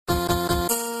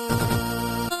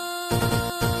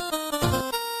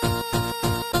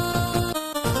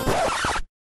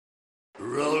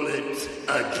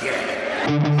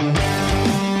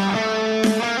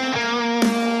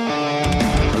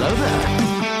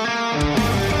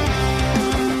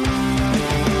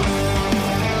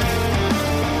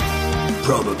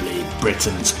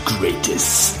Britain's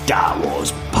greatest Star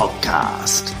Wars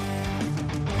podcast.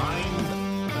 Mind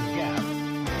the gap.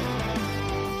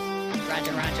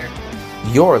 Roger, Roger.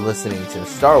 You're listening to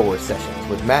Star Wars Sessions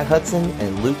with Matt Hudson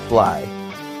and Luke Bly.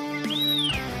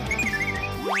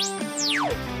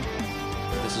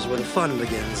 This is where the fun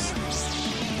begins.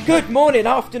 Good morning,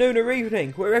 afternoon or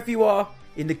evening, wherever you are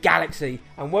in the galaxy,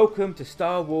 and welcome to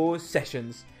Star Wars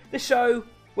Sessions, the show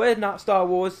where not Star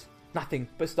Wars, nothing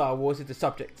but Star Wars is the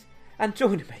subject. And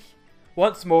joining me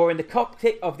once more in the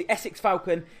cockpit of the Essex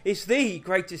Falcon is the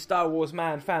greatest Star Wars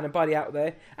man, fan and buddy out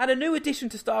there, and a new addition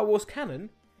to Star Wars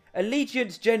canon,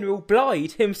 Allegiance General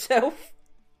Blyde himself.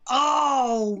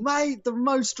 Oh, mate, the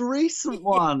most recent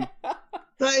one.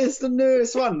 That is the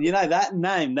newest one. You know, that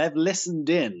name, they've listened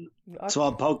in to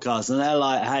our podcast and they're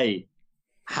like, hey,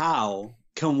 how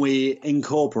can we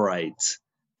incorporate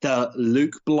the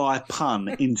Luke Bly pun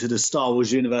into the Star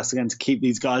Wars universe again to keep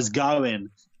these guys going?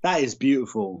 That is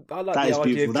beautiful. I like that the is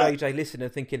idea beautiful. of JJ listening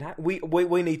and thinking,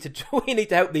 we need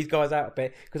to help these guys out a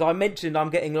bit, because I mentioned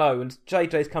I'm getting low and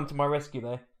JJ's come to my rescue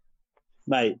there.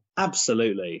 Mate,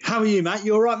 absolutely. How are you, Matt?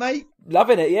 You all right, mate?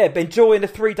 Loving it, yeah. Been enjoying the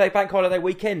 3-day bank holiday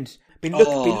weekend. Been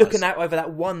looking out over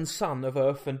that one sun of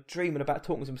Earth and dreaming about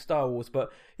talking some Star Wars.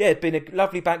 But yeah, it's been a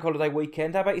lovely bank holiday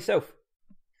weekend. How about yourself?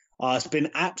 It's been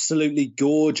absolutely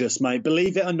gorgeous, mate.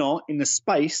 Believe it or not, in the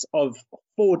space of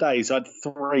 4 days, I had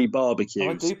 3 barbecues.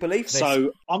 I do believe this.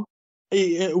 So,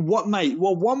 what, mate?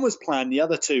 Well, one was planned. The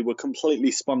other 2 were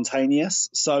completely spontaneous.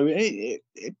 So,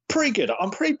 pretty good. I'm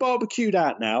pretty barbecued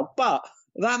out now. But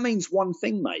that means one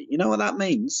thing, mate. You know what that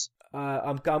means?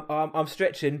 I'm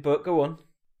stretching, but go on.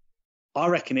 I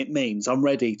reckon it means I'm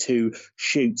ready to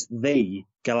shoot the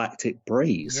Galactic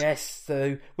Breeze. Yes,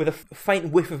 so with a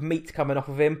faint whiff of meat coming off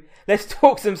of him, let's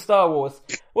talk some Star Wars.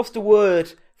 What's the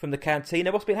word from the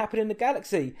cantina? What's been happening in the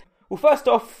galaxy? Well, first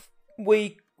off,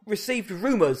 we received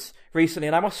rumours recently,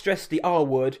 and I must stress the R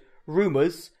word,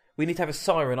 rumours. We need to have a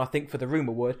siren, I think, for the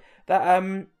rumour word.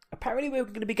 That apparently we're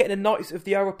going to be getting a Knights of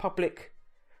the Old Republic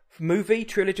movie,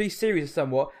 trilogy, series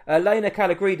somewhat. Lena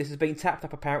Kalogridis has been tapped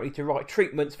up apparently to write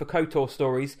treatments for KOTOR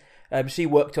stories. She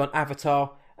worked on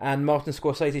Avatar and Martin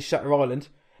Scorsese's Shutter Island.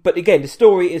 But again, the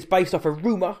story is based off a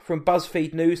rumour from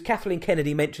BuzzFeed News. Kathleen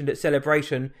Kennedy mentioned at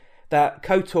Celebration that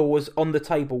KOTOR was on the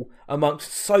table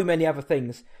amongst so many other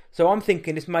things. So I'm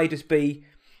thinking this may just be,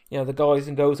 you know, the guys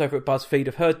and girls over at BuzzFeed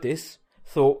have heard this,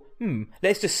 thought,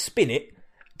 let's just spin it,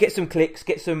 get some clicks,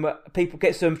 get some people,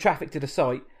 get some traffic to the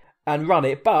site, and run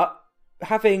it. But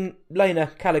having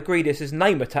Lena Kalogridis'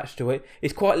 name attached to it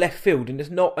is quite left field, and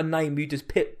it's not a name you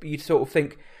just you sort of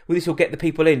think, well, this will get the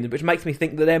people in, which makes me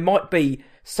think that there might be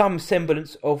some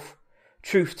semblance of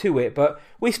truth to it. But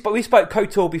we spoke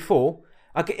KOTOR before.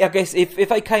 I guess if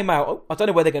they came out, I don't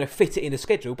know where they're going to fit it in the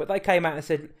schedule, but they came out and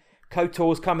said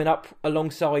KOTOR's coming up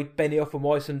alongside Benioff and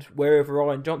Weiss and wherever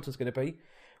Rian Johnson's going to be.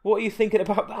 What are you thinking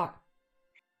about that?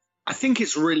 I think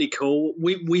it's really cool.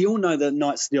 We all know that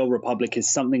Knights of the Old Republic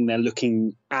is something they're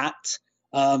looking at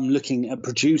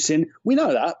producing. We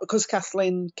know that because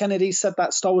Kathleen Kennedy said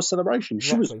that Star Wars Celebration.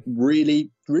 She was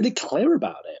really, really clear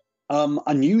about it,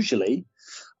 unusually.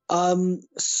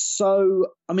 So,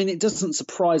 I mean, it doesn't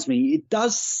surprise me. It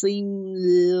does seem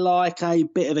like a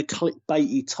bit of a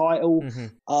clickbaity title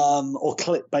or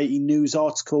clickbaity news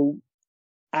article.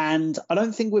 And I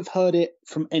don't think we've heard it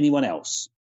from anyone else.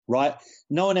 Right?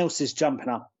 No one else is jumping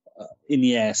up in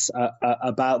the air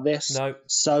about this. No.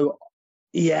 So,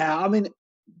 yeah, I mean,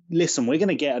 listen, we're going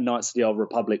to get a Knights of the Old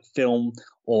Republic film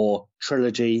or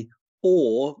trilogy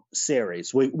or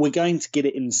series. We're going to get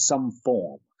it in some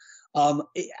form.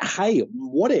 Hey,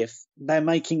 what if they're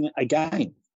making a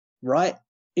game, right?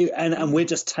 And we're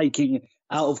just taking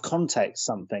out of context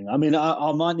something. I mean,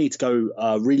 I might need to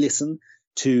go re-listen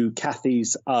to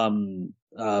Kathy's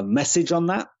message on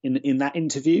that in that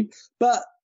interview, but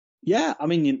yeah, I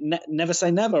mean, you never say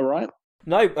never, right?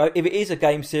 No, if it is a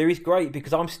game series, great,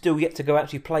 because I'm still yet to go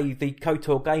actually play the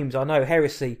KOTOR games. I know,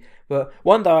 heresy, but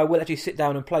one day I will actually sit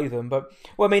down and play them. But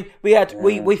well, I mean,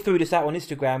 we threw this out on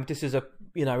Instagram. This is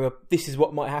this is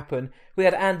what might happen. We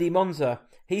had Andy Monza.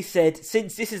 He said,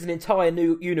 since this is an entire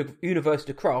new universe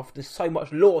to craft, there's so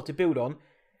much lore to build on.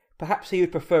 Perhaps he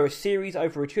would prefer a series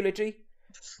over a trilogy.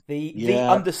 The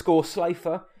underscore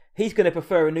Slafer, he's going to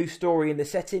prefer a new story in the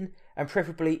setting and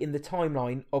preferably in the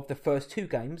timeline of the first 2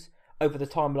 games over the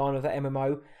timeline of the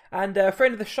MMO. And a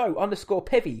friend of the show, underscore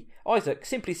Pevy, Isaac,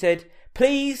 simply said,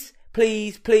 please,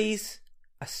 please, please,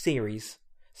 a series.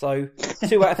 So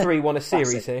 2 out of 3 want a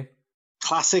series here.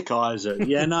 Classic Isaac.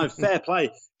 Yeah, no, fair play.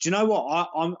 Do you know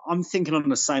what? I'm thinking on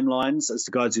the same lines as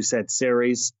the guys who said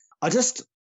series. I just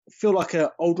feel like an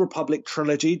Old Republic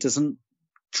trilogy doesn't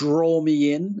draw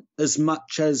me in as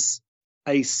much as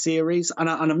a series, and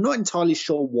I'm not entirely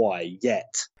sure why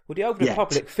yet. Well, the Old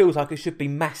Republic feels like it should be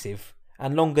massive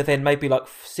and longer than maybe like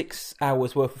 6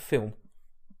 hours worth of film.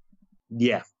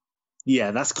 Yeah,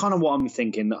 that's kind of what I'm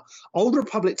thinking. Old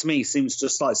Republic to me seems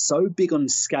just like so big on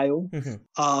scale,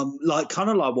 like kind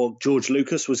of like what George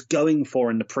Lucas was going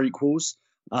for in the prequels.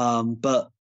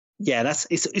 But yeah,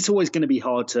 it's always going to be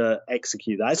hard to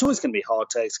execute that. It's always going to be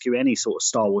hard to execute any sort of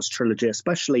Star Wars trilogy,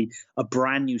 especially a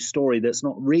brand new story that's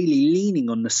not really leaning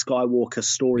on the Skywalker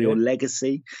story or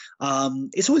legacy.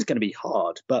 It's always going to be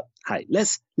hard. But hey,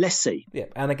 let's see. Yeah,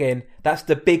 and again, that's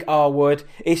the big R word.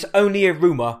 It's only a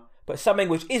rumor. But something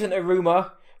which isn't a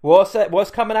rumour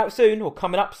was coming out soon, or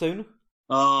coming up soon.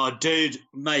 Oh, dude,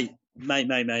 mate.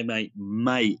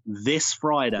 This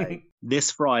Friday,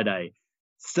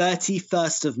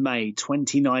 31st of May,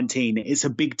 2019, it's a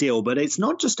big deal. But it's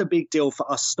not just a big deal for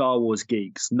us Star Wars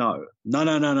geeks. No.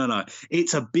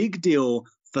 It's a big deal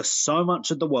for so much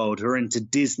of the world who are into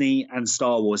Disney and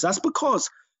Star Wars. That's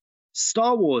because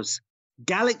Star Wars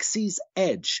Galaxy's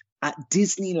Edge at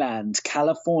Disneyland,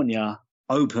 California,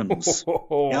 opens.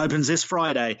 It opens this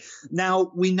Friday. Now,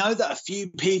 we know that a few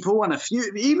people and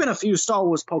even a few Star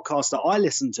Wars podcasts that I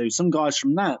listen to, some guys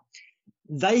from that,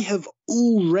 they have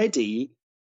already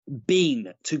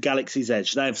been to Galaxy's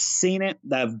Edge. They have seen it.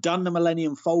 They have done the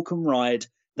Millennium Falcon ride.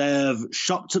 They have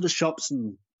shopped to the shops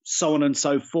and so on and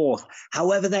so forth.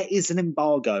 However, there is an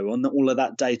embargo on all of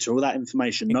that data, all that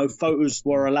information. No photos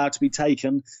were allowed to be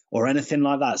taken or anything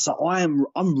like that. So I'm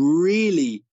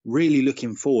really, really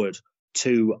looking forward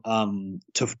to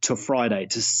Friday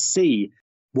to see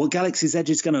what Galaxy's Edge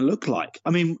is going to look like. I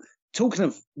mean, talking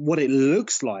of what it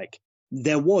looks like,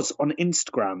 there was on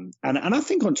Instagram and I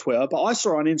think on Twitter, but I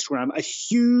saw on Instagram a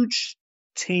huge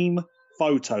team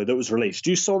photo that was released.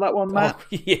 You saw that one, Matt? Oh,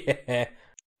 yeah.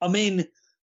 I mean,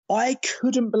 I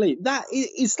couldn't believe that.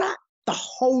 Is that the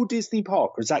whole Disney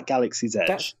park, or is that Galaxy's Edge?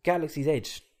 That's Galaxy's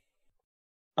Edge.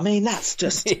 I mean, that's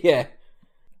just yeah.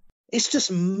 It's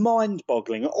just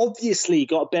mind-boggling. Obviously, you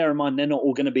got to bear in mind they're not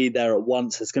all going to be there at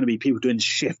once. There's going to be people doing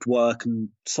shift work and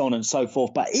so on and so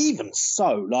forth. But even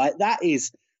so, like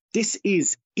this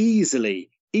is easily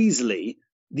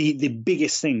the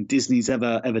biggest thing Disney's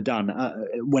ever done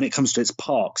when it comes to its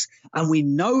parks. And we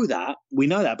know that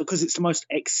because it's the most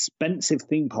expensive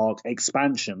theme park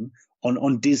expansion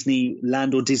on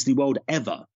Disneyland or Disney World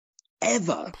ever.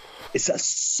 It's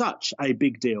such a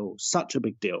big deal.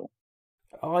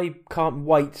 I can't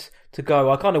wait to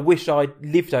go. I kind of wish I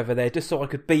lived over there just so I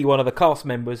could be one of the cast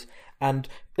members and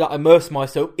immerse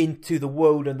myself into the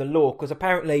world and the lore. Because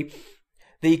apparently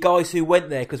the guys who went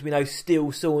there, because we know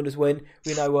Steele Saunders went,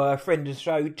 we know a friend of the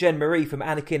show, Jen Marie from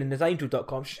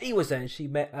AnakinandHisAngel.com, she was there and she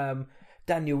met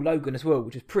Daniel Logan as well,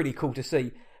 which is pretty cool to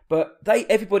see. But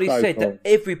everybody said that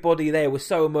everybody there was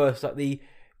so immersed, like the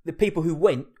people who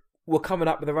went were coming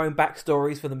up with their own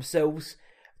backstories for themselves,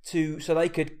 so they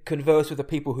could converse with the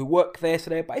people who work there.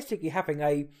 So they're basically having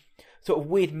a sort of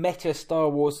weird meta Star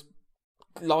Wars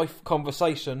life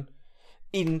conversation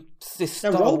in this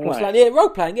Star Wars land. Yeah,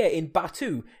 role-playing, in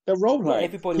Batuu. They're role-playing.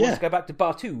 Everybody wants to go back to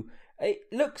Batuu. It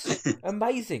looks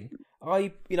amazing.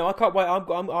 I can't wait.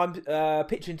 I'm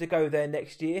pitching to go there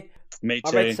next year. Me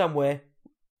too. I read somewhere,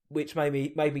 which made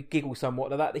me giggle somewhat,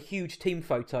 that the huge team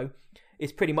photo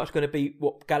is pretty much going to be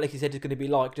what Galaxy's Edge is going to be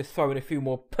like, just throwing a few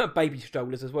more baby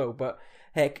strollers as well. But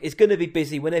heck, it's going to be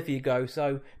busy whenever you go.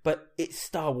 So, but it's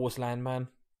Star Wars land, man.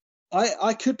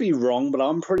 I could be wrong, but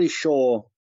I'm pretty sure.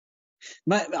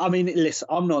 I mean, listen,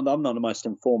 I'm not the most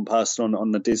informed person on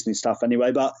the Disney stuff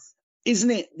anyway, but isn't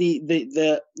it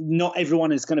the not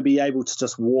everyone is going to be able to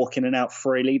just walk in and out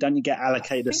freely? Don't you get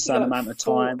allocated a certain amount of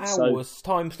time? 4 hours,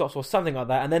 time slots or something like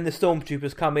that, and then the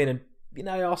stormtroopers come in and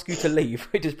ask you to leave,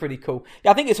 which is pretty cool.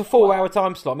 Yeah, I think it's a 4-hour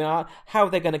time slot. I mean, how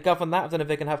they're going to govern that? I don't know if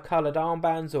they're going to have coloured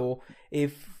armbands or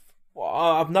if...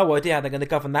 I have no idea how they're going to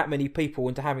govern that many people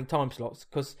into having time slots,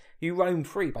 because you roam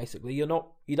free, basically.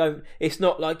 It's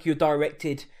not like you're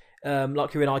directed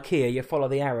like you're in IKEA, you follow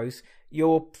the arrows.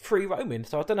 You're free roaming,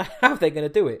 so I don't know how they're going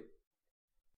to do it.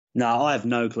 No, I have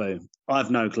no clue.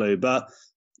 But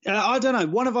I don't know.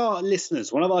 One of our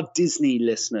listeners, one of our Disney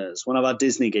listeners, one of our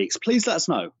Disney geeks, please let us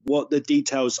know what the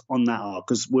details on that are,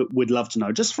 because we'd love to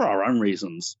know, just for our own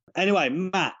reasons. Anyway,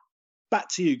 Matt, back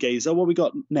to you, Geezer. What we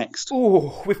got next?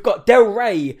 Oh, we've got Del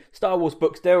Rey, Star Wars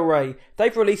books, Del Rey.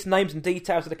 They've released names and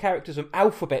details of the characters from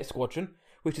Alphabet Squadron,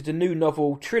 which is a new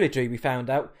novel trilogy, we found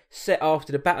out, set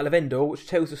after the Battle of Endor, which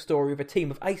tells the story of a team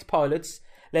of ace pilots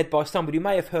led by somebody you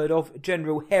may have heard of,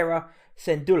 General Hera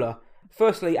Syndulla.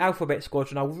 Firstly, Alphabet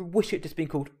Squadron. I wish it just been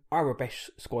called Arabesh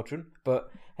Squadron,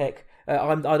 but heck,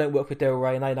 I don't work for Del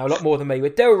Rey, and they know a lot more than me.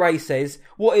 But Del Rey says,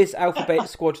 "What is Alphabet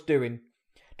Squad doing?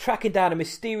 Tracking down a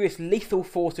mysterious, lethal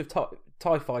force of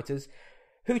TIE fighters.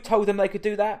 Who told them they could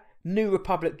do that? New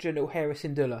Republic General Hera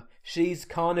Syndulla. She's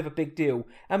kind of a big deal.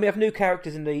 And we have new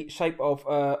characters in the shape of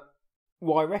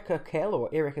Yreka Kell, or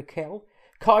Erika Kell,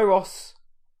 Kairos,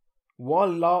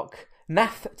 Warlark,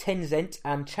 Nath Tenzent,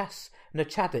 and Chas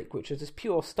Nachadik, which are just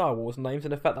pure Star Wars names,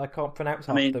 and the fact that I can't pronounce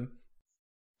half of them.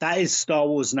 That is Star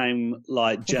Wars name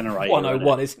like generator.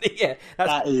 101, isn't it? Yeah,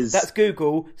 that's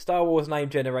Google Star Wars name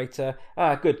generator.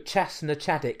 Good, Chas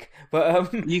Nachadik.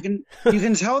 But you can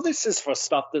tell this is for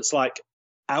stuff that's like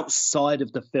outside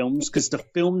of the films, because the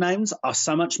film names are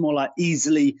so much more like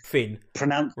easily Finn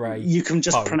pronounce. Ray, you can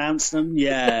just pronounce them.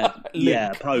 Yeah,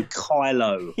 yeah. Poe,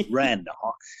 Kylo, Ren.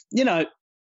 You know.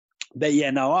 But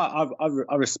yeah, no, I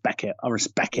respect it. I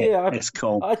respect it. Yeah, it's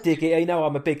cool. I dig it. You know,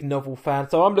 I'm a big novel fan,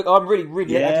 so I'm really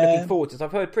looking forward to this.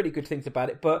 I've heard pretty good things about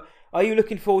it. But are you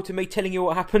looking forward to me telling you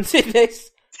what happens in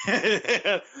this?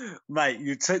 Mate,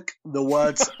 you took the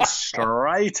words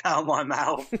straight out of my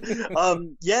mouth.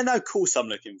 Yeah, no, of course I'm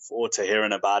looking forward to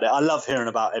hearing about it. I love hearing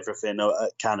about everything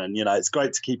at Canon. You know, it's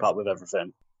great to keep up with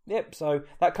everything. Yep, so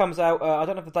that comes out, I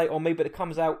don't have the date on me, but it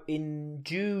comes out in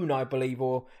June, I believe,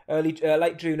 or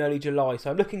late June, early July.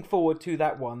 So I'm looking forward to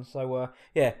that one. So,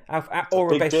 yeah,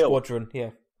 Arabesh Squadron,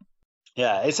 yeah.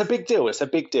 Yeah, it's a big deal. It's a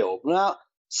big deal. Now,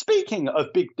 speaking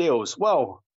of big deals,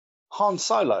 well, Han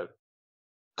Solo,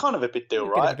 kind of a big deal,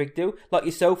 right? A big deal. Like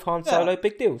yourself, Han Solo,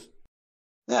 big deals.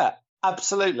 Yeah,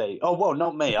 absolutely. Oh, well,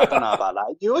 not me. I don't know about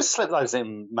that. You always slip those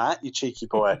in, Matt, you cheeky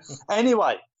boy.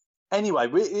 Anyway,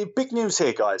 big news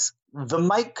here, guys. The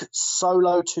Make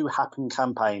Solo 2 Happen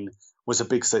campaign was a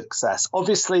big success.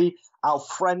 Obviously, our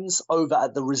friends over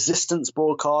at the Resistance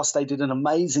broadcast, they did an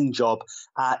amazing job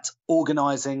at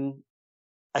organising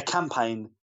a campaign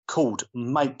called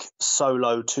Make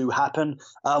Solo 2 Happen.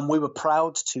 We were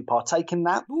proud to partake in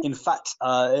that. In fact,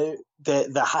 the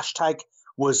hashtag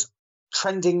was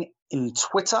trending in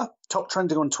Twitter, top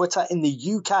trending on Twitter in the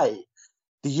UK,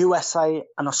 the USA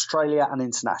and Australia, and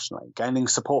internationally, gaining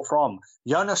support from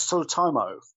Jonas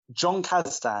Sutomo, John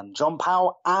Kasdan, John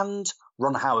Powell, and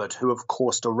Ron Howard, who of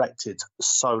course directed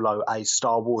Solo, a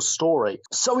Star Wars story.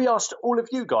 So we asked all of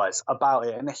you guys about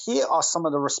it, and here are some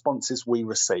of the responses we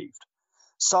received.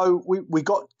 So we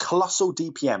got Colossal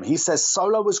DPM. He says,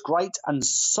 Solo was great, and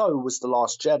so was The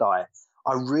Last Jedi.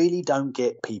 I really don't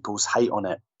get people's hate on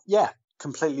it. Yeah,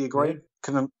 completely agree.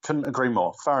 Couldn't agree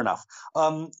more. Fair enough.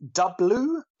 W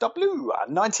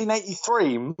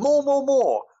 1983.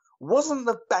 More. Wasn't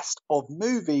the best of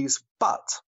movies,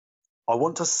 but I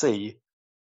want to see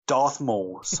Darth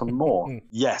Maul some more.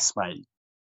 Yes, mate.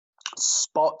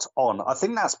 Spot on. I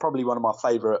think that's probably one of my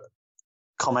favourite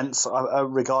comments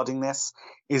regarding this.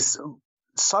 Is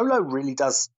Solo really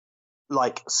does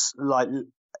like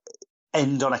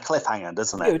end on a cliffhanger,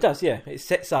 doesn't it? Yeah, it does. Yeah, it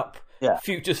sets up. Yeah.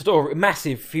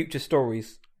 Massive future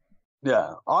stories.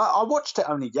 Yeah, I watched it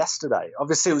only yesterday.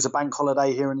 Obviously, it was a bank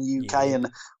holiday here in the UK, and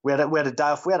we had a day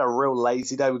off. We had a real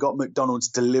lazy day. We got McDonald's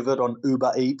delivered on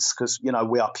Uber Eats because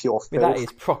we are pure filth. That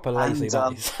is proper lazy.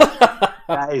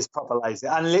 That is proper lazy.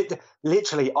 And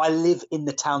literally, I live in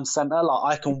the town centre.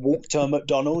 Like I can walk to a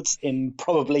McDonald's in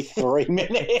probably 3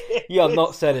 minutes. You're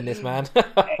not selling this, man.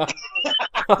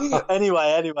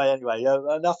 Anyway.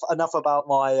 Enough about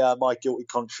my guilty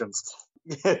conscience.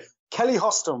 Kelly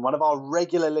Hoston, one of our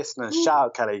regular listeners, shout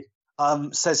out Kelly,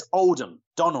 says Alden,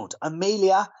 Donald,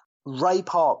 Amelia, Ray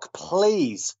Park,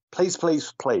 please.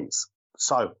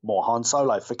 So more Han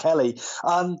Solo for Kelly.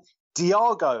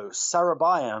 Diago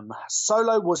Sarabayam,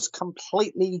 Solo was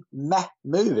completely meh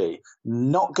movie.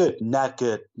 Not good, not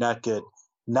bad.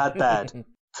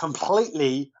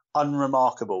 Completely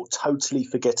unremarkable, totally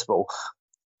forgettable.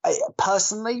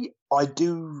 Personally, I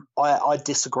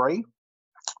disagree,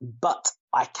 but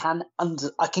I can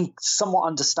somewhat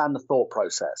understand the thought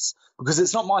process because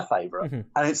it's not my favorite, and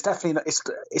it's definitely not,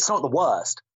 it's not the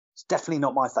worst. It's definitely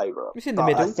not my favorite. It's in the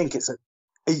middle. I think it's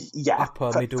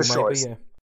upper middle, for sure. Maybe.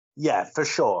 Yeah, for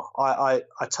sure. I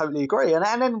totally agree. And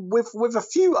then with a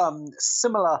few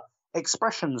similar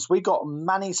expressions, we got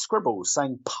Manny Scribbles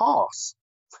saying pass.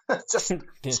 Just straight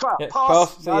up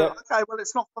pass. Okay, well,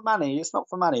 it's not for Manny.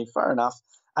 Fair enough.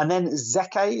 And then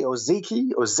Zeke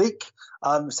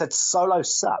said Solo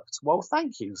sucked. Well,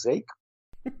 thank you, Zeke.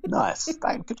 Nice.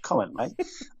 Good comment, mate.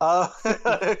 How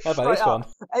about this one?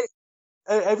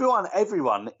 Everyone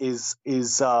is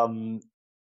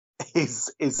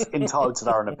entitled to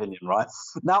their own opinion, right?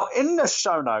 Now, in the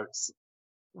show notes,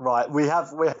 Right, we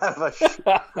have a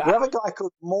guy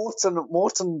called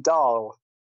Morton Dahl.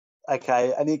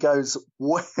 Okay, and he goes,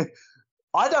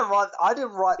 I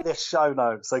didn't write this show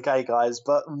notes, okay, guys,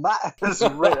 but Matt has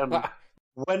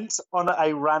went on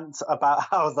a rant about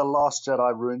how The Last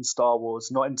Jedi ruined Star Wars.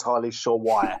 Not entirely sure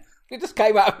why. It just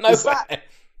came out of nowhere.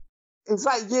 Is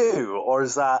that you, or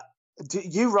is that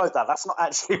you wrote that? That's not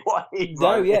actually what he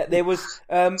wrote. No, yeah, there was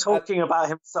talking about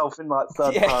himself in like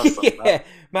third person.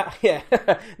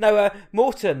 No,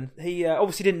 Morton. He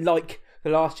obviously didn't like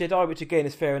The Last Jedi, which again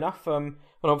is fair enough. And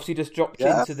obviously just dropped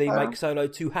into the Make Solo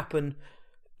 2 Happen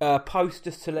post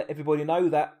just to let everybody know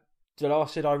that The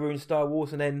Last Jedi ruined Star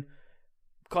Wars, and then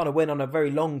kind of went on a very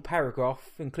long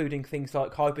paragraph, including things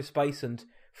like hyperspace and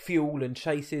fuel and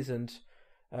chases and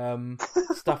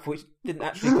stuff which didn't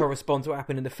actually correspond to what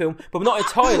happened in the film, but I'm not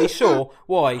entirely sure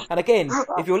why. And again,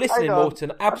 if you're listening,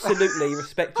 Morton, absolutely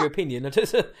respect your opinion.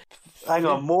 Hang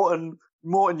on, Morton,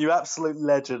 you absolute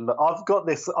legend. I've got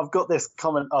this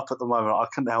comment up at the moment. I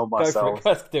couldn't help myself. Go for it.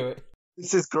 Let's do it.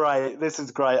 This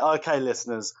is great. Okay,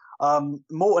 listeners.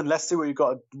 Morton, let's see what you've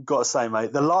got to say,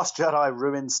 mate. The Last Jedi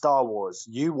ruined Star Wars.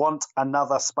 You want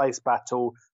another space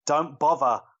battle? Don't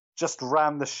bother. Just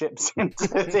ram the ships into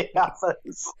the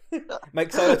others.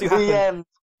 Make Solo 2 happen. The end.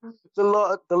 The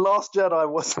Last Jedi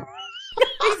was.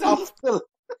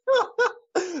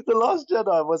 The Last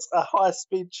Jedi was a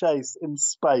high-speed chase in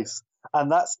space,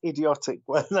 and that's idiotic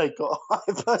when they got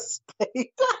hyperspeed.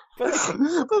 But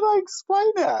they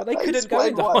explain it. But they couldn't go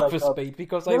into hyperspeed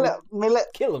because they would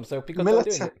kill themselves because they were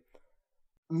doing it.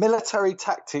 Military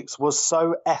tactics was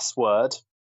so S-word.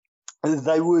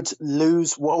 They would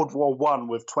lose World War One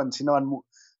with 29.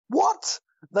 What?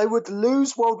 They would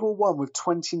lose World War One with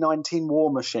 2019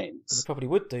 war machines. They probably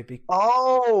would do.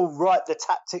 Oh, right. The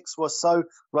tactics were so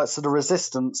right. So the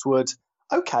resistance would.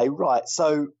 Okay, right.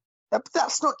 So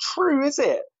that's not true, is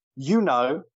it?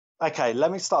 Okay,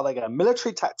 let me start that again.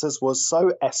 Military tactics was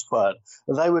so S-word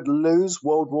they would lose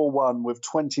World War One with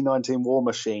 2019 war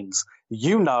machines.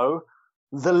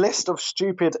 The list of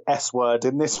stupid S-word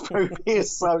in this movie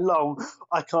is so long,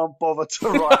 I can't bother to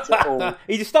write it all.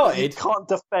 He just started. You can't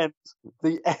defend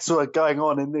the S-word going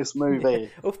on in this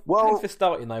movie. Well, thanks for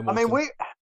starting, though, Martin. I mean,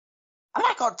 and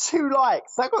I got 2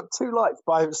 likes. I got 2 likes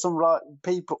by some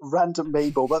random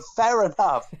people, but fair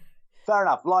enough. Fair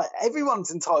enough. Like,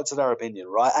 everyone's entitled to their opinion,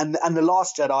 right? And The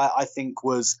Last Jedi, I think,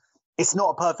 was... It's not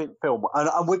a perfect film,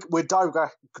 and we're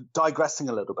digressing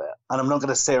a little bit, and I'm not going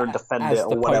to sit here and defend it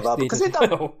or whatever because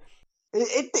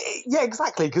yeah,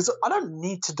 exactly. Because I don't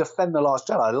need to defend The Last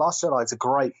Jedi. The Last Jedi is a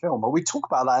great film, and we talk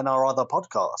about that in our other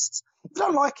podcasts. If you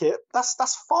don't like it,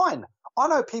 that's fine. I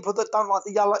know people that don't like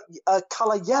the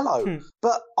color yellow,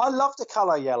 but I love the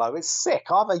color yellow. It's sick.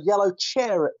 I have a yellow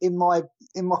chair in my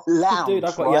lounge. Dude,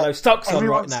 I've got yellow socks on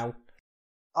right now.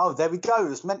 Oh, there we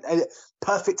go. It's meant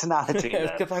perfect analogy.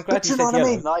 I'm glad but you know said what yellow.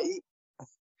 I mean? Like,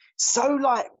 so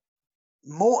like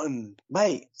Morton,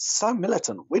 mate, so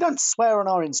militant. We don't swear on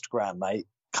our Instagram, mate.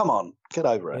 Come on, get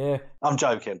over it. Yeah. I'm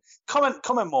joking. Comment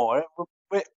more.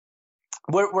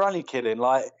 We're only kidding.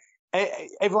 Like,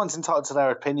 everyone's entitled to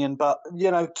their opinion, but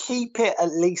keep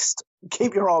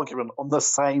your argument on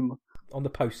the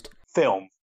post film.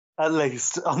 At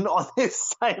least on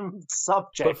this same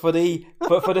subject.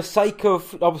 But for the sake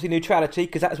of obviously neutrality,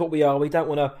 because that's what we are. We don't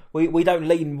want to. We don't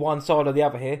lean one side or the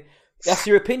other here. That's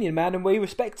your opinion, man, and we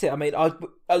respect it. I mean,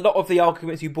 a lot of the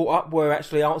arguments you brought up were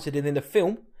actually answered in the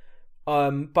film.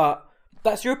 But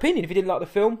that's your opinion. If you didn't like the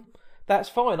film, that's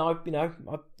fine.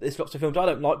 There's lots of films I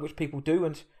don't like, which people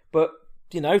do, but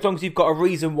as long as you've got a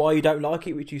reason why you don't like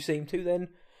it, which you seem to, then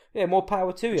yeah, more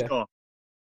power to you. Sure.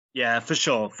 Yeah, for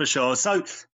sure. So.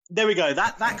 There we go.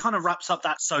 That kind of wraps up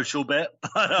that social bit.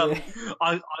 But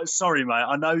I sorry, mate.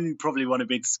 I know you probably wanted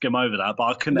me to skim over that, but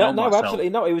I couldn't help myself. No, absolutely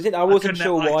not. It was I wasn't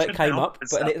sure why it came up,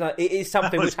 but it is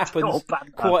something which happens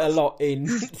quite a lot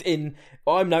in.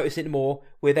 I'm noticing more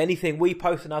with anything we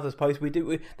post and others post.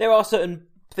 There are certain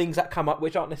things that come up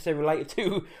which aren't necessarily related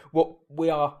to what we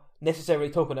are necessarily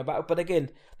talking about. But again,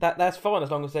 that's fine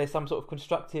as long as there's some sort of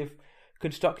constructive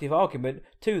argument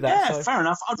to that. Yeah, fair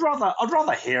enough. I'd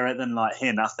rather hear it than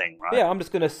hear nothing, right? Yeah, I'm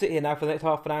just going to sit here now for the next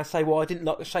half an hour and say, well, I didn't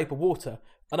like The Shape of Water.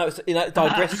 I know it's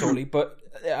digress sorely, but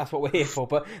that's what we're here for.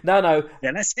 But no. Yeah,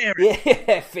 let's hear it.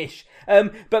 Yeah, fish.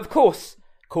 But of course,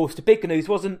 the big news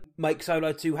wasn't Make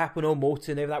Solo 2 happen or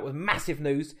Morton. That was massive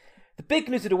news. The big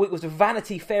news of the week was the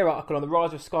Vanity Fair article on the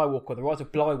rise of Skywalker, the rise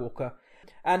of Blywalker,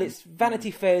 and it's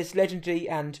Vanity Fair's legendary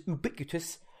and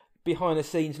ubiquitous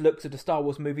behind-the-scenes looks of the Star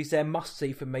Wars movies. They're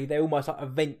must-see for me. They're almost like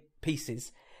event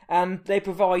pieces. And they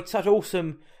provide such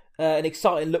awesome and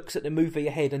exciting looks at the movie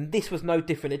ahead, and this was no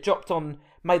different. It dropped on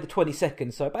May the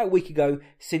 22nd, so about a week ago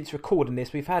since recording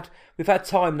this. We've had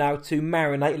time now to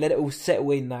marinate, let it all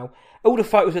settle in now. All the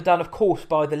photos are done, of course,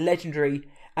 by the legendary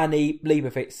Annie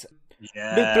Leibovitz.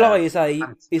 Yeah. Luke Bly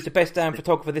is the best damn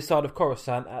photographer this side of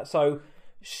Coruscant. So,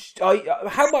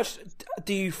 how much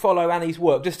do you follow Annie's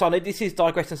work? Just on it, this is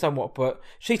digressing somewhat, but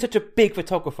she's such a big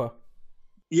photographer.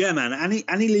 Yeah, man. Annie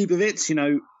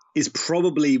Leibovitz, is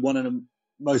probably one of the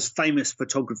most famous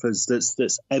photographers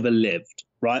that's ever lived,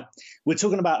 right? We're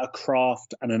talking about a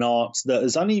craft and an art that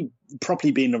has only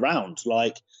properly been around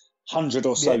like 100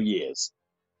 or so years.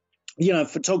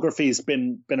 Photography has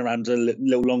been around a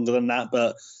little longer than that,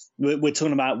 but we're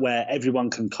talking about where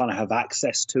everyone can kind of have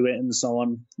access to it and so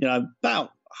on, about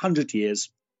 100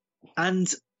 years.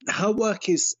 And her work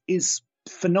is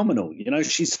phenomenal.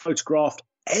 She's photographed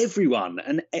everyone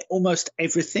and almost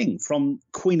everything from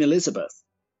Queen Elizabeth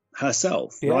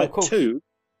herself, right, to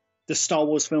the Star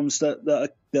Wars films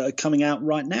that are coming out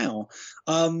right now.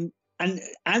 And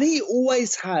Annie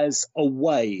always has a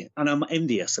way, and I'm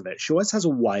envious of it, she always has a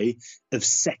way of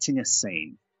setting a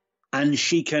scene. And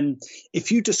she can,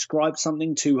 if you describe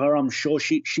something to her, I'm sure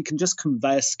she can just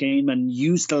convey a scheme and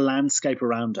use the landscape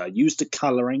around her, use the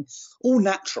colouring, all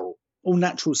natural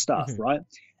stuff, right?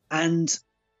 And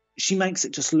she makes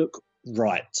it just look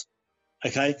right,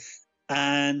 okay?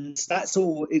 And that's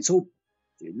all. It's all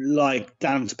like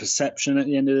down to perception at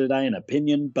the end of the day and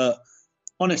opinion. But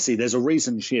honestly, there's a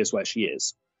reason she is where she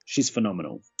is. She's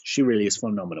phenomenal. She really is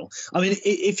phenomenal. I mean,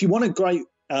 if you want a great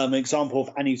example of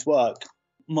Annie's work,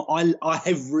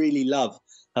 I really love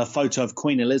her photo of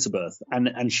Queen Elizabeth,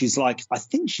 and she's like, I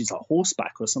think she's like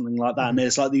horseback or something like that. And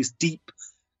there's like these deep,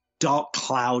 dark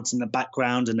clouds in the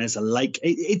background, and there's a lake.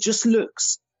 It just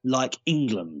looks like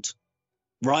England.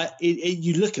 Right,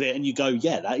 you look at it and you go,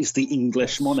 "Yeah, that is the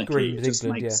English monarchy." It just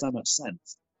makes so much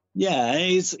sense. Yeah,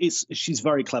 she's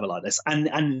very clever like this,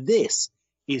 and this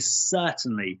is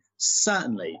certainly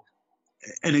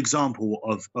an example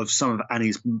of some of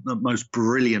Annie's most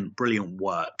brilliant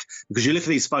work. Because you look at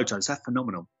these photos, they're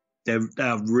phenomenal.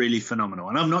 They're really phenomenal.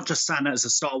 And I'm not just saying that as a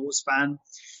Star Wars fan.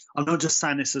 I'm not just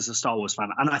saying this as a Star Wars fan.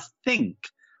 And I think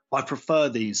I prefer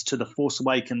these to the Force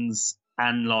Awakens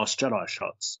and Last Jedi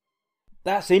shots.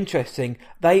 That's interesting.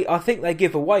 I think they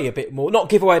give away a bit more. Not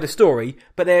give away the story,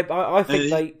 but I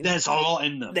think there's a lot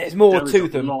in them. There's more to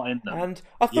them. And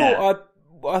I thought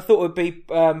I thought it would be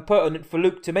pertinent for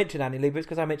Luke to mention Annie Leibovitz,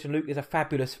 because I mentioned Luke is a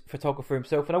fabulous photographer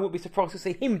himself, and I wouldn't be surprised to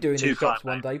see him doing these shots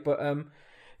one day. But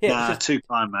too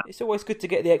kind, man. It's always good to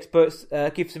get the experts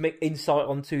give some insight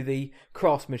onto the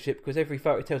craftsmanship, because every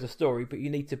photo tells a story, but you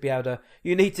need to be able to.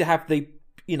 You need to have the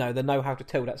the know-how to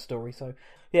tell that story. So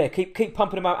yeah, keep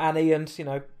pumping them out, Annie, and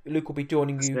Luke will be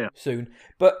joining you soon.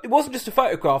 But it wasn't just a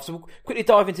photograph, so we'll quickly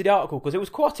dive into the article, because it was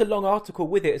quite a long article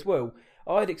with it as well.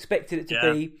 I'd expected it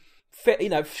to be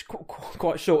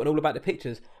quite short and all about the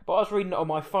pictures, but I was reading it on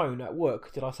my phone at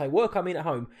work. Did I say work? I mean at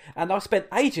home. And I spent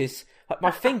ages,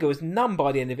 my finger was numb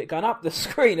by the end of it, going up the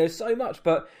screen. There's so much,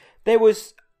 but there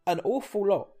was an awful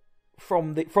lot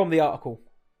from the article.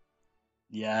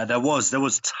 Yeah, there was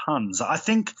tons. I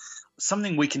think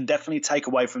something we can definitely take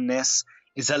away from this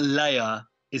is that Leia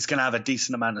is going to have a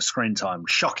decent amount of screen time,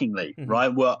 shockingly,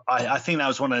 right? Well, I think that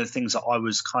was one of the things that I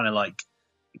was kind of like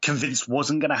convinced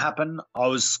wasn't going to happen. I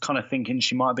was kind of thinking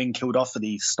she might have been killed off at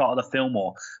the start of the film,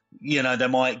 or they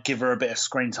might give her a bit of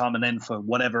screen time and then for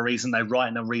whatever reason they write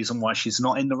in a reason why she's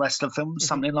not in the rest of the film,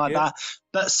 something like that.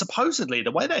 But supposedly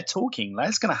the way they're talking,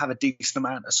 Leia's going to have a decent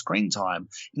amount of screen time,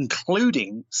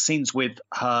 including scenes with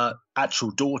her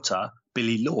actual daughter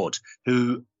Billie Lourd,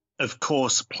 who of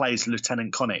course plays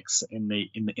Lieutenant Connix in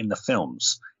the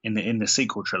films in the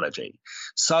sequel trilogy.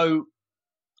 So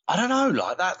I don't know,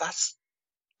 like that's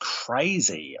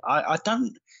crazy. I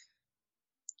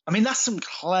mean, that's some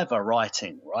clever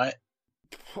writing, right?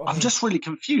 I'm just really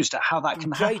confused at how that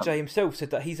can happen. JJ himself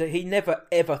said that he never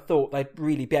ever thought they'd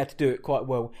really be able to do it quite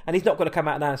well, and he's not going to come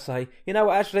out now and say, you know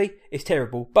what, actually, it's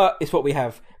terrible, but it's what we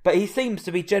have. But he seems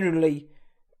to be generally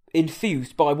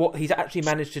enthused by what he's actually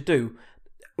managed to do,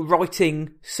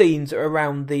 writing scenes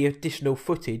around the additional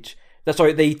footage.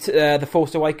 The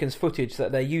Force Awakens footage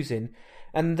that they're using.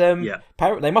 And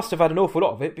apparently they must have had an awful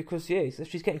lot of it, because she's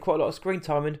getting quite a lot of screen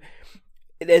time, and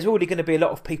there's already going to be a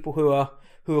lot of people who are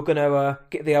going to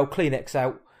get the old Kleenex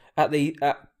out at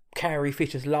Carrie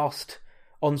Fisher's last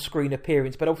on-screen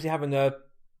appearance. But obviously having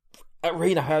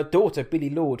her daughter Billie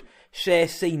Lourd share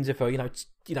scenes of her,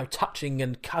 touching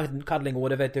and cuddling or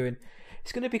whatever they're doing,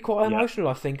 it's going to be quite emotional,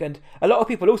 I think. And a lot of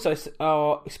people also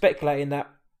are speculating that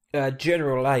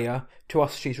General Leia, to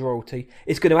us she's royalty,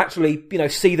 is going to actually,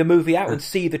 see the movie out and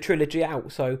see the trilogy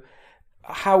out. So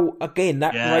how, again,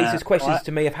 that raises questions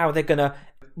to me of how they're going to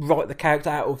write the character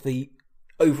out of the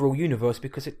overall universe,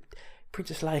 because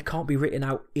Princess Leia can't be written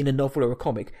out in a novel or a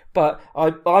comic. But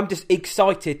I'm just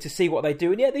excited to see what they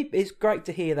do. And yeah, it's great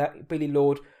to hear that Billie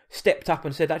Lourd stepped up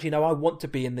and said, actually, no, I want to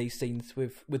be in these scenes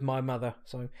with my mother.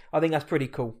 So I think that's pretty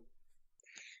cool.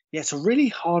 Yeah, it's a really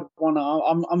hard one.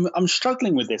 I'm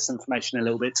struggling with this information a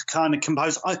little bit to kind of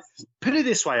compose. I put it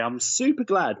this way: I'm super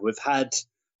glad we've had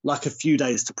like a few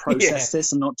days to process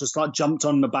this and not just like jumped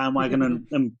on the bandwagon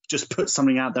and just put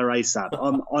something out there ASAP.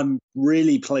 I'm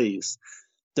really pleased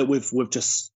that we've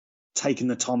just taken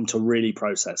the time to really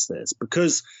process this,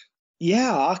 because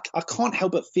I can't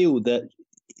help but feel that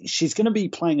she's going to be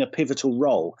playing a pivotal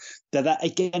role. That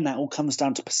again, that all comes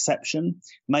down to perception.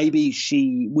 Maybe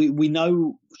we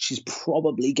know she's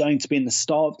probably going to be in the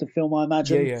start of the film, I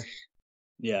imagine.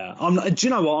 Yeah. Do you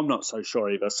know what? I'm not so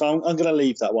sure either. So I'm going to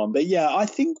leave that one. But yeah, I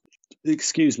think.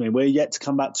 Excuse me, we're yet to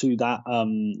come back to that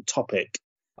topic.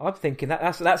 I'm thinking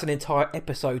that's an entire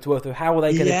episode's worth of how are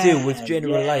they going to deal with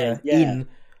General Leia in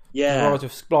The Rise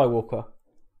of Skywalker.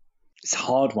 It's a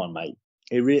hard one, mate.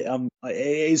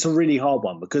 It's a really hard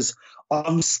one, because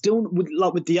I'm still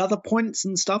with the other points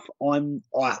and stuff.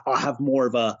 I have more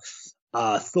of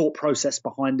a thought process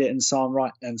behind it and so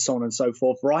on, and so on and so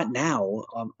forth. Right now,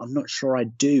 I'm not sure I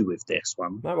do with this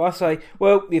one. No, I say,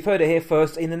 well, you've heard it here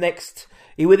first.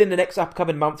 Within the next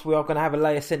upcoming months, we are going to have a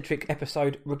Leia-centric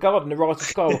episode regarding The Rise of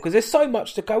Skywalker, because there's so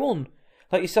much to go on.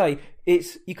 Like you say,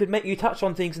 you touch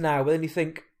on things now, but then you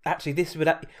think, actually,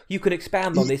 you can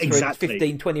expand on this for a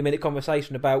 15, 20-minute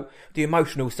conversation about the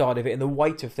emotional side of it and the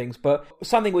weight of things. But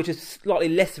something which is slightly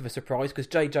less of a surprise, because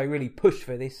JJ really pushed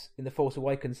for this in The Force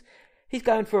Awakens, he's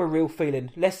going for a real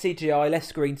feeling. Less CGI,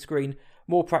 less green screen,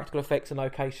 more practical effects and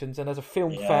locations. And as a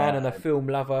film fan and a film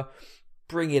lover,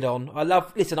 bring it on. I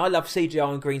love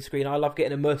CGI and green screen. I love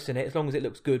getting immersed in it as long as it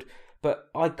looks good. But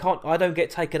I don't get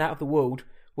taken out of the world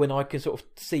when I can sort of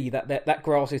see that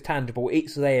grass is tangible,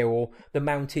 it's there, or the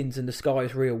mountains and the sky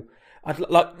is real.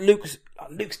 Luke's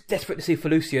desperate to see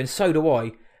Felucia, and so do I,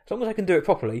 as long as I can do it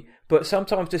properly. But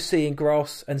sometimes just seeing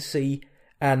grass and sea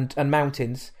and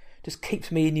mountains just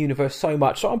keeps me in universe so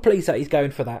much. So I'm pleased that he's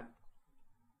going for that.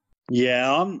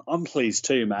 Yeah, I'm pleased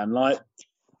too, man. Like,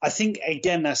 I think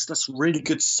again that's really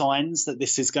good signs that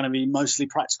this is going to be mostly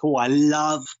practical. I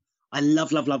love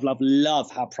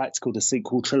how practical the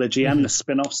sequel trilogy and the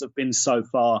spin-offs have been so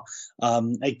far. I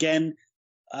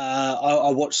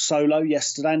watched Solo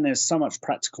yesterday, and there's so much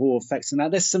practical effects in that.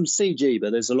 There's some CG,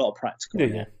 but there's a lot of practical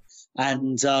in it.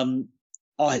 And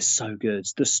it's so good.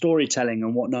 The storytelling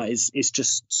and whatnot is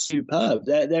just superb.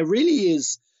 There really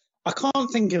is. I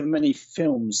can't think of many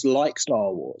films like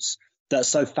Star Wars that are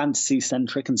so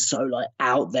fantasy-centric and so like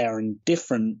out there and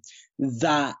different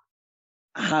that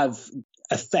have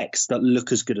effects that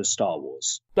look as good as Star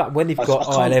Wars. But when you've got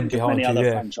ILM behind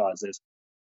you, franchises.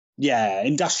 Yeah,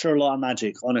 Industrial Light and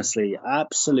Magic, honestly,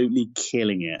 absolutely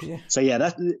killing it. Yeah. So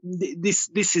yeah,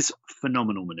 this is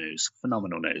phenomenal news.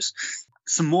 Phenomenal news.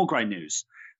 Some more great news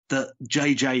that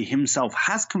JJ himself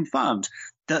has confirmed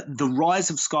that The Rise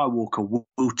of Skywalker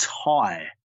will tie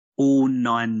all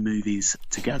 9 movies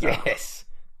together. Yes.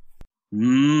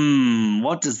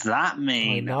 What does that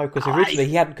mean? I know, because originally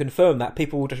he hadn't confirmed that.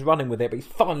 People were just running with it, but he's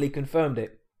finally confirmed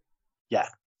it. Yeah.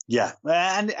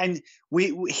 And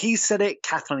he said it,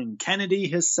 Kathleen Kennedy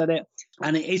has said it,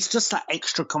 and it's just that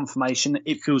extra confirmation.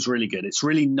 It feels really good. It's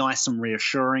really nice and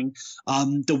reassuring.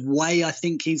 The way I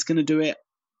think he's going to do it,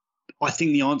 I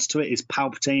think the answer to it is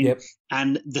Palpatine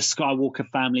and the Skywalker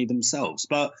family themselves.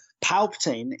 But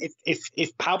Palpatine,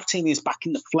 if Palpatine is back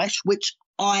in the flesh, which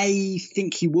I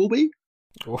think he will be,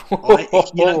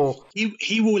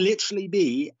 he will literally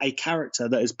be a character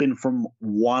that has been from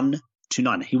 1 to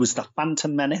 9. He was the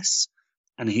Phantom Menace,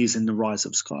 and he's in The Rise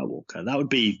of Skywalker. That would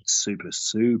be super,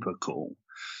 super cool.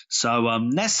 So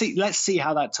let's see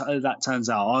how that turns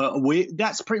out.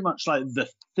 That's pretty much like the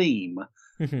theme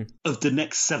of the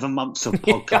next 7 months of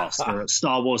podcast or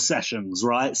Star Wars sessions,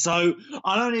 right? So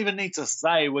I don't even need to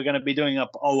say we're going to be doing a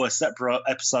separate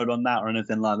episode on that or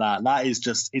anything like that. That is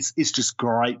just it's just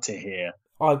great to hear.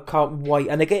 I can't wait.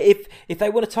 And again, if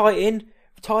they want to tie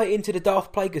it into the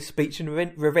Darth Plagueis speech in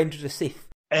Revenge of the Sith.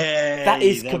 Hey, that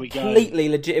is completely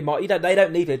legitimate. They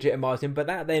don't need to legitimize him, but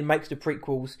that then makes the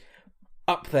prequels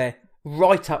up there,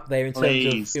 right up there in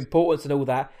terms of importance and all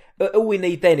that. All we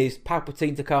need then is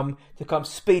Palpatine to come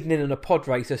speeding in a pod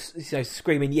racer,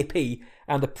 screaming yippee,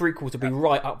 and the prequels will be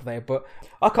right up there. But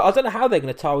I don't know how they're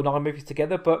going to tie all 9 movies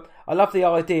together. But I love the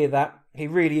idea that he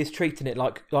really is treating it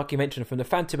like you mentioned, from the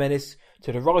Phantom Menace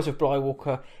to the Rise of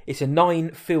Skywalker. It's a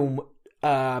 9-film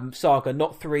saga,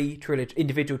 not 3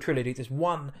 individual trilogies. It's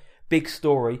one big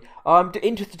story. I'm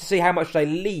interested to see how much they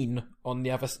lean on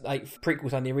the other 8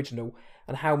 prequels and the original,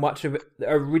 and how much of the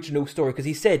original story. Because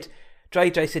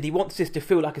JJ said he wants this to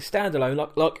feel like a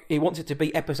standalone, like he wants it to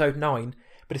be Episode 9,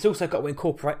 but it's also got to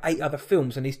incorporate 8 other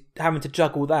films, and he's having to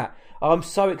juggle that. I'm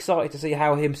so excited to see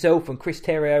how himself and Chris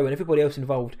Terrio and everybody else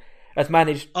involved has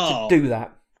managed to do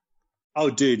that. Oh,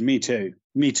 dude, me too.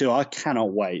 Me too. I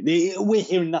cannot wait. We're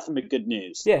hearing nothing but good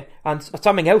news. Yeah, and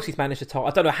something else he's managed to tie.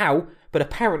 I don't know how, but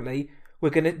apparently we're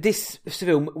going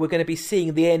to be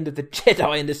seeing the end of the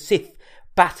Jedi and the Sith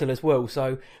battle as well.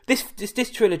 So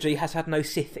this trilogy has had no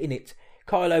Sith in it.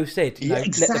 Kylo said, let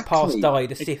the past die,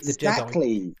 the Sith, the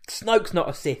Jedi. Snoke's not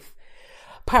a Sith.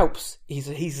 Palps,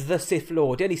 he's the Sith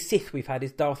Lord. The only Sith we've had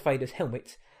is Darth Vader's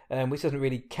helmet, which doesn't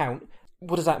really count.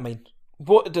 What does that mean?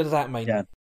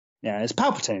 Yeah, it's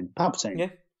Palpatine. Yeah.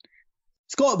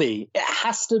 It's got to be. It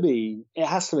has to be.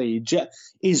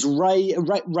 Is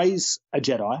Rey's a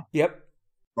Jedi? Yep.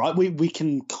 Right. We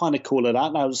can kind of call it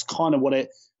that. That was kind of what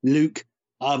Luke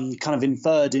kind of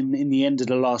inferred in the end of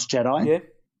The Last Jedi. Yeah.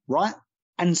 Right.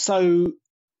 And so,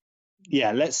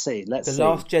 yeah, let's see. The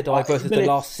Last Jedi versus the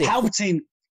Last Sith. Palpatine.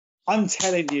 I'm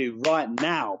telling you right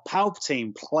now,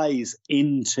 Palpatine plays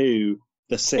into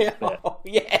the Sith bit.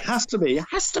 Yes. It has to be. It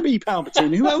has to be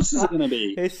Palpatine. Who else is it going to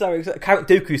be? It's so exciting. Count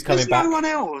Dooku's coming back. There's no one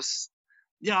else.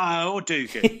 Yeah, or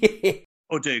Dooku.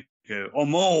 Or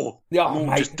Maul. Maul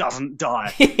mate. just doesn't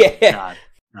die. Yeah.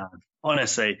 No.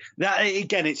 Honestly, that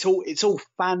again, it's all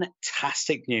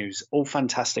fantastic news. All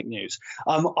fantastic news.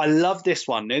 I love this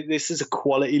one. This is a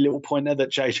quality little pointer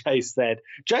that JJ said.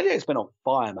 JJ's been on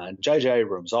fire, man. JJ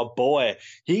Abrams, our boy.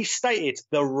 He stated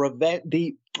the revenge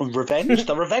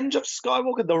of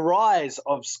Skywalker, the rise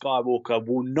of Skywalker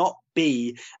will not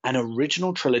be an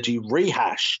original trilogy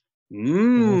rehash.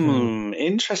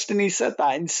 Interesting. He said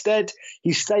that. Instead,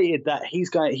 he stated that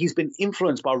he's been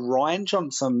influenced by Rian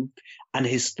Johnson and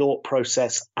his thought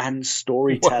process and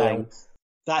storytelling. Wow.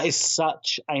 That is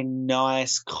such a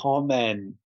nice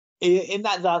comment. In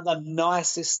that the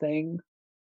nicest thing.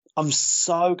 I'm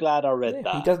so glad I read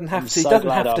that. He doesn't have to. He doesn't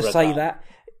have to say that.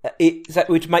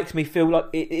 Which makes me feel like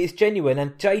it's genuine.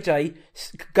 And JJ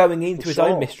going into his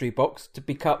own mystery box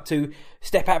to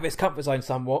step out of his comfort zone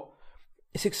somewhat.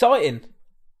 It's exciting.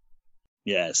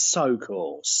 Yeah, so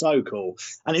cool,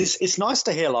 and it's nice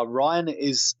to hear like Ryan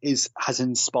has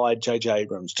inspired J.J.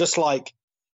 Abrams, just like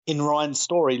in Ryan's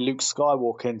story, Luke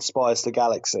Skywalker inspires the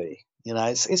galaxy. You know,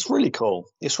 it's really cool.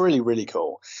 It's really, really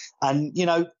cool. And you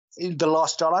know, The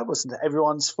Last Jedi wasn't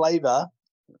everyone's flavor,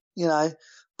 you know,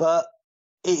 but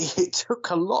it took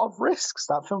a lot of risks.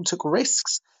 That film took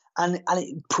risks. And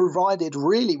it provided,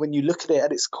 really, when you look at it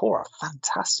at its core, a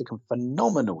fantastic and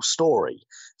phenomenal story.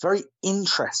 Very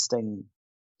interesting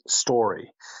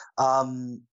story.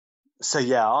 So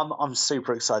yeah, I'm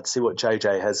super excited to see what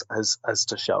JJ has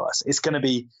to show us. It's going to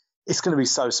be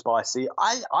so spicy.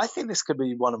 I think this could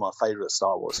be one of my favourite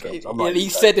Star Wars films. He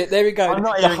said it. There we go.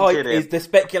 The hype is the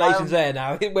speculation's there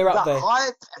now. We're up there.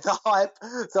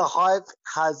 The hype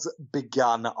has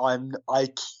begun. I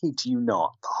kid you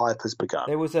not. The hype has begun.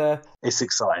 It's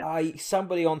exciting.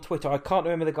 Somebody on Twitter, I can't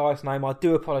remember the guy's name. I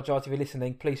do apologise if you're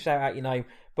listening. Please shout out your name.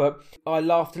 But I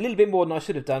laughed a little bit more than I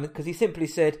should have done because he simply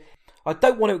said, "I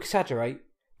don't want to exaggerate,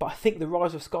 but I think The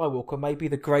Rise of Skywalker may be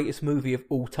the greatest movie of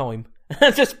all time."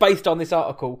 Just based on this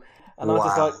article. And I was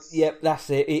just like, yep, that's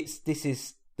it. This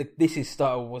is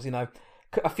Star Wars, you know.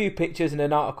 A few pictures and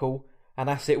an article, and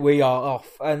that's it. We are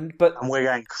off. And we're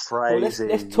going crazy.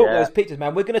 Let's talk those pictures,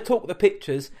 man. We're going to talk the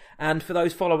pictures, and for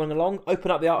those following along,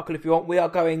 open up the article if you want. We are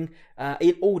going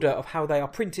in order of how they are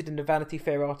printed in the Vanity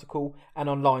Fair article and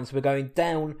online. So we're going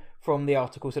down from the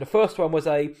article. So the first one was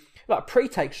a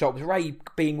pre-take shot. It was Rey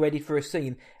being ready for a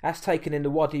scene. That's taken in the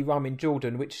Wadi Rum in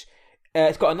Jordan, which...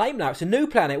 it's got a name now. It's a new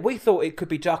planet. We thought it could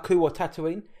be Jakku or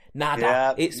Tatooine.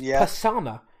 Nada. It's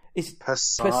Pasaana. It's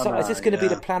Pasaana. Is this going to be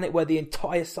the planet where the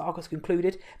entire saga's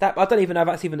concluded? I don't even know if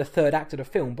that's even the third act of the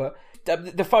film, but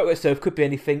the photo itself could be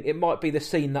anything. It might be the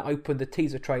scene that opened the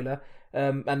teaser trailer.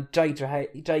 And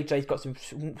JJ's got some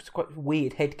quite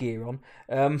weird headgear on.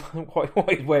 What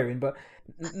he's wearing, but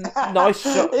nice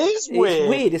shot. It's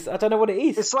weird. I don't know what it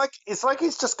is. It's like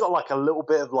he's just got like a little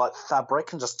bit of like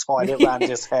fabric and just tied it around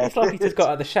his hair. It's like he just got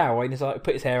out of the shower and he's like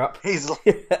put his hair up. He's like,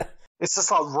 it's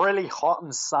just like really hot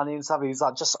and sunny and stuff. He's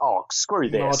like, screw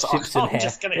this. I'm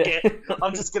just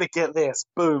gonna get this.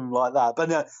 Boom, like that. But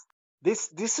no,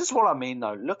 This is what I mean,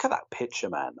 though. Look at that picture,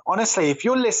 man. Honestly, if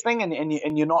you're listening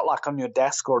and you're not like on your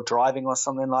desk or driving or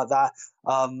something like that,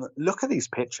 look at these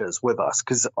pictures with us,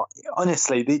 because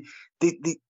honestly,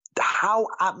 the how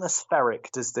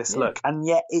atmospheric does this look? And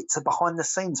yet it's a behind the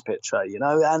scenes picture, you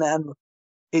know, and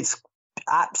it's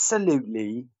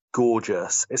absolutely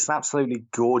gorgeous. It's an absolutely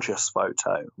gorgeous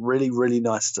photo. Really, really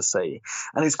nice to see,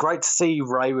 and it's great to see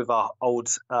Ray with our old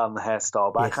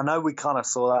hairstyle back. Yes. I know we kind of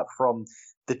saw that from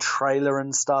the trailer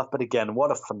and stuff, but again,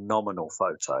 what a phenomenal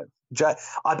photo.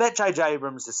 I bet J.J.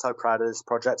 Abrams is so proud of this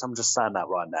project. I'm just saying that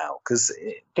right now, because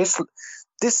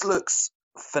this looks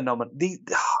phenomenal.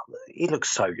 It looks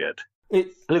so good. It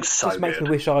looks so just makes good.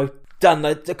 me wish I'd done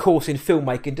the course in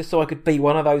filmmaking, just so I could be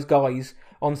one of those guys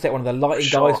on set, one of the lighting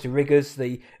guys, the riggers,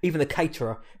 even the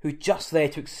caterer, who's just there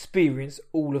to experience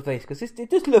all of this, because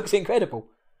it just looks incredible,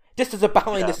 just as a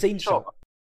behind the scenes shot.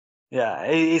 Yeah,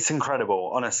 it's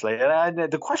incredible, honestly.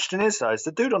 And the question is, though, is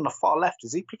the dude on the far left,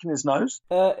 is he picking his nose?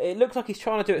 It looks like he's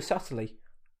trying to do it subtly.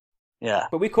 Yeah.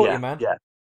 But we caught you, man.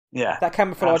 Yeah. That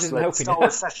camouflage isn't helping Star you.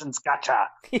 Wars Sessions, gotcha.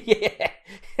 Yeah.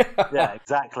 Yeah,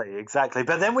 exactly.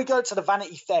 But then we go to the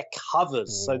Vanity Fair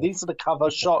covers. So these are the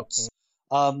cover shots.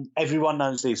 Everyone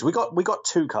knows these. We got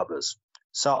two covers.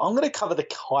 So I'm going to cover the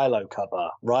Kylo cover,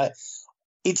 right?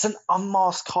 It's an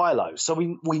unmasked Kylo. So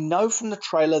we know from the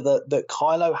trailer that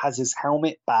Kylo has his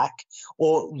helmet back,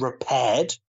 or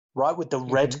repaired, right, with the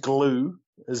red glue,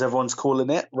 as everyone's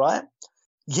calling it, right?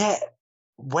 Yeah.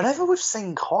 Whenever we've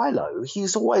seen Kylo,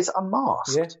 he's always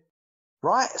unmasked. Yeah.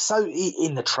 Right? So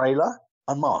in the trailer,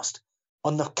 unmasked.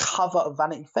 On the cover of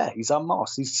Vanity Fair, he's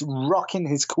unmasked. He's rocking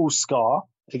his cool scar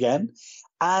again.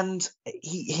 And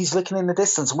he's looking in the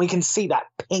distance, and we can see that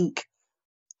pink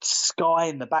sky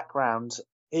in the background.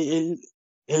 It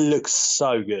looks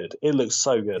so good. It looks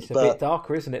so good. It's a bit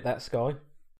darker, isn't it, that sky?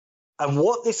 And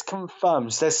what this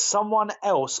confirms, there's someone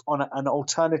else on an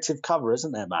alternative cover,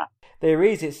 isn't there, Matt? There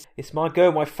is. It's my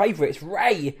girl, my favourite. It's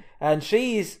Ray, and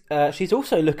she's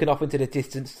also looking off into the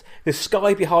distance. The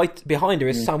sky behind her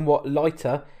is somewhat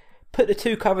lighter. Put the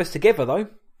two covers together, though.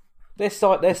 They're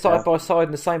side by side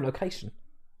in the same location.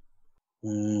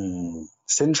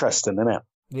 It's interesting, isn't it?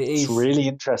 It's really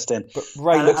interesting. But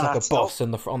Ray looks like a boss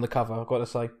on the cover, I've got to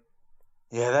say.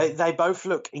 Yeah, they both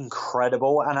look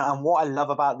incredible, and what I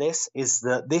love about this is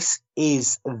that this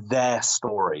is their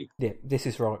story. Yeah, this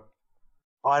is right.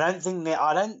 I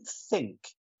don't think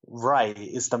Ray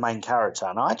is the main character,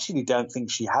 and I actually don't think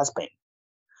she has been.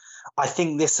 I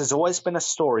think this has always been a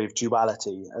story of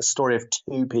duality, a story of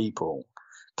two people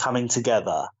coming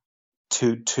together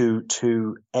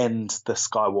to end the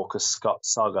Skywalker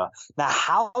saga. Now,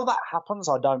 how that happens,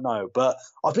 I don't know, but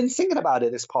I've been thinking about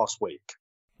it this past week,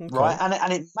 right?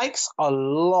 And it makes a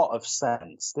lot of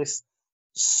sense. This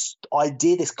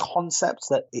idea, this concept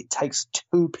that it takes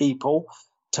two people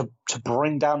to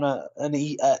bring down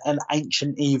an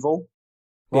ancient evil,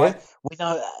 right? Yeah. We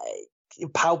know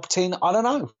Palpatine. I don't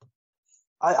know.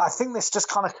 I think this just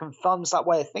kind of confirms that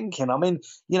way of thinking. I mean,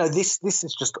 you know, this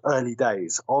is just early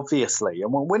days, obviously,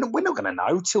 and we're not going to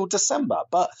know till December.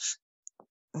 But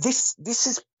this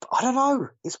is, I don't know,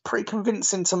 it's pretty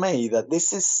convincing to me that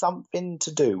this is something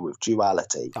to do with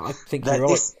duality. I think you're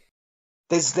right.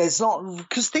 There's not,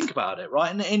 because think about it, right?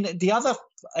 And in the other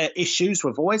issues,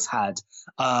 we've always had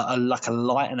like a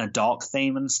light and a dark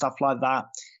theme and stuff like that.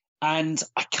 And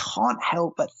I can't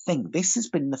help but think this has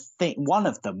been one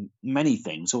of the many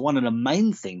things, or one of the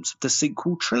main themes of the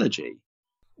sequel trilogy.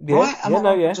 Yeah,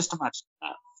 right? Just imagine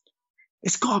that.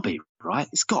 It's got to be, right?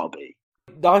 It's got to be.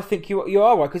 I think you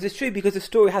are right, because it's true, because the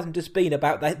story hasn't just been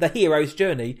about the hero's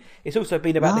journey. It's also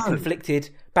been about the conflicted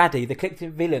baddie, the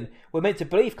conflicted villain. We're meant to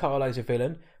believe Kylo's a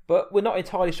villain, but we're not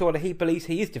entirely sure that he believes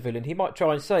he is the villain. He might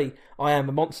try and say, I am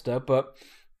a monster, but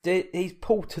he's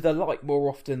pulled to the light more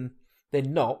often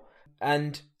than not.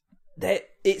 And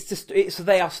it's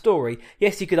their story.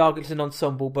 Yes, you could argue it's an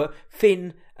ensemble, but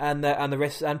Finn and the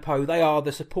rest, and Poe, they are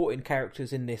the supporting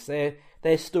characters in this.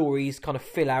 Their stories kind of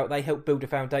fill out. They help build a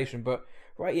foundation. But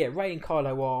Ray and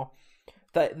Kylo are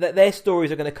their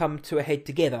stories are going to come to a head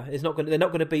together. They're not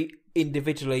going to be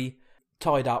individually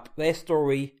tied up. Their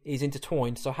story is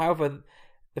intertwined. So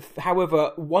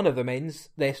however one of them ends,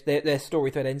 their story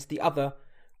thread ends, the other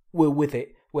will with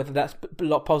it. Whether that's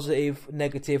positive,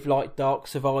 negative, light, dark,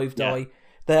 survive, die,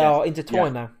 they are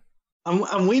intertwined now.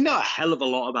 And we know a hell of a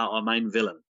lot about our main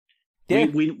villain. Yeah.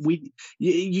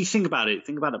 You think about it.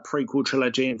 Think about the prequel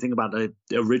trilogy and think about the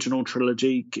original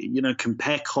trilogy. You know,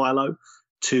 compare Kylo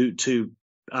to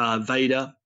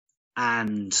Vader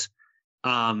and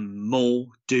Maul,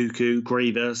 Dooku,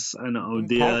 Grievous, and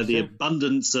the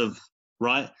abundance of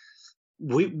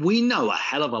we know a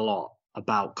hell of a lot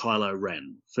about Kylo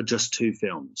Ren for just 2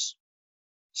 films.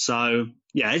 So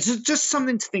yeah, it's just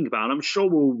something to think about. I'm sure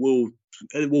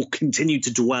we'll continue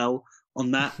to dwell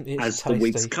on that as the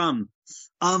weeks come.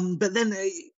 But then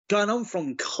going on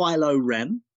from Kylo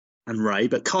Ren and Rey,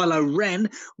 but Kylo Ren,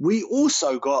 we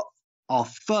also got our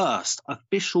first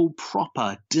official,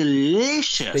 proper,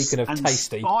 delicious, speaking of and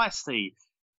tasty, spicy.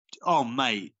 Oh,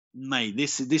 mate,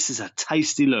 this is a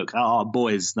tasty look at our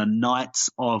boys, the Knights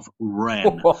of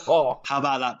Ren. How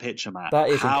about that picture, Matt? That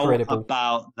is incredible. How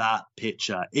about that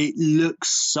picture? It looks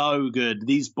so good.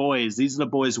 These are the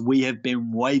boys we have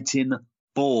been waiting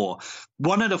for.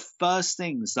 One of the first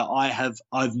things that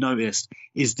I've noticed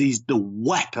is the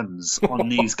weapons on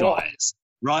these guys.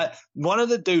 Right, one of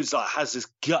the dudes has this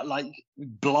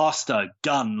blaster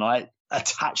gun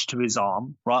attached to his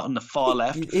arm, right on the far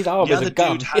left. His arm is a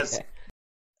gun.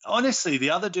 Honestly,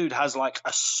 the other dude has a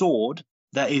sword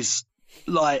that is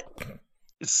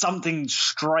something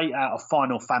straight out of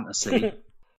Final Fantasy,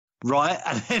 right?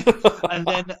 And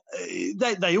then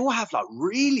they all have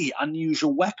really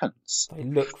unusual weapons. They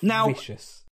look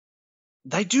vicious.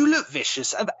 They do look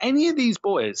vicious. Have any of these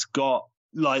boys got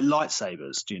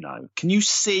lightsabers? Do you know? Can you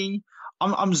see?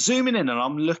 I'm zooming in and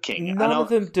I'm looking. None of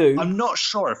them do. I'm not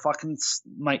sure if I can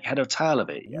make head or tail of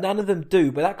it yet. None of them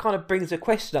do, but that kind of brings a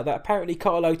question up that apparently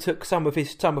Kylo took some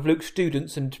of Luke's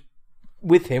students and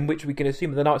with him, which we can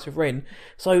assume are the Knights of Ren.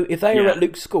 So if they were at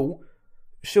Luke's school,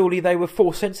 surely they were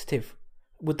Force sensitive.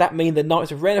 Would that mean the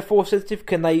Knights of Ren are Force sensitive?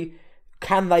 Can they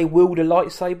wield a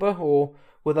lightsaber, or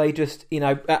were they just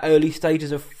at early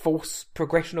stages of Force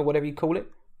progression or whatever you call it?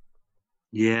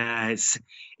 Yeah,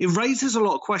 it raises a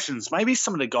lot of questions. Maybe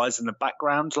some of the guys in the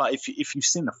background, if you've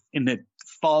seen in the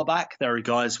far back, there are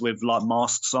guys with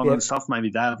masks on and stuff.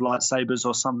 Maybe they have lightsabers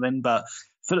or something. But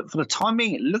for the time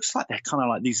being, it looks like they're kind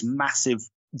of these massive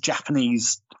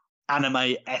Japanese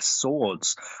anime-esque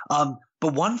swords. But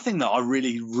one thing that I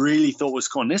really, really thought was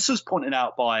cool, and this was pointed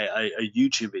out by a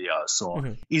YouTube video I saw,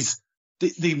 is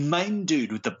the main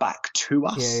dude with the back to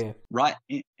us, right?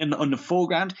 On the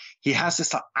foreground, he has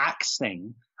this axe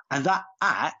thing, and that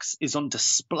axe is on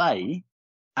display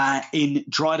in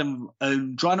Dryden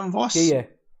Voss. Yeah.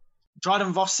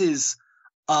 Dryden Voss's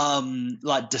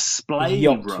display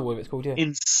yacht, room, or whatever it's called,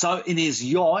 in his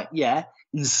yacht,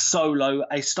 in Solo,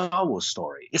 a Star Wars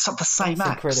story. It's the same That's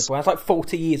axe. Incredible. That's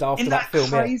 40 years after that film.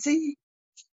 Crazy?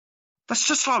 That's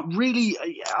just really.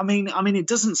 I mean, it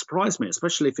doesn't surprise me,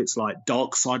 especially if it's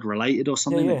dark side related or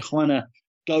something that kind of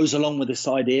goes along with this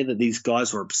idea that these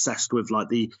guys were obsessed with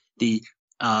the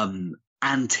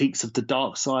antiques of the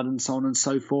dark side and so on and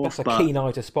so forth. That's a keen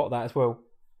eye to spot that as well.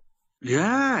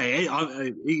 Yeah,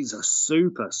 he's a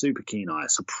super keen eye.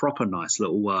 It's a proper nice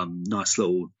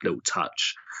little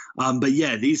touch. But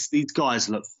yeah, these guys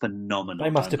look phenomenal. They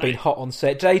must have been hot on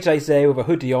set. JJ's there with a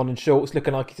hoodie on and shorts,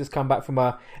 looking like he's just come back from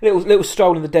a little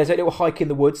stroll in the desert, little hike in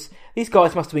the woods. These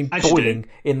guys must have been boiling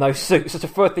in those suits. That's the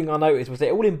first thing I noticed was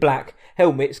they're all in black,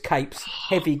 helmets, capes,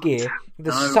 heavy gear.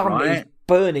 The sun is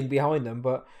burning behind them,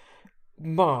 but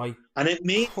and it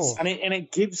means and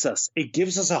it gives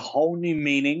us a whole new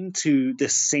meaning to the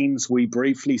scenes we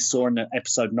briefly saw in the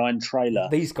episode 9 trailer.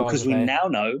 These guys, because we now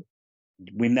know.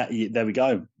 There we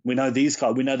go. We know these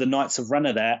guys. We know the Knights of Ren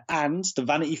are there, and the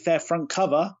Vanity Fair front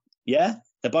cover. Yeah,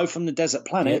 they're both from the desert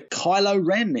planet. Yeah. Kylo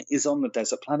Ren is on the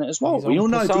desert planet as well. We all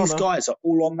know these guys are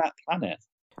all on that planet.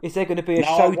 Is there going to be a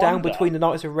showdown between the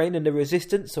Knights of Ren and the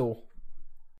Resistance, or?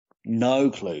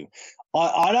 No clue.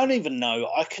 I don't even know.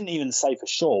 I couldn't even say for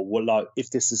sure. Well,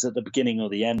 if this is at the beginning or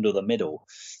the end or the middle.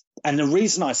 And the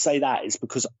reason I say that is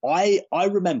because I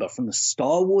remember from the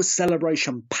Star Wars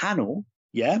Celebration panel.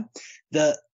 Yeah,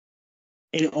 the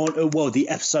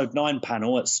episode 9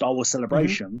 panel at Star Wars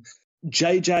Celebration,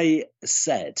 JJ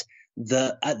said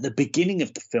that at the beginning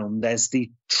of the film, there's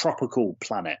the tropical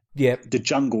planet, the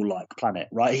jungle-like planet,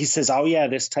 right? He says, "Oh yeah,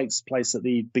 this takes place at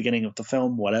the beginning of the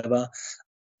film, whatever."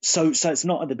 So it's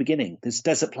not at the beginning. This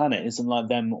desert planet isn't like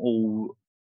them all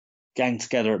gang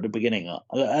together at the beginning,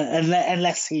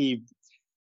 unless he.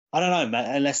 I don't know,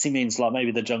 unless he means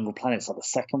maybe the jungle planet's the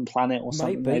second planet or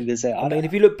something. Maybe is it? I mean,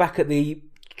 if you look back at the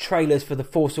trailers for The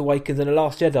Force Awakens and The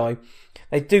Last Jedi,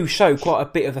 they do show quite a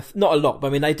bit of not a lot, but I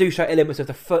mean, they do show elements of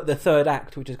the third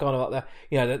act, which is kind of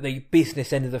the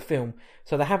business end of the film.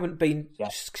 So they haven't been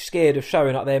scared of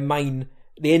showing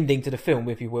the ending to the film,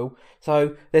 if you will.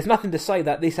 So there's nothing to say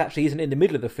that this actually isn't in the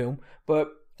middle of the film,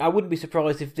 but I wouldn't be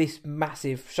surprised if this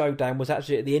massive showdown was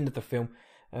actually at the end of the film.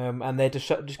 And they're just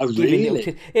giving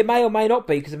little. It may or may not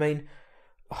be, because I mean,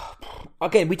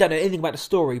 again, we don't know anything about the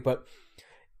story, but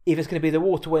if it's going to be the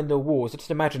war to end all wars,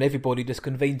 just imagine everybody just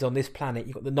convenes on this planet.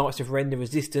 You've got the Knights of Ren, the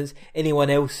Resistance, anyone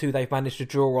else who they've managed to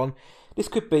draw on. This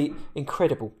could be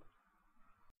incredible.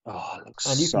 Oh, it looks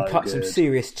and you so can cut good. some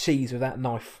serious cheese with that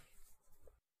knife.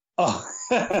 Oh,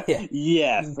 Yeah.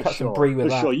 yeah, You can for cut sure. some brie with for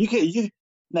that. sure.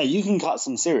 You can cut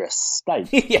some serious steak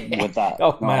Yeah. with that.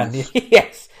 Oh man, knife.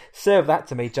 yes. Serve that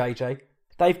to me, JJ.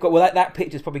 They've got that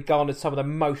picture's probably garnered some of the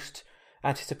most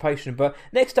anticipation. But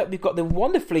next up, we've got the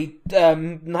wonderfully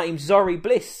named Zori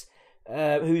Bliss,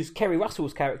 who's Kerry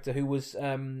Russell's character, who was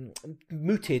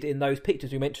mooted in those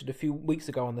pictures we mentioned a few weeks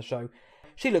ago on the show.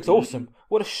 She looks awesome.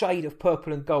 What a shade of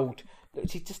purple and gold.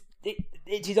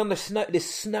 She's on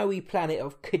this snowy planet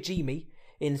of Kajimi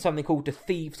in something called the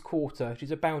Thieves' Quarter. She's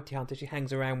a bounty hunter. She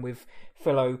hangs around with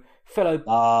fellow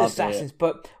assassins.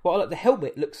 But the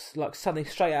helmet looks like something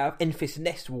straight out of Enfys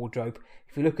Nest wardrobe.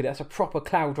 If you look at it, that's a proper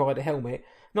Cloud Rider helmet.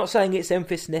 Not saying it's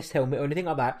Enfys Nest helmet or anything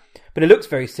like that, but it looks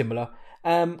very similar.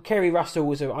 Kerry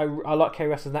Russell I like Kerry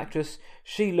Russell as an actress.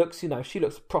 She looks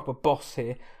proper boss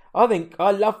here.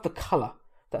 I love the colour.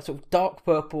 That sort of dark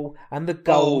purple and the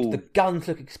gold. Oh. The guns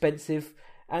look expensive,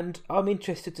 and I'm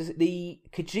interested to see the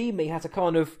Kajimi has a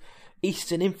kind of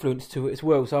Eastern influence to it as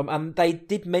well. So and they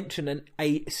did mention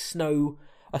a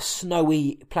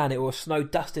snowy planet or a snow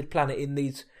dusted planet in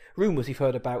these rumours you've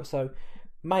heard about. So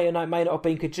may not have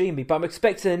been Kajimi, but I'm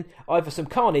expecting either some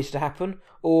carnage to happen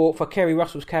or for Kerry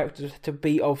Russell's character to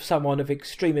be of someone of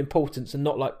extreme importance and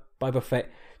not like Boba Fett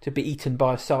to be eaten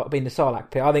by being the Sarlacc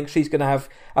pit. I think she's going to have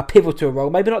a pivotal role,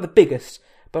 maybe not the biggest,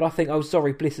 but I think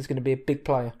Zori Bliss is going to be a big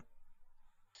player.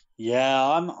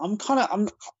 Yeah, I'm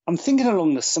thinking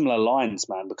along the similar lines,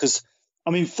 man. Because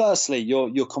I mean, firstly,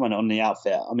 your comment on the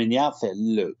outfit. I mean, the outfit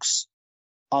looks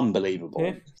unbelievable.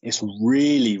 Yeah. It's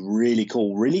really, really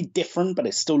cool, really different, but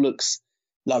it still looks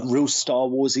like real Star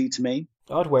Warsy to me.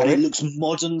 I'd wear And it. it looks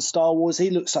modern Star Warsy.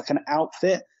 It looks like an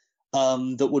outfit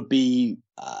that would be,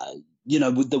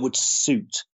 that would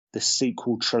suit the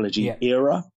sequel trilogy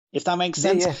era, if that makes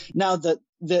sense. Yeah. Now that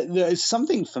there's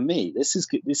something for me. This is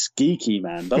geeky,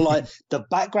 man. But like the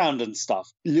background and stuff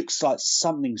looks like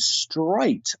something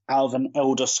straight out of an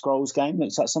Elder Scrolls game.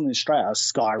 Looks like something straight out of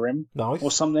Skyrim, Nice. or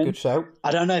something. Good shout.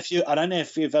 I don't know if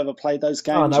you've ever played those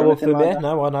games. I or know of anything them, like yeah. that.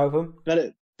 No, I know of them.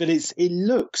 But it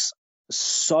looks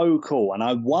so cool, and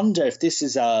I wonder if this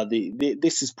is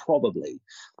this is probably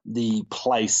the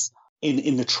place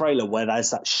in the trailer where there's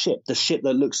that ship, the ship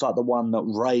that looks like the one that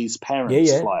Rey's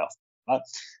parents fly off. Right?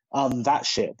 That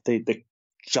ship, the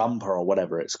Jumper or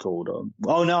whatever it's called.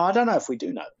 Oh no, I don't know if we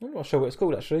do know. I'm not sure what it's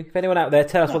called actually. If anyone out there,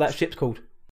 tell us what that ship's called.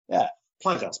 Yeah,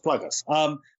 plug us.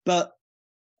 But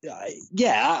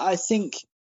yeah, I think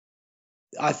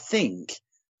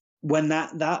when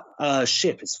that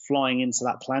ship is flying into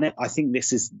that planet, I think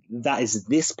that is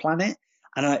this planet.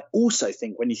 And I also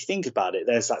think when you think about it,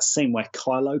 there's that scene where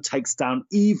Kylo takes down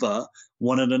either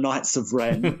one of the Knights of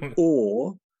Ren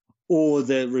or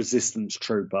the Resistance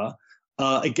Trooper.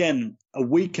 Again, a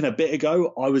week and a bit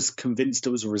ago, I was convinced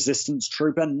it was a Resistance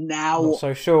Trooper. Now Not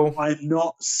so sure. I'm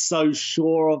not so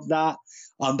sure of that.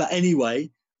 But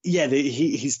anyway, yeah,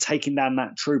 he's taking down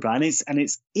that trooper, and it's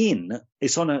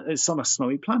on a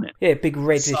snowy planet. Yeah, big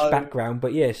reddish background,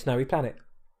 but yeah, snowy planet.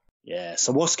 Yeah,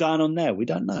 so what's going on there? We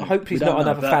don't know. I hope she's not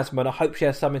another Phasma, and I hope she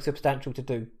has something substantial to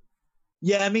do.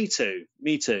 Yeah, me too.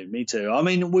 I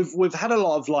mean, we've had a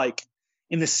lot of like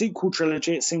in the sequel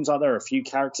trilogy. It seems like there are a few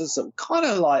characters that were kind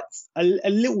of like a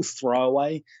little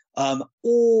throwaway,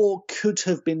 or could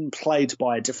have been played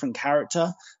by a different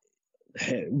character.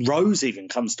 Rose even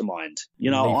comes to mind.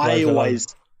 You know, I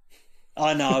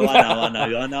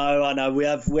know. We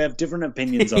have different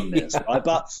opinions on this, right?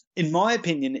 But in my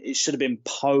opinion, it should have been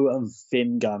Poe and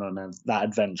Finn going on that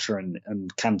adventure and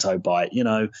Canto Bight. You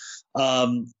know,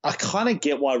 I kind of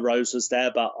get why Rose was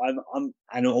there, but and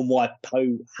why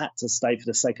Poe had to stay for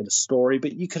the sake of the story.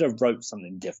 But you could have wrote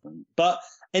something different. But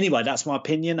anyway, that's my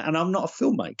opinion, and I'm not a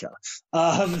filmmaker.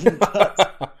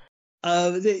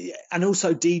 And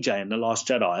also DJ in The Last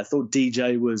Jedi. I thought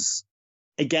DJ was,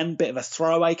 again, a bit of a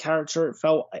throwaway character. It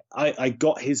felt I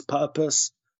got his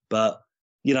purpose, but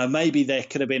you know, maybe there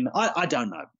could have been. I don't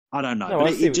know. No,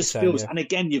 but it just feels. And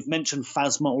again, you've mentioned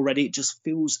Phasma already. It just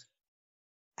feels.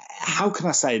 How can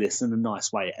I say this in a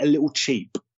nice way? A little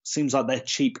cheap. Seems like they're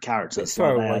cheap characters. It's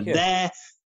throwaway. Yeah.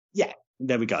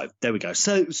 There we go.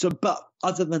 So, but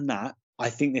other than that,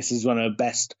 I think this is one of the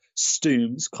best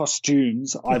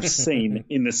costumes I've seen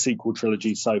in the sequel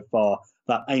trilogy so far.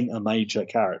 That ain't a major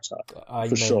character.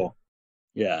 For sure.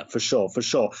 Yeah, for sure.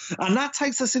 And that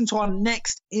takes us into our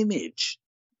next image.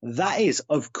 That is,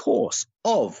 of course,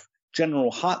 of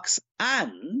General Hux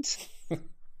and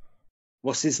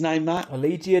What's his name, Matt?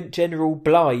 Allegiant General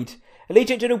Blyde.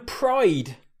 Allegiant General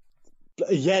Pride.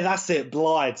 Yeah, that's it.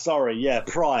 Blyde. Sorry. Yeah,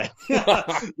 Pride. Yeah,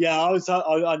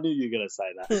 I knew you were going to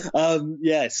say that.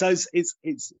 Yeah, so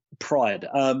it's Pride.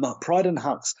 Pride and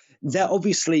Hux. They're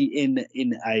obviously in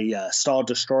a Star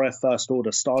Destroyer, First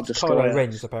Order Star Destroyer. Kylo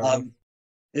Ren's, apparently.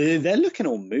 They're looking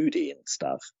all moody and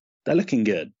stuff. They're looking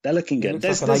good. They're looking good.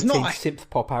 Looks like an 18th synth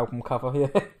pop album cover.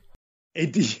 Yeah.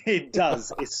 It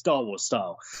does. It's Star Wars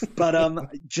style. But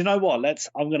do you know what?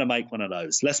 I'm going to make one of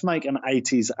those. Let's make an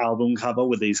 80s album cover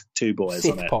with these two boys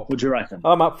synth on it. pop. What do you reckon?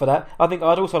 I'm up for that. I think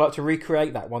I'd also like to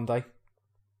recreate that one day.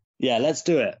 Yeah, let's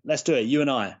do it. Let's do it. You and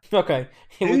I. Okay.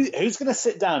 Who's going to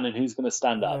sit down and who's going to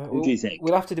stand up? Who do you think?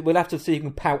 We'll have to see who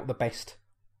can pout the best.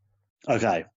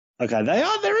 Okay.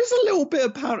 There is a little bit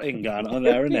of pouting going on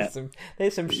there, isn't it?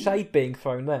 There's some shade being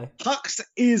thrown there. Hux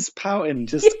is pouting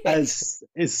just as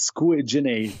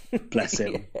squidgy. Bless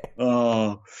him. Yeah.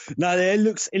 Oh no, it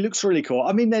looks really cool.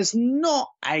 I mean, there's not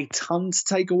a ton to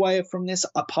take away from this,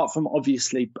 apart from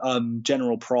obviously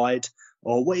General Pride,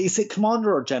 or what is it,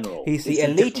 Commander or General? He's the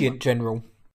Allegiant General.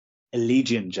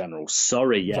 Allegiant General.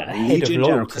 Sorry, yeah, like Allegiant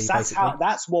General.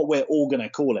 That's what we're all going to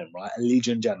call him, right?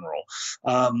 Allegiant General.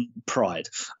 Pride.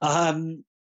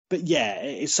 But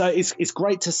yeah, so it's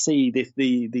great to see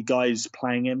the guys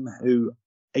playing him, who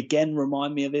again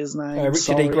remind me of his name.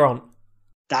 Richard E. Grant.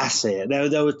 That's it.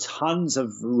 There were tons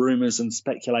of rumors and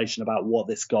speculation about what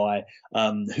this guy,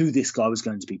 who this guy was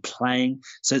going to be playing.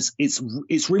 So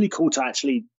it's really cool to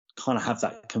actually kind of have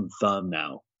that confirmed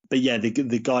now. But yeah, the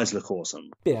guys look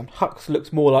awesome. Yeah, Hux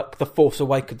looks more like the Force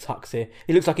Awakens Hux here.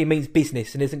 He looks like he means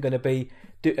business and isn't going to be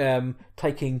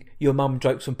taking your mum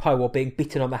jokes from Poe or being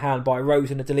bitten on the hand by Rose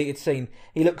in a deleted scene.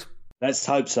 He looks... Let's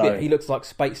hope so. Yeah, he looks like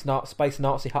space Nazi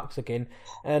Hux again.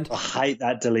 And I hate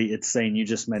that deleted scene you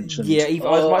just mentioned. Yeah, as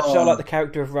much as I like the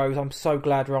character of Rose, I'm so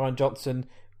glad Rian Johnson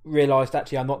realised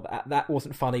actually that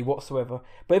wasn't funny whatsoever.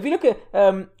 But if you look at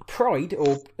Pride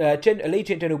or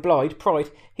Allegiant General Blyde,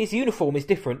 Pride, his uniform is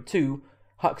different to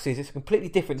Hux's. It's completely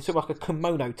different. It's sort of like a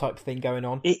kimono type thing going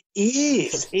on. It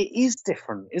is. It is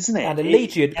different, isn't it? And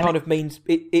Allegiant kind of means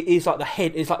it is like the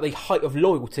head. It's like the height of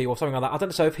loyalty or something like that. I don't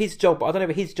know. So if his job, I don't know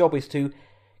if his job is to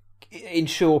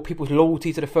ensure people's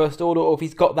loyalty to the First Order, or if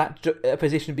he's got that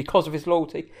position because of his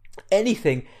loyalty.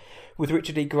 Anything with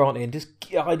Richard E. Grant in.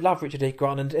 I love Richard E.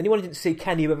 Grant, and anyone who didn't see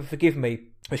Can You Ever Forgive Me,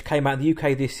 which came out in the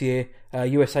UK this year,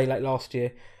 USA late last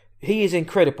year, he is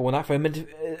incredible in that film. And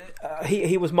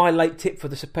he was my late tip for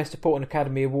the Best Supporting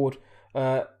Academy Award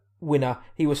winner.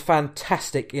 He was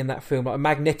fantastic in that film, like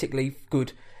magnetically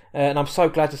good. And I'm so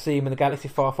glad to see him in The Galaxy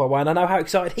Far, Far Away. And I know how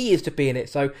excited he is to be in it.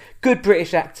 So, good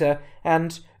British actor,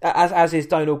 and as is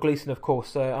Domhnall Gleeson, of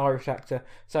course, Irish actor.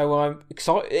 So I'm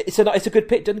excited. It's a good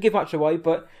pick. Doesn't give much away,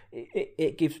 but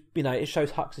it gives, it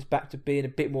shows Hux is back to being a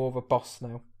bit more of a boss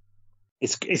now.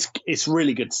 It's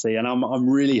really good to see, and I'm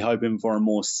really hoping for a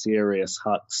more serious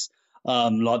Hux,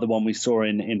 like the one we saw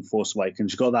in Force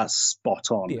Awakens. You got that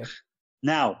spot on. Yeah.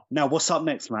 Now, what's up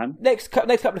next, man? Next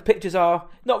couple of pictures are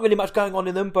not really much going on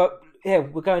in them, but yeah,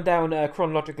 we're going down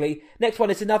chronologically. Next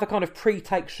one is another kind of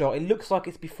pre-take shot. It looks like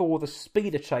it's before the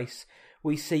speeder chase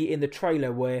we see in the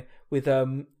trailer, where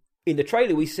in the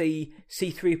trailer we see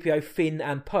C-3PO, Finn,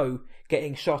 and Poe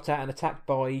getting shot at and attacked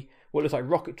by what looks like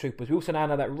rocket troopers. We also now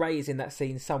know that Rey is in that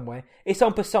scene somewhere. It's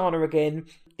on Pasaana again.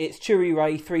 It's Chewie,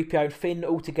 Rey, 3PO, and Finn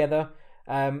all together,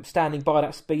 standing by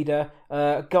that speeder.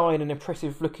 A guy in an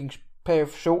impressive-looking pair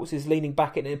of shorts is leaning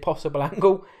back at an impossible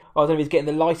angle. I don't know if he's getting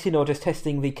the lighting or just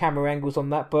testing the camera angles on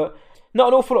that, but not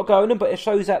an awful lot going on. But it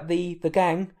shows that the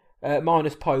gang,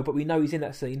 minus Poe, but we know he's in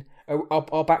that scene,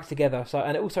 are back together. So,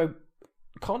 and it also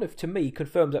kind of, to me,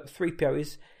 confirms that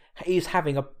 3PO is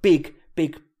having a big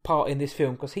part in this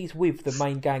film, because he's with the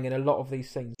main gang in a lot of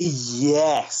these scenes.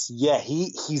 Yes, yeah,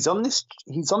 he's on this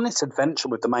adventure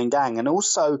with the main gang, and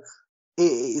also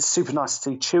it's super nice to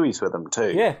see Chewie's with them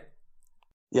too.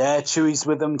 Yeah, Chewie's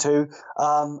with them too.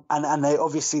 And they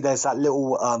obviously, there's that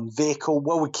little vehicle.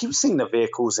 Well, we keep seeing the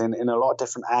vehicles in a lot of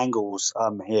different angles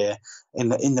here in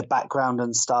the background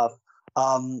and stuff.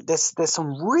 There's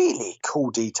some really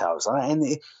cool details,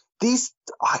 and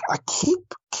I keep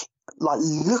like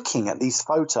looking at these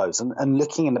photos and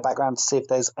looking in the background to see if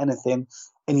there's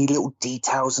any little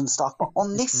details and stuff. But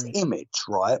on this image,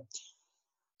 right,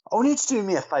 I want you to do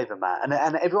me a favour, Matt,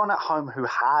 and everyone at home who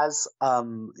has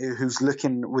who's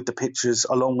looking with the pictures,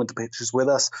 along with the pictures with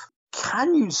us,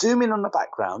 can you zoom in on the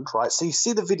background, right? So you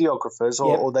see the videographers,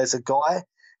 or there's a guy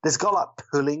like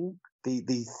pulling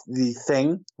the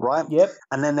thing, right? Yep.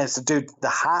 And then there's the dude with the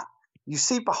hat. You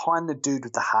see behind the dude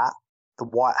with the hat, the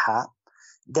white hat,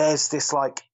 there's this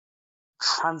like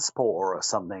transporter or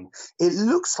something. It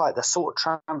looks like the sort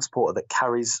of transporter that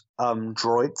carries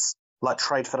droids, like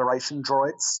Trade Federation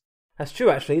droids. That's true,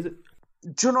 actually.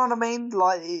 Do you know what I mean?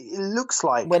 Like, it looks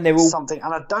like When they're all something,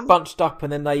 and I don't bunched up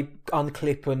and then they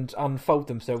unclip and unfold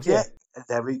themselves. Yeah,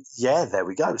 there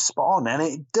we go, spot on. And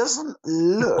it doesn't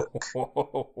look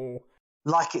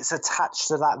like it's attached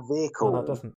to that vehicle. No, it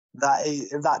doesn't.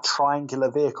 That triangular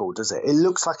vehicle, does it? It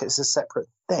looks like it's a separate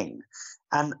thing.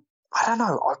 And I don't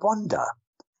know, I wonder.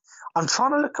 I'm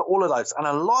trying to look at all of those, and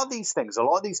a lot of these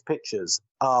pictures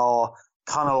are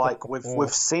kind of like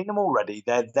we've seen them already.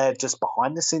 They're just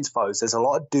behind the scenes photos. There's a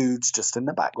lot of dudes just in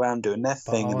the background doing their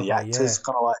thing, and the actors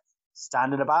kind of like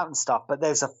standing about and stuff. But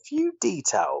there's a few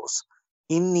details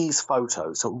in these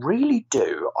photos that really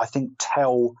do, I think,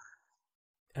 tell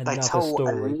Another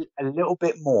story a little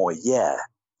bit more. Yeah.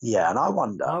 And I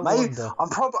wonder.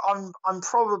 I'm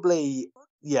probably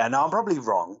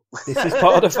wrong. This is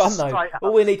part of the fun, though.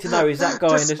 All we need to know is that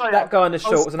guy in the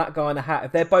shorts and that guy in the hat.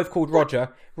 If they're both called Roger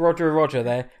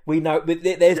there, we know.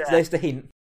 There's the hint.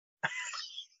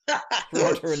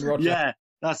 Roger and Roger. Yeah,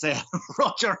 that's it.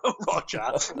 Roger and Roger.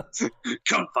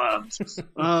 Confirmed.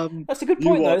 That's a good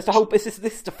point, though. It's the whole. This is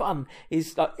the fun.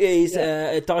 Is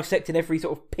dissecting every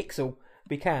sort of pixel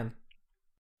we can.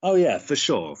 Oh yeah, for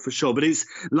sure. But it's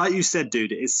like you said,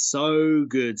 dude. It's so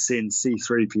good seeing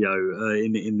C-3PO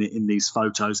in these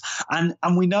photos, and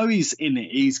we know he's in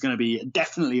it. He's going to be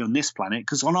definitely on this planet,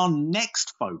 because on our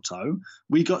next photo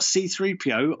we got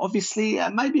C-3PO. Obviously,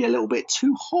 maybe a little bit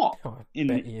too hot in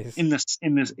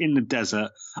the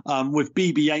desert, with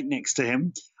BB-8 next to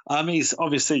him. He's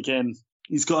obviously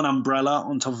he's got an umbrella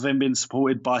on top of him, being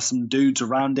supported by some dudes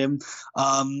around him,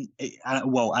 and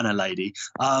a lady.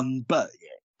 But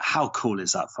how cool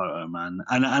is that photo, man?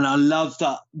 And I love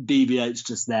that BB-8's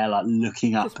just there, like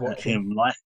looking up at him,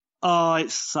 like, oh,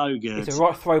 it's so good. It's a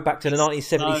right throwback to the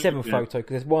 1977 photo, because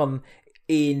there's one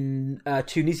in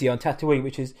Tunisia on Tatooine,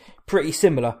 which is pretty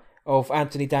similar, of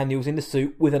Anthony Daniels in the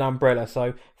suit with an umbrella.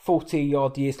 So 40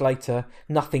 odd years later,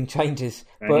 nothing changes.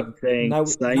 But no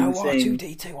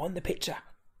R2D2 on the picture.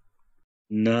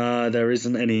 No, there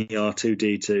isn't any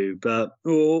R2D2, but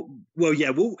we'll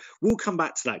come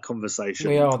back to that conversation,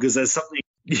 because there's something.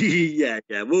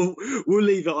 We'll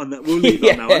leave it on that. We'll leave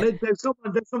it on that. And there's not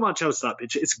much else to that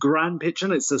picture. It's a grand picture,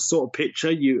 and it's the sort of picture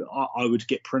I would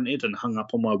get printed and hung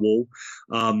up on my wall.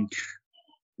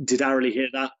 Did Arily hear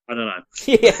that? I don't know.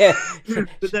 Yeah.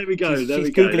 But there we go. She's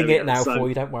Googling it now for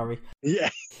you, don't worry. Yeah.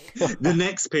 The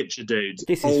next picture, dude.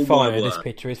 This is fire, this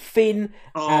picture is Finn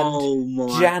and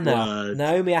Janna.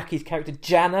 Naomi Aki's character,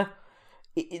 Janna.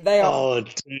 They are... Oh,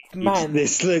 dude. Man.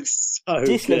 This looks so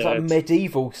This good. looks like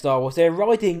medieval Star Wars. They're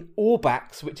riding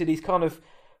Orbaks, which are these kind of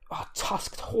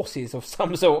tusked horses of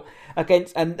some sort,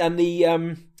 against... And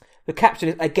the caption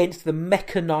is against the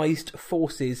mechanised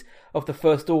forces of the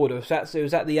First Order. So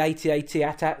is that the AT-AT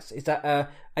AT-ATs? Is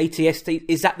that ATST?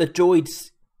 Is that the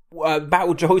droids,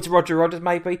 battle droids, Roger Rogers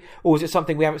maybe? Or is it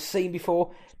something we haven't seen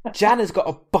before? Janna's got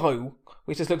a bow,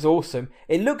 which just looks awesome.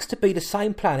 It looks to be the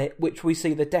same planet which we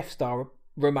see the Death Star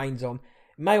remains on.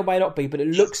 It may or may not be, but it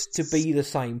looks to be the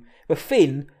same. But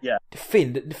Finn's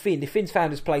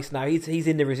found his place now. He's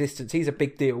in the Resistance. He's a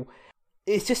big deal.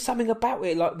 It's just something about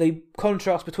it, like the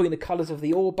contrast between the colours of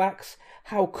the Orbaks,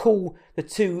 how cool the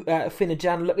two, Finn and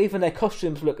Janna, look. Even their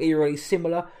costumes look eerily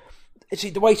similar.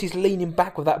 The way she's leaning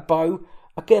back with that bow.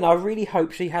 Again, I really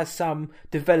hope she has some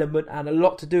development and a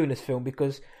lot to do in this film,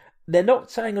 because they're not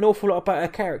saying an awful lot about her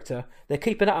character. They're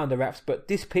keeping that under wraps, but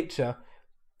this picture,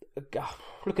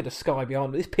 look at the sky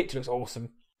behind. This picture looks awesome.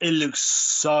 It looks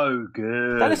so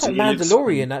good. That looks like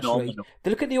Mandalorian, actually.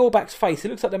 Look at the Orbak's face. It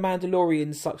looks like the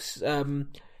Mandalorian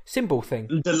symbol thing.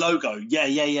 The logo. Yeah.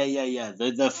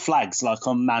 The flags, like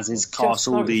on Maz's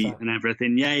castle, and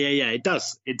everything. Yeah. It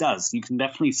does. You can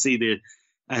definitely see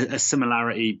a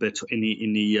similarity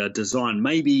in the design.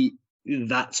 Maybe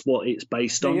that's what it's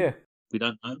based on. Yeah. We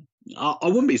don't know. I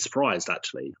wouldn't be surprised,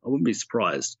 actually. I wouldn't be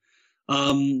surprised.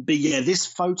 But yeah, this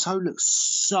photo looks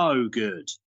so good.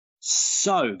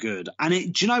 So good. And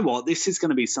do you know what? This is going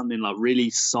to be something like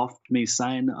really soft, me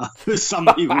saying, for some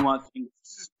people might think.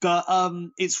 But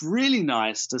it's really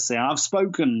nice to see. I've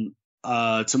spoken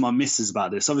to my missus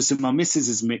about this. Obviously, my missus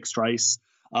is mixed race.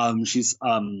 She's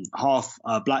half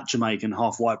black Jamaican,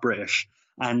 half white British.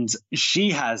 And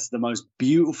she has the most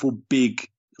beautiful, big,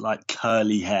 like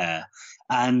curly hair.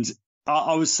 And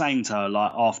I was saying to her,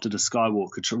 like, after the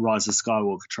Rise of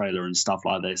Skywalker trailer and stuff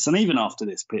like this, and even after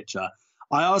this picture,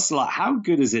 I asked her, like, how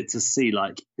good is it to see,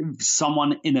 like,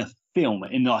 someone in a film,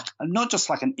 in like not just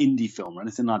like an indie film or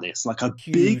anything like this, like a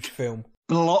huge big film,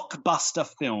 blockbuster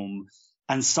film,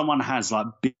 and someone has like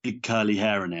big curly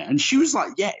hair in it. And she was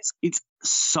like, yeah, it's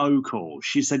so cool.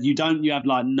 She said, you have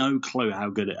like no clue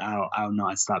how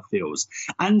nice that feels.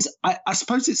 And I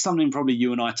suppose it's something probably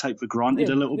you and I take for granted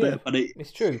a little bit, but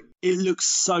it's true. It looks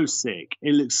so sick.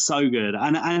 It looks so good.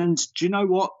 And do you know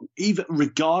what? Even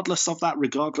regardless of that,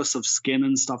 regardless of skin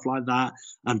and stuff like that,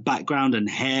 and background and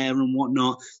hair and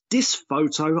whatnot, this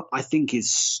photo I think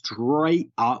is straight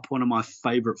up one of my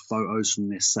favourite photos from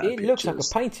this set. It looks like a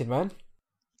painting, man.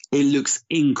 It looks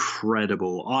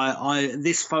incredible.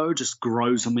 This photo just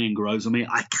grows on me and grows on me.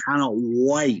 I cannot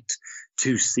wait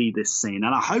to see this scene.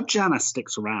 And I hope Jana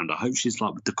sticks around. I hope she's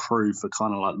like with the crew for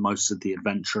kind of like most of the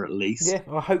adventure at least. Yeah,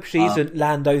 I hope she isn't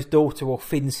Lando's daughter or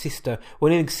Finn's sister or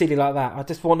anything silly like that. I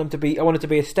just want them to be, I want it to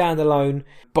be a standalone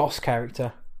boss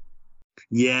character.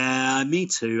 Yeah, me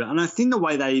too. And I think the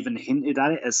way they even hinted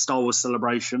at it as Star Wars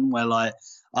Celebration, where like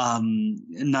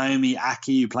Naomi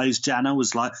Aki, who plays Jana,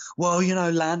 was like, well,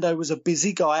 Lando was a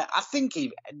busy guy. I think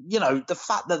he, the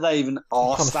fact that they even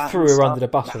asked that, threw her under the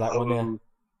bus for that one. Yeah,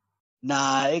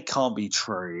 nah, it can't be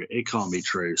true. It can't be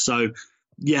true. So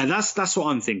yeah, that's what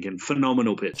I'm thinking.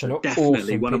 Phenomenal picture,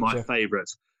 definitely awesome one picture. of my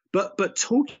favourites. But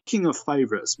talking of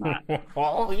favourites, Matt,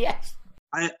 oh yes,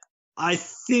 I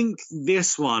think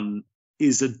this one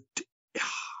is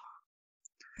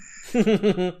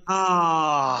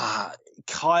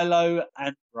Kylo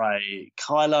and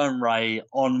Rey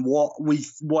on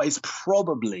what is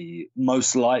probably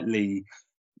most likely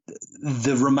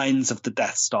the remains of the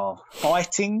Death Star.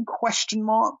 Fighting? ?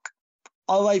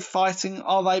 Are they fighting?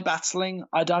 Are they battling?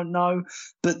 I don't know.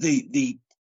 But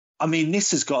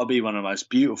this has got to be one of the most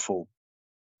beautiful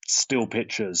still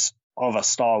pictures of a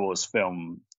Star Wars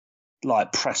film,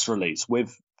 like press release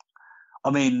with.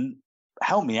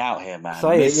 Help me out here, man.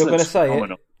 Say it. You're going to say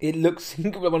it. It looks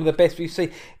one of the best we've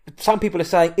seen. Some people are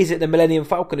saying, is it the Millennium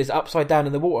Falcon? Is it upside down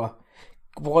in the water?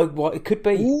 Why it could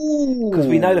be. Because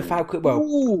we know the Falcon... Well,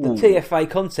 the TFA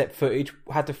concept footage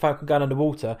had the Falcon going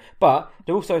underwater, but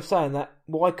they're also saying that,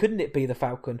 why couldn't it be the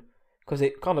Falcon? Because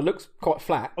it kind of looks quite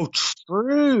flat. Oh,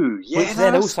 true. Yeah, which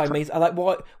then also means,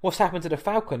 what's happened to the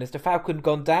Falcon? Has the Falcon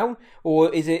gone down?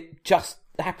 Or is it just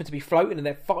happened to be floating and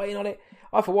they're fighting on it?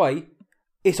 Either way,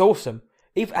 it's awesome.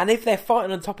 If they're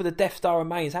fighting on top of the Death Star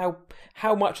remains,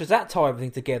 how much does that tie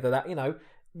everything together? That,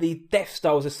 the Death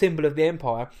Star is a symbol of the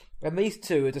Empire, and these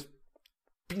two are just,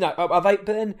 are they? But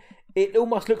then it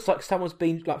almost looks like someone's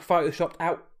been like photoshopped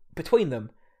out between them.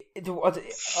 Are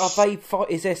they?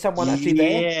 Is there someone actually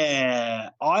there? Yeah,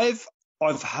 I've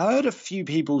heard a few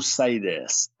people say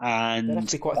this, and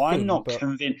I'm not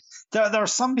convinced. There are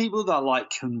some people that are like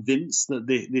convinced that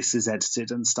this is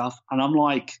edited and stuff, and I'm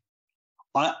like.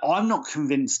 I'm not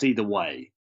convinced either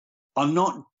way. I'm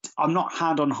not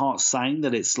hand on heart saying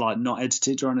that it's like not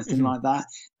edited or anything like that.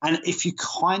 And if you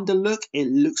kind of look, it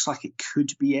looks like it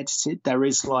could be edited. There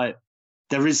is like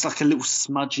a little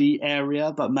smudgy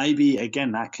area, but maybe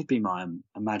again that could be my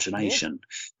imagination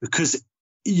because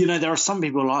there are some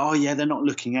people like, oh yeah, they're not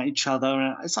looking at each other.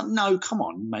 And it's like, no, come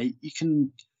on, mate, you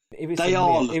can. If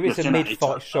it's a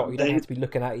mid-fight shot, you don't have to be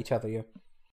looking at each other. Yeah.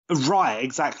 Right,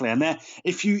 exactly. And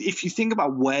if you think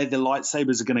about where the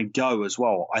lightsabers are going to go as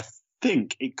well, I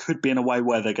think it could be in a way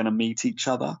where they're going to meet each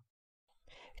other.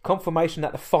 Confirmation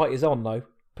that the fight is on, though,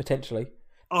 potentially.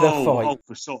 Oh,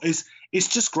 for sure. It's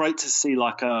just great to see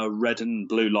like a red and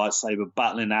blue lightsaber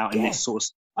battling out in this sort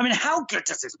of... how good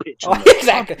does this picture look?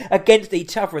 Exactly. Against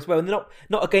each other as well. And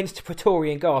not against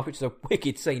Praetorian Guard, which is a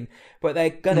wicked scene, but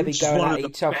they're going to be going at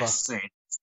each other.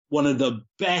 One of the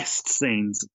best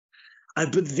scenes.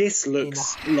 But this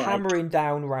looks like hammering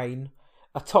down rain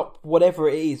atop whatever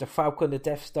it is, a Falcon, a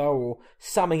Death Star, or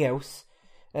something else,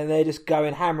 and they're just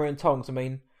going hammer and tongs.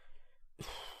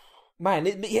 Man,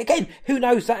 again, who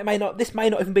knows? This may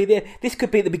not even be there. This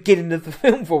could be at the beginning of the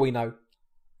film, for we know.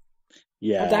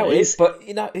 Yeah, I doubt it, but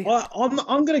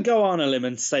I'm going to go on a limb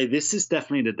and say this is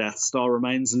definitely the Death Star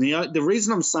remains, and the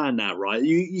reason I'm saying that, right?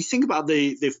 You think about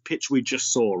the pitch we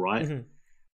just saw, right? Mm-hmm.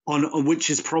 On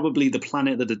which is probably the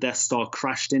planet that the Death Star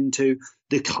crashed into.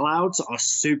 The clouds are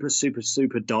super, super,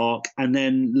 super dark, and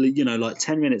then like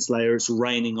 10 minutes later, it's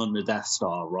raining on the Death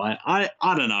Star. Right? I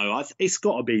don't know. It's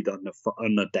got to be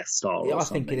on the Death Star. Yeah, or I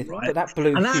think it is. Right? But that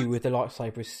blue hue with the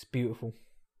lightsaber is beautiful.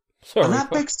 Sorry, and that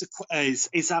begs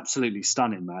it's absolutely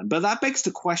stunning, man. But that begs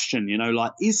the question,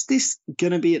 is this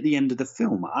going to be at the end of the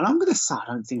film? And I'm going to say I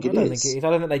don't think it is. I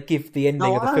don't think they give the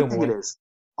ending of the film away. It is.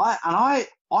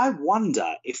 I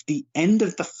wonder if the end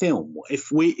of the film,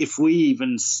 if we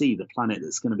even see the planet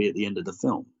that's going to be at the end of the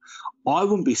film, I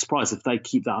wouldn't be surprised if they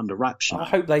keep that under wraps. I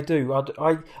hope they do.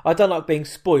 I don't like being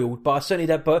spoiled, but I certainly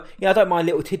don't. But I don't mind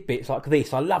little tidbits like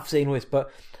this. I love seeing all this,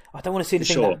 but I don't want to see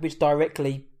anything Sure. which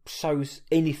directly shows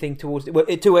anything towards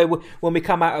it. To where when we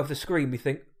come out of the screen, we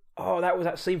think, oh, that was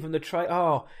that scene from the trailer.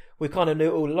 Oh, we kind of knew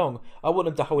it all along. I want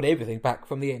them to hold everything back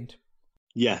from the end.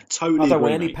 Yeah, totally. I don't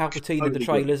want agree, any mate. Palpatine in the Totally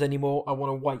trailers anymore. I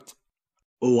want to wait. agree.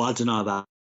 Oh, I don't know about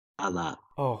that.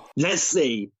 Oh, Let's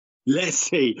see.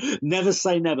 Never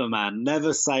say never, man.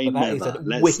 Never say but that is never. a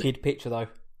Let's wicked see. picture, though.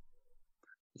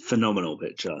 Phenomenal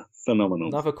picture. Phenomenal.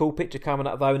 Another cool picture coming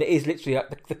up though, and it is literally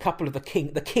like the couple of the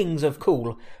kings of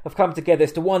cool have come together.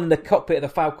 It's the one in the cockpit of the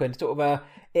Falcon, sort of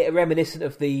reminiscent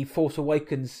of the Force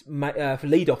Awakens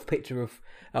lead-off picture of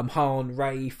Han,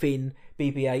 Rey, Finn,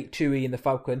 BB-8, Chewie, and the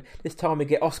Falcon. This time we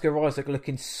get Oscar Isaac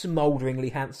looking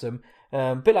smoulderingly handsome,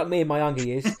 a bit like me in my younger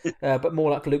years, but more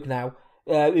like Luke now.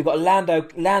 We've got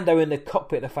Lando in the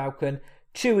cockpit of the Falcon.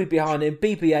 Chewie behind him,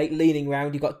 BB-8 leaning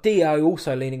round. You've got D-O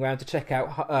also leaning round to check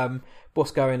out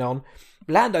what's going on.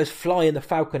 Lando's flying the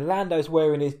Falcon. Lando's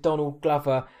wearing his Donald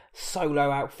Glover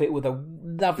solo outfit with a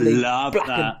lovely Love black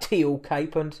that. and teal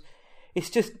cape, and it's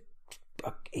just,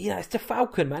 it's the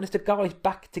Falcon, man. It's the guys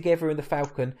back together in the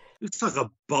Falcon. It's like a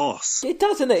boss. It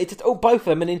does, doesn't it? It's just, both of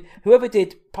them. And then whoever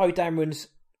did Poe Dameron's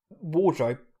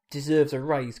wardrobe deserves a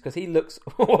raise because he looks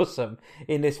awesome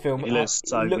in this film. He looks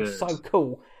so He looks good. so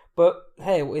cool. But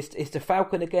hey, it's the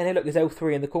Falcon again. Hey, look, there's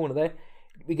L3 in the corner there.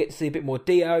 We get to see a bit more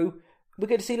Dio. We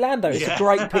get to see Lando. It's a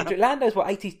great picture. Lando's what,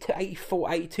 82,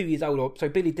 84, 82 years old. Or so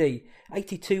Billy D,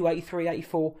 82, 83,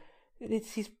 84.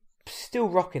 He's still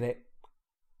rocking it.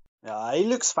 Yeah, he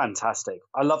looks fantastic.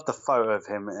 I love the photo of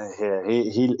him here.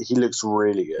 He looks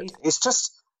really good. It's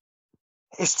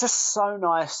just so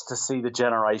nice to see the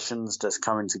generations just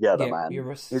coming together, Yeah, man.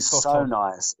 you're It's spot so on.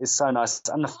 nice. It's so nice.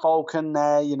 And the Falcon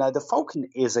there, the Falcon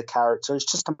is a character. It's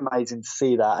just amazing to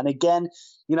see that. And again,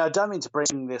 I don't mean to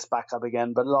bring this back up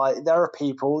again, but like there are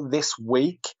people this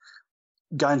week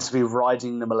going to be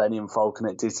riding the Millennium Falcon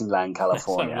at Disneyland,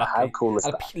 California. lucky. How cool is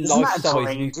A that? life Isn't that a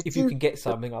size, dream? if you can get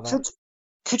something like that.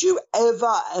 Could you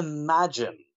ever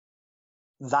imagine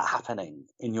that happening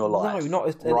in your life? No, not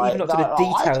as, Right? even not to the No,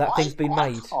 detail that thing's been I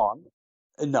made. can't.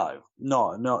 No,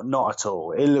 not at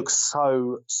all. It looks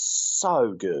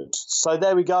so good. So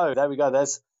there we go.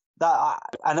 There's that,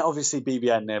 and obviously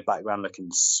BB-8 in their background looking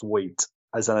sweet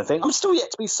as anything. I'm still yet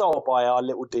to be sold by our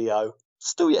little Dio.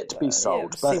 Still yet to be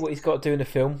sold. See what he's got to do in the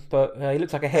film, but he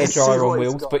looks like a hairdryer See on what he's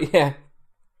wheels. got. But yeah,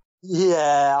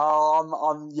 Yeah,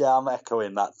 I'm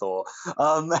echoing that thought.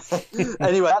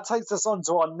 Anyway, that takes us on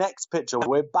to our next picture.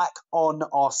 We're back on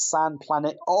our sand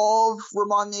planet of,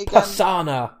 remind me again,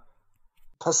 Pasana.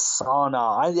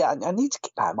 Pasana. I need to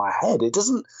get that in my head. It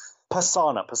doesn't.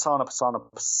 Pasana.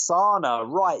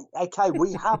 Right. Okay,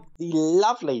 we have the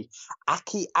lovely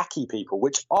Aki people,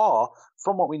 which are,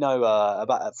 from what we know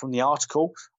about from the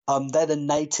article, they're the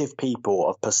native people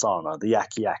of Pasana, the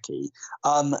Aki.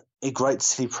 Great to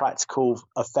see practical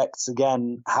effects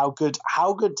again. How good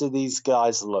do these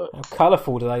guys look? How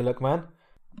colourful do they look, man?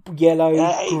 Yellow,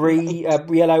 green,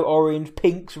 yellow, orange,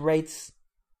 pinks, reds.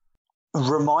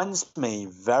 Reminds me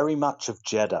very much of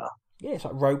Jeddah. Yeah, it's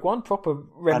like Rogue One, proper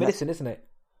reminiscent, isn't it?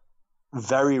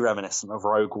 Very reminiscent of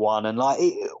Rogue One, and like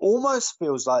it almost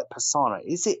feels like Pasana.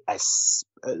 Is it a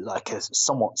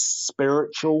somewhat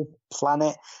spiritual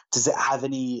planet? Does it have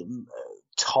any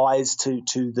ties to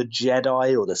the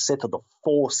Jedi or the Sith or the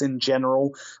Force in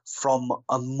general from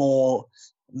a more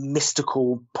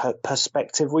mystical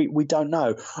perspective? We don't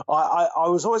know. I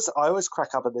always crack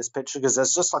up at this picture because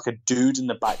there's just like a dude in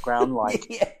the background, like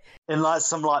Yeah. in like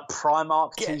some like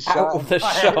Primark Get t-shirt out of the and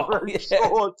shot, yeah.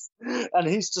 shorts, and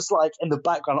he's just like in the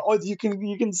background. Oh, you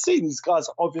can see these guys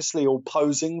obviously all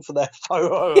posing for their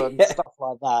photo and Yeah. stuff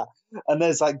like that. And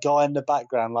there's that guy in the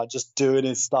background like just doing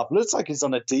his stuff. Looks like he's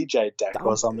on a DJ deck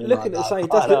or something. Looking like at that. it,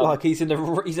 it does I look don't- like he's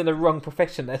in the wrong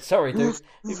profession there. Sorry, dude.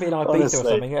 You've been Ibiza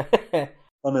or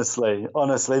Honestly. something.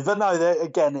 Honestly, but no,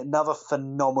 again, another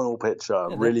phenomenal picture.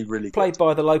 Really Played good.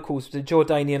 by the locals, the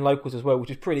Jordanian locals as well, which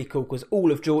is pretty cool because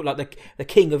all of Jordan, like the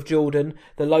king of Jordan,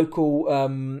 the local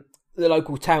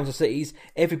towns and cities,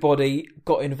 everybody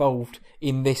got involved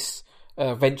in this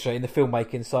venture in the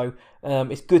filmmaking. So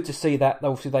it's good to see that.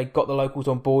 Obviously, they got the locals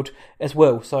on board as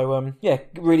well. So yeah,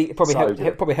 really, it probably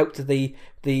helped to the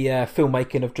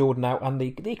filmmaking of Jordan out and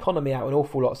the economy out an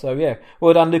awful lot. So yeah,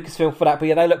 well done Lucasfilm for that. But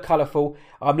yeah, they look colourful.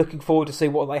 I'm looking forward to see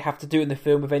what they have to do in the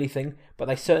film, if anything. But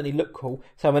they certainly look cool.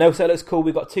 Someone else that looks cool.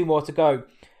 We've got 2 more to go.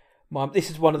 This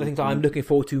is one of the things I'm looking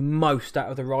forward to most out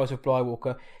of The Rise of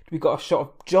Skywalker. We've got a shot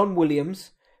of John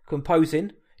Williams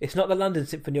composing. It's not the London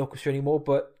Symphony Orchestra anymore,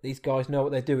 but these guys know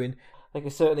what they're doing. They can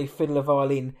certainly fiddle a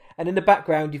violin. And in the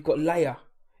background, you've got Leia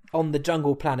on the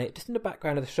jungle planet, just in the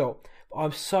background of the shot.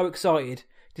 I'm so excited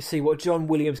to see what John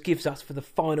Williams gives us for the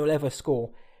final ever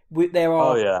score. There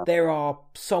are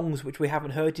songs which we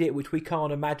haven't heard yet, which we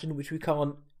can't imagine, which we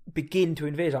can't begin to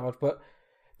envisage, but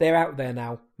they're out there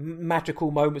now.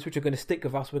 Magical moments which are going to stick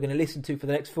with us, we're going to listen to for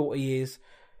the next 40 years.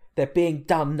 They're being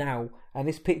done now, and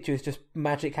this picture is just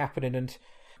magic happening, and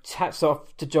hats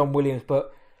off to John Williams.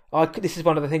 But this is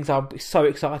one of the things I'm so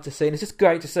excited to see, and it's just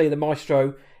great to see the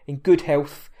maestro in good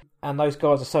health, and those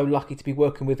guys are so lucky to be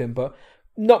working with him. But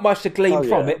not much to glean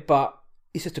from it, but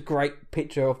it's just a great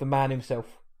picture of the man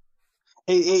himself.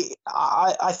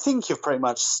 I think you've pretty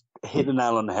much hit the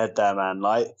nail on the head there, man.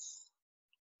 Like,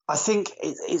 I think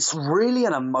it's really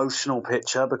an emotional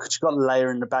picture because you've got Leia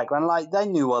in the background. Like, they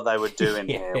knew what they were doing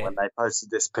here when they posted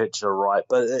this picture, right?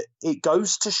 But it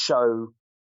goes to show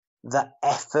the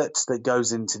effort that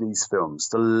goes into these films,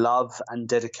 the love and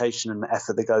dedication and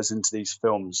effort that goes into these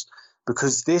films,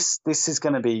 because this is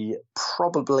going to be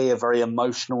probably a very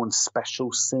emotional and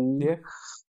special scene. Yeah.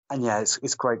 And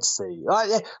it's great to see.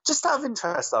 Just out of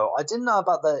interest, though, I didn't know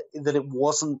about that it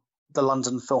wasn't the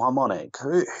London Philharmonic.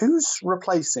 Who's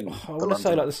replacing? I want to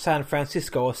say like the San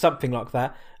Francisco or something like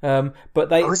that.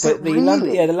 But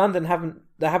really? the London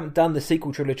haven't done the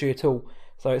sequel trilogy at all.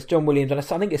 So it's John Williams, and I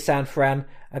think it's San Fran.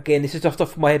 Again, this is just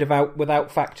off my head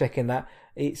without fact checking that.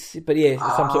 It's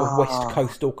some sort of West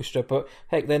Coast orchestra. But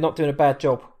heck, they're not doing a bad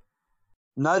job.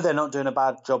 No, they're not doing a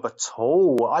bad job at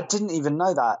all. I didn't even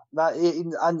know that.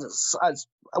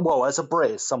 As a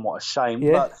Brit, it's somewhat a shame,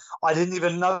 but I didn't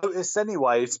even notice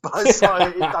anyways. But so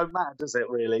it don't matter, does it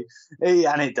really?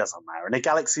 And it doesn't matter. In a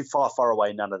galaxy far, far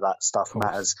away, none of that stuff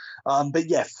matters. But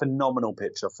yeah, phenomenal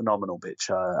picture.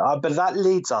 But that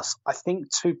leads us, I think,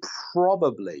 to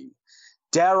probably,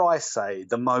 dare I say,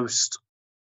 the most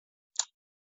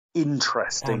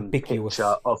interesting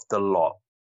picture of the lot.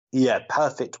 Yeah,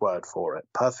 perfect word for it.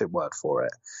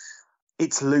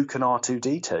 It's Luke and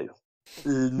R2-D2.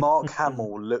 Mark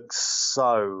Hamill looks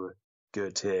so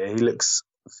good here. He looks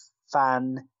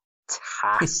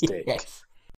fantastic. Yes.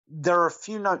 There are a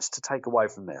few notes to take away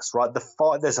from this, right?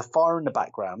 There's a fire in the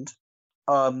background.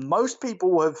 Most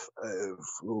people have,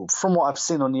 from what I've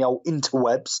seen on the old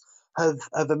interwebs, have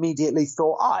immediately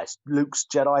thought, it's Luke's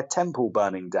Jedi temple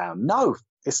burning down. No,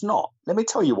 it's not. Let me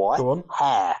tell you why. Go on.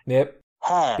 Hair. Yep.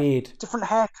 Hair, beard, different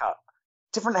haircut,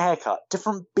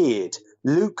 different beard.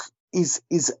 Luke is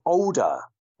older,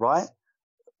 right?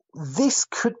 This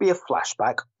could be a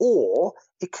flashback, or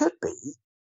it could be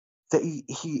that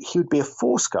he would be a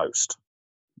Force ghost,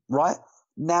 right?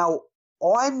 Now,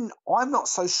 I'm not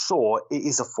so sure it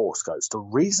is a Force ghost. The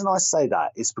reason I say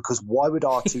that is because why would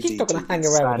R2-D2 He's not going to hang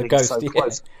around with a ghost? So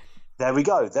close? There we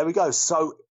go.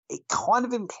 So it kind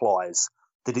of implies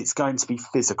that it's going to be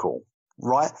physical.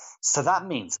 Right? So that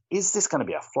means, is this going to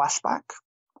be a flashback?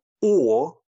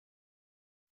 Or,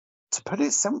 to put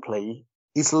it simply,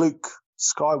 is Luke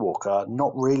Skywalker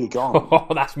not really gone? Oh,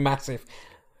 that's massive.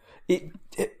 They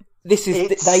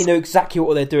know exactly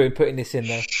what they're doing putting this in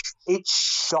there. It's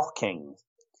shocking.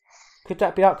 Could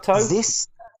that be Ahch-To?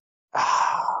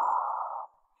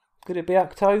 Could it be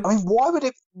Ahch-To? I mean, why would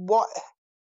it... What?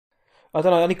 I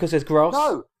don't know, only because there's grass.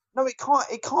 No, it can't.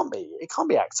 It can't be. It can't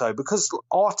be Ahch-To because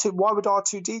R2. Why would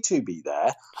R2-D2 be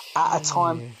there at a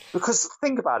time? Because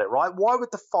think about it, right? Why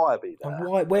would the fire be there?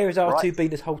 And where has R2 been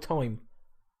this whole time?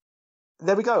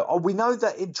 There we go. We know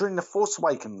that during the Force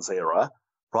Awakens era,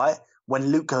 right, when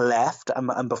Luke left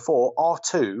and before,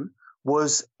 R2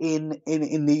 was in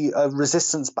the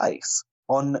Resistance base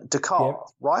on Dakar,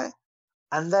 right,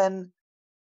 and then.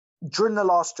 During The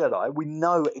Last Jedi, we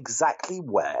know exactly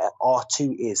where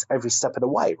R2 is every step of the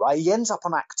way, right? He ends up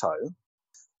on Ahch-To,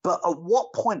 but at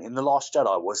what point in The Last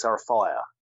Jedi was there a fire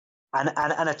and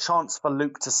a chance for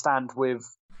Luke to stand with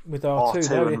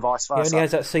R2 and vice versa? He only has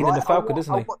that scene in the Falcon,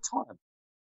 doesn't he? At what time?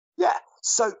 Yeah.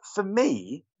 So for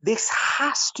me, this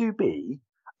has to be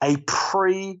a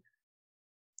pre-Force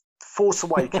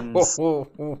Awakens,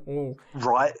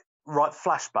 right,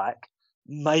 flashback.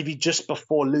 Maybe just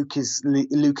before Luke is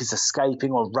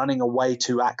escaping or running away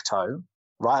to Ahch-To,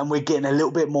 right? And we're getting a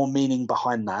little bit more meaning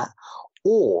behind that.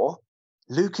 Or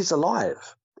Luke is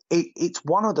alive. It's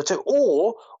one of the two.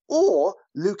 Or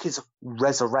Luke is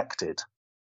resurrected.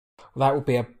 Well, that would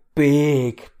be a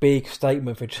big, big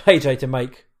statement for JJ to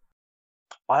make.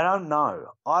 I don't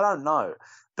know.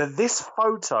 But this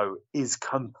photo is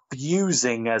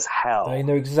confusing as hell. They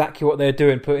know exactly what they're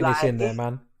doing putting this in there,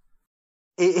 man.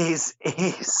 It is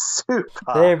super.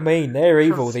 They're mean. They're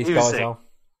evil, confusing. These guys are.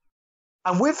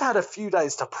 And we've had a few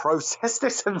days to process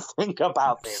this and think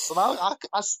about this, and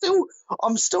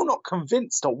I'm still not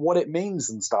convinced of what it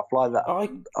means and stuff like that.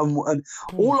 And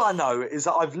all I know is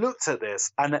that I've looked at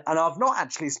this, and I've not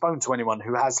actually spoken to anyone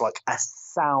who has like a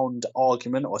sound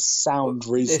argument or sound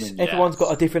reasoning. Everyone's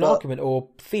got a different argument or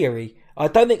theory. I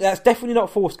don't think that's definitely not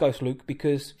Force Ghost, Luke,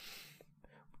 because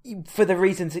for the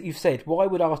reasons that you've said, why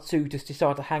would R2 just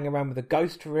decide to hang around with a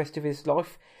ghost for the rest of his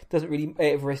life? Doesn't really,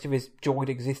 the rest of his joyed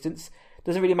existence.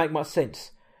 Doesn't really make much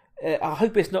sense. I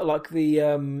hope it's not like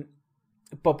the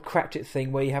Bob Cratchit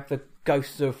thing where you have the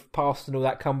ghosts of past and all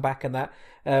that come back and that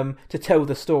to tell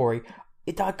the story.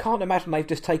 I can't imagine they've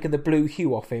just taken the blue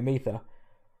hue off him either.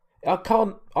 I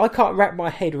can't wrap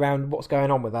my head around what's going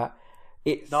on with that.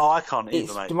 No, I can't either,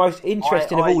 it's mate. the most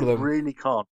interesting of all of them. I really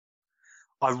can't.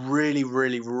 I really,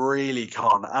 really, really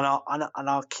can't. And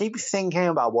I keep thinking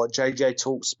about what JJ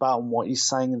talks about and what he's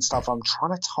saying and stuff. I'm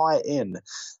trying to tie it in.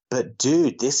 But,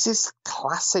 dude, this is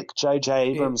classic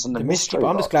JJ Abrams and the mystery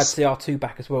I'm just glad to see R2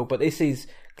 back as well. But this is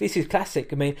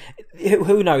classic. I mean,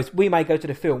 who knows? We may go to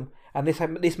the film, and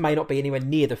this may not be anywhere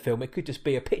near the film. It could just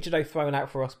be a picture they've thrown out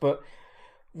for us. But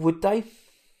would they?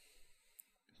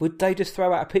 Would they just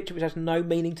throw out a picture which has no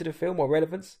meaning to the film or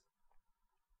relevance?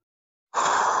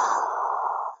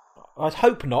 I'd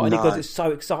hope not, only because it's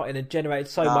so exciting and generated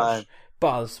so much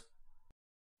buzz.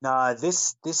 No,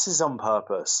 this is on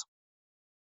purpose.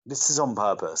 This is on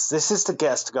purpose. This is to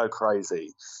get us to go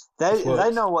crazy. They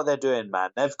know what they're doing,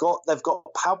 man. They've got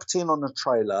Palpatine on the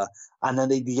trailer, and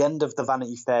then at the end of the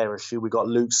Vanity Fair issue, we got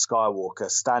Luke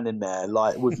Skywalker standing there,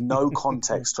 like with no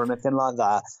context or anything like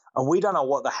that, and we don't know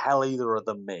what the hell either of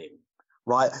them mean.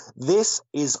 Right? This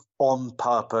is on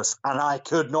purpose, and I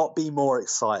could not be more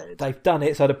excited. They've done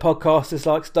it, so the podcasters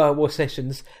like Star Wars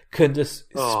Sessions can just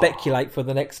speculate for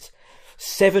the next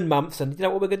 7 months, and you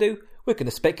know what we're going to do? We're going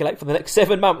to speculate for the next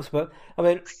 7 months. But I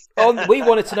mean, we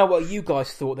wanted to know what you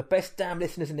guys thought, the best damn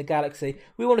listeners in the galaxy.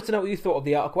 We wanted to know what you thought of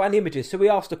the article and the images, so we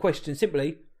asked the question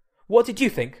simply, what did you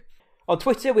think? On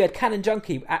Twitter, we had Cannon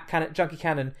Junkie, at Junkie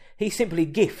Cannon. He simply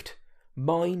gift,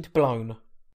 mind blown.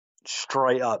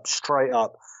 Straight up.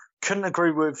 Couldn't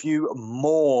agree with you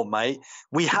more, mate.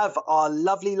 We have our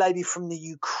lovely lady from the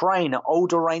Ukraine,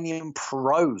 Old Iranian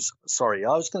Prose. Sorry, I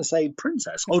was going to say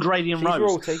Princess. Old Iranian Rose.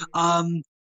 Royalty.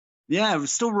 Yeah,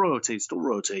 still royalty.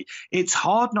 It's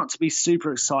hard not to be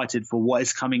super excited for what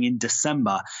is coming in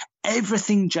December.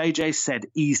 Everything JJ said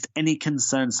eased any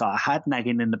concerns that I had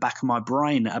nagging in the back of my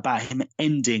brain about him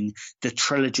ending the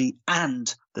trilogy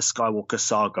and the Skywalker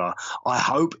saga. I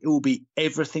hope it will be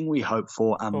everything we hope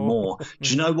for and more. Do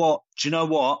you know what?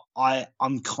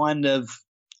 I'm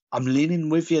leaning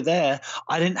with you there.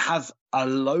 I didn't have a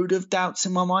load of doubts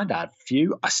in my mind. I had a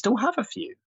few. I still have a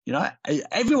few. You know,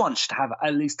 everyone should have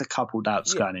at least a couple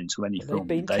doubts going into any film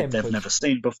they've never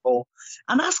seen before.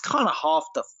 And that's kind of half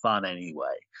the fun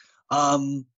anyway.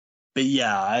 But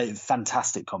yeah,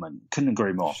 fantastic comment. Couldn't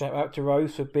agree more. Shout out to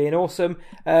Rose for being awesome.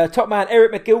 Top man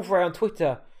Eric McGilvray on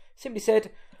Twitter simply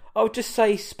said, I would just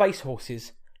say space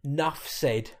horses. Nuff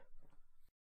said.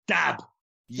 Dab.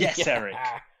 Yes, Eric.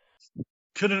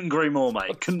 Couldn't agree more,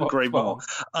 mate. Couldn't agree more.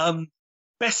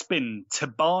 Bespin,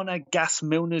 Tabana Gas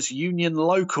Milners Union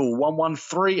Local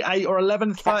 1138 or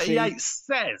 1138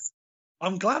 says,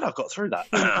 I'm glad I got through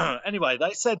that. Anyway,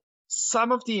 they said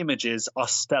some of the images are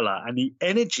stellar and the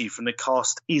energy from the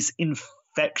cast is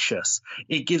infectious.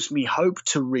 It gives me hope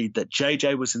to read that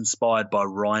JJ was inspired by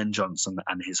Rian Johnson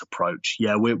and his approach.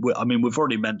 Yeah, we've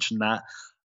already mentioned that.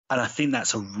 And I think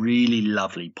that's a really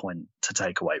lovely point to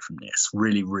take away from this.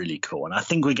 Really, really cool. And I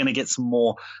think we're going to get some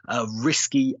more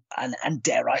risky and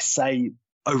dare I say,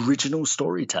 original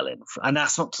storytelling. And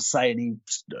that's not to say any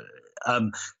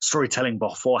storytelling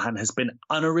beforehand has been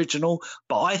unoriginal,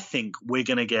 but I think we're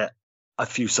going to get a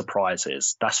few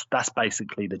surprises. That's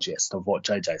basically the gist of what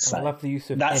JJ's saying. I love the use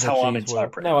of that's energy how I'm as well.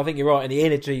 interpreting. No, I think you're right. And the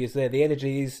energy is there. The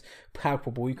energy is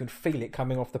palpable. You can feel it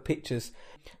coming off the pictures.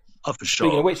 Oh, for sure.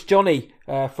 Speaking of which, Johnny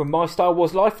from My Star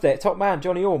Wars Life there, top man,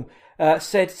 Johnny Orm,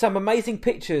 said some amazing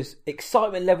pictures,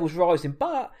 excitement levels rising,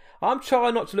 but I'm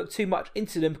trying not to look too much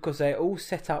into them because they're all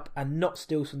set up and not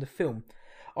stills from the film.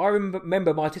 I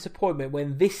remember my disappointment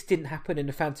when this didn't happen in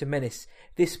The Phantom Menace,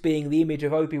 this being the image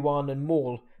of Obi-Wan and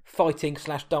Maul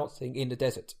fighting/dancing in the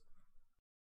desert.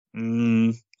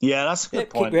 Yeah, that's a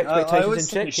good point. Keep your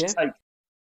expectations in check, yeah?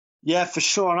 Yeah, for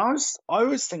sure. And I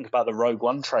always think about the Rogue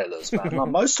One trailers, man. Like,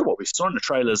 most of what we saw in the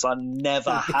trailers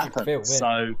never happened. Film, yeah.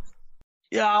 So,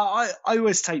 yeah, I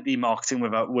always take the marketing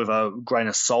with a grain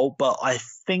of salt. But I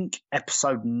think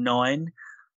Episode 9,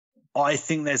 I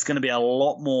think there's going to be a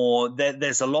lot more.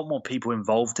 There's a lot more people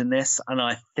involved in this, and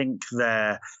I think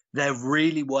they're they're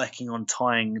really working on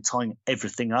tying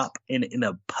everything up in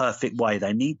a perfect way.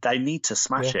 They need to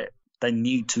smash it. They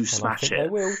need to smash it. They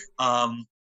will.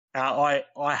 I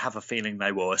have a feeling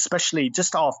they will, especially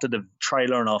just after the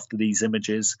trailer and after these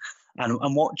images and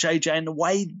what JJ and the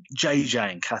way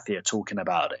JJ and Kathy are talking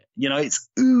about it. You know, it's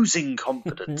oozing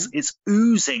confidence. It's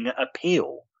oozing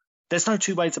appeal. There's no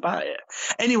two ways about it.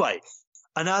 Anyway,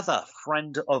 another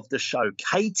friend of the show,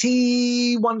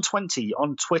 Katie120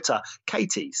 on Twitter.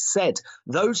 Katie said,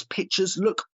 those pictures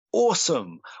look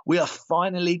awesome. We are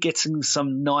finally getting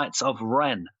some Knights of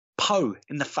Ren. Poe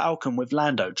in the Falcon with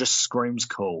Lando just screams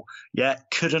cool. Yeah,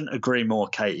 couldn't agree more,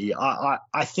 Katie. I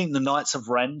think the Knights of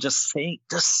Ren, just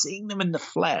seeing them in the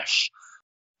flesh,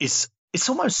 it's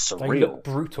almost surreal. They look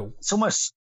brutal. It's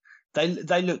almost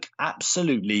they look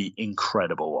absolutely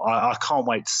incredible. I can't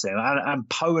wait to see them. And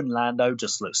Poe and Lando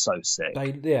just look so sick.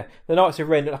 The Knights of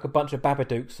Ren look like a bunch of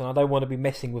Babadooks, and I don't want to be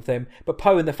messing with them. But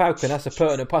Poe and the Falcon, that's a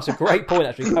pertinent. That's a great point,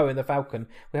 actually. Poe and the Falcon.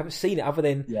 We haven't seen it other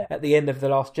than at the end of The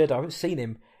Last Jedi. I haven't seen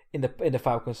him in the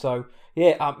Falcon. So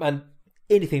and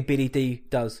anything Billy D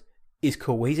does is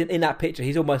cool. He's in that picture.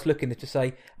 He's almost looking to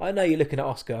say, "I know you're looking at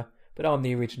Oscar, but I'm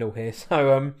the original here."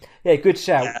 So good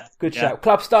shout, good shout.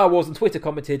 Club Star Wars on Twitter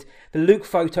commented, "The Luke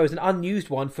photo is an unused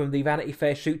one from the Vanity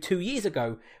Fair shoot 2 years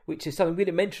ago, which is something we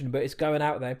didn't mention, but it's going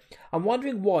out there. I'm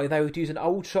wondering why they would use an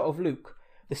old shot of Luke.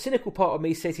 The cynical part of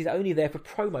me says he's only there for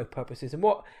promo purposes, and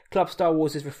what Club Star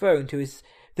Wars is referring to is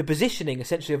the positioning,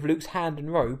 essentially, of Luke's hand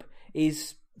and robe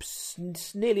is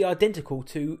nearly identical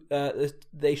to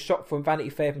the shot from Vanity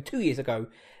Fair from 2 years ago.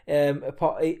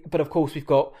 But of course, we've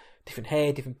got different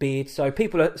hair, different beards. So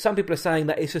some people are saying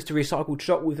that it's just a recycled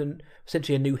shot with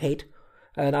essentially a new head,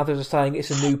 and others are saying it's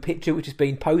a new picture which is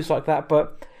being posed like that.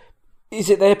 But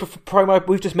is it there for promo?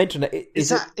 We've just mentioned it. Is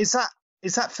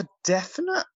that for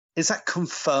definite? Is that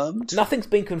confirmed? Nothing's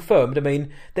been confirmed. I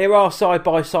mean, there are side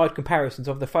by side comparisons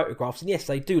of the photographs, and yes,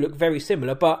 they do look very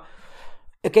similar, but.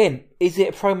 Again, is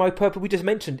it a promo purpose? We just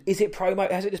mentioned, is it promo?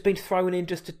 Has it just been thrown in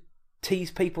just to tease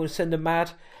people and send them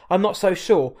mad? I'm not so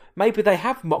sure. Maybe they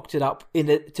have mocked it up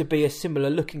to be a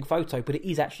similar looking photo, but it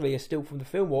is actually a still from the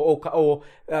film or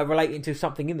relating to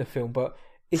something in the film. But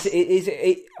is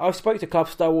it? I spoke to Club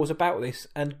Star Wars about this,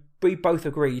 and we both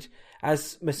agreed,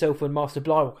 as myself and Master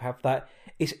Bly have, that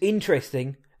it's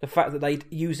interesting the fact that they'd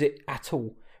use it at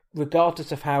all,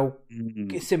 regardless of how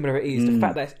similar it is. The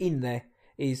fact that it's in there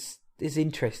is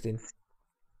interesting.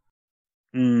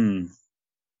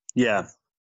 Yeah.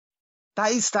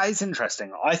 That is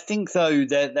interesting. I think though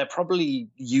they're probably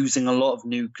using a lot of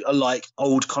new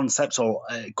old concepts or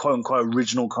quote unquote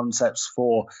original concepts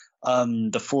for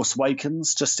the Force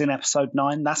Awakens just in Episode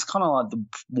 9. That's kind of like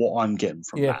what I'm getting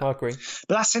from that. Yeah, I agree.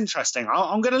 But that's interesting.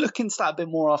 I'm going to look into that a bit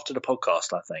more after the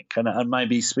podcast, I think, and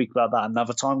maybe speak about that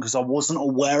another time because I wasn't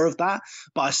aware of that.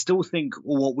 But I still think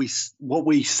what we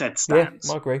said stands.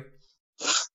 Yeah, I agree.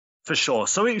 For sure.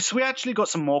 So we actually got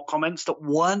some more comments that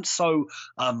weren't so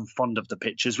fond of the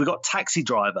pictures. We got Taxi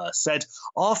Driver said,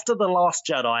 after The Last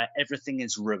Jedi, everything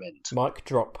is ruined. Mic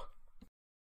drop.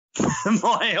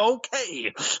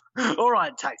 Okay. All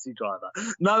right, Taxi Driver.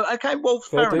 No, okay, well,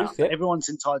 fair enough. Yeah. Everyone's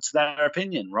entitled to their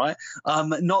opinion, right?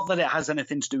 Not that it has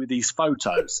anything to do with these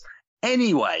photos.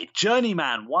 Anyway,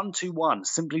 Journeyman121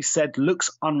 simply said,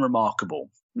 looks unremarkable.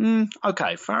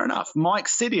 Okay, fair enough. Mike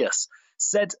Sidious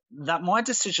said that my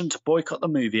decision to boycott the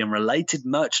movie and related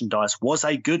merchandise was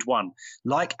a good one.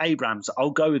 Like Abrams, I'll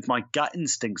go with my gut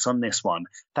instincts on this one.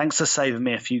 Thanks for saving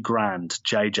me a few grand,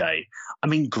 JJ. I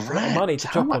mean, grand. Money to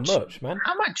drop on merch, man.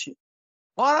 How much?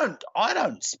 I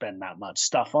don't spend that much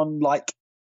stuff on like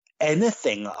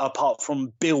anything apart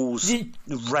from bills,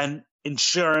 rent,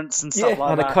 insurance, and stuff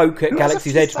like that. And a Coke at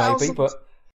Galaxy's Edge, maybe. But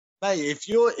mate, if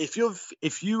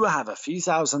you have a few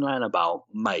thousand laying about,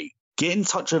 mate. Get in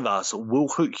touch with us. We'll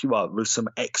hook you up with some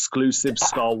exclusive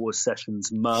Star Wars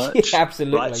Sessions merch. Yeah,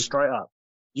 absolutely. Right, straight up.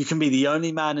 You can be the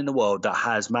only man in the world that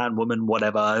has, man, woman,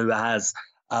 whatever, who has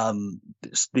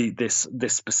this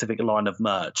specific line of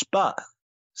merch. But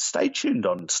stay tuned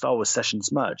on Star Wars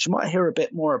Sessions merch. You might hear a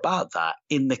bit more about that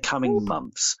in the coming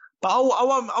months. But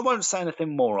I won't say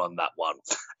anything more on that one.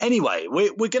 Anyway,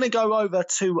 we're going to go over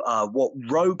to what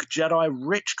Rogue Jedi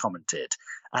Rich commented.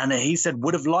 And he said,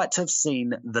 would have liked to have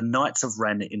seen the Knights of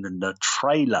Ren in the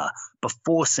trailer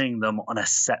before seeing them on a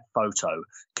set photo.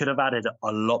 Could have added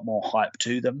a lot more hype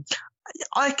to them.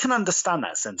 I can understand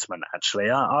that sentiment,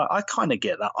 actually. I kind of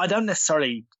get that. I don't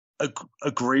necessarily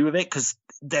agree with it because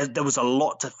there was a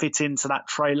lot to fit into that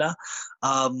trailer.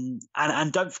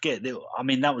 And don't forget, I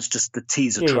mean, that was just the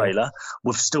teaser trailer.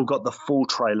 We've still got the full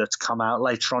trailer to come out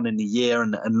later on in the year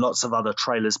and lots of other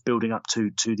trailers building up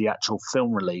to the actual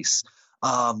film release.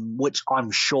 which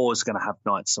I'm sure is going to have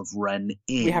Knights of Ren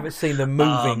in. We haven't seen them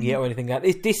moving yet or anything like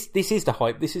that. This is the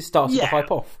hype. This is starting to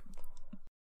hype off.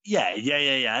 Yeah.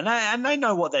 And they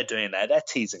know what they're doing there. They're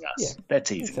teasing us. Yeah, they're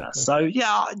teasing exactly. us. So,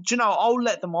 yeah, do you know, I'll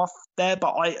let them off there.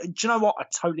 But do you know what? I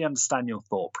totally understand your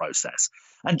thought process.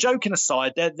 And joking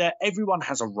aside, everyone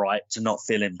has a right to not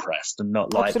feel impressed and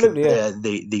not like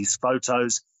these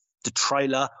photos, the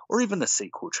trailer, or even the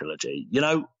sequel trilogy. You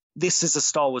know, this is a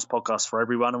Star Wars podcast for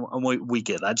everyone, and we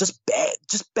get that.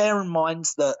 Just bear in mind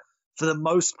that for the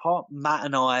most part, Matt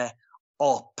and I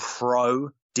are pro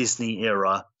Disney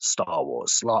era Star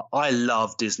Wars. Like, I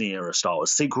love Disney era Star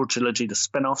Wars. Sequel trilogy, the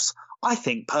spin-offs, I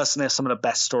think personally are some of the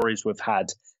best stories we've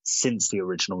had since the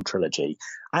original trilogy.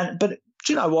 But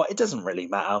do you know what? It doesn't really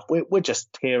matter. We're just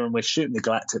here and we're shooting the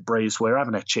galactic breeze. We're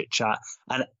having a chit chat,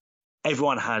 and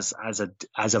everyone has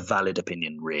a valid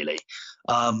opinion, really.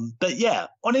 But yeah,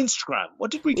 on Instagram,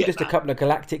 what did we get? Just a couple of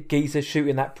galactic geezers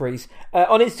shooting that breeze.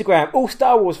 On Instagram, all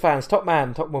Star Wars fans, top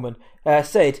man, top woman,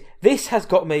 said, "This has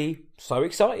got me so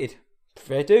excited."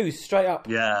 Fair dues, straight up.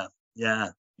 Yeah,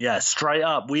 straight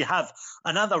up. We have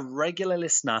another regular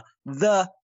listener, the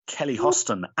Kelly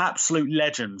Hoston, absolute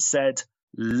legend, said,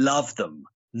 "Love them.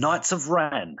 Knights of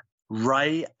Ren,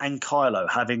 Rey and Kylo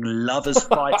having lovers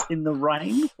fight in the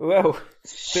rain." Well,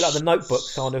 a bit like the Notebook,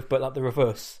 kind of, but like the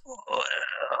reverse.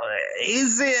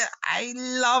 Is it a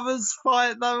lovers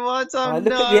fight though? I don't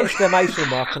know. Look at the exclamation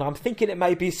mark, and I'm thinking it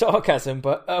may be sarcasm,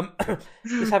 but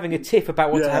just having a tiff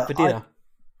about what to have for dinner.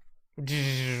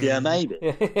 Yeah, maybe.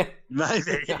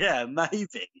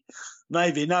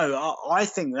 Maybe. No, I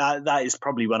think that is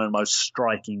probably one of the most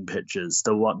striking pictures.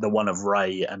 The one of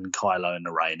Rey and Kylo in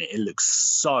the rain. It looks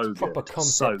so good. Proper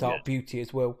concept art beauty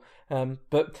as well.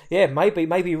 But yeah, maybe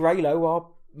Reylo,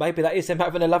 or maybe that is them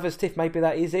having a lover's tiff. Maybe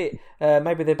that is it.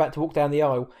 Maybe they're about to walk down the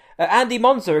aisle. Andy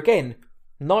Monza again.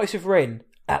 Knights of Ren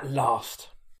at last.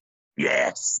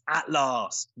 Yes, at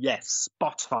last. Yes,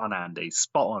 spot on, Andy.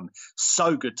 Spot on.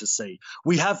 So good to see.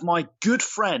 We have my good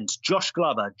friend, Josh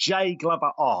Glover, J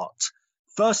Glover Art.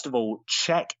 First of all,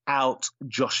 check out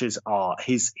Josh's art.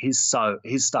 His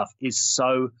stuff is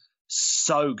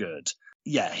so good.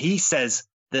 Yeah, he says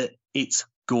that it's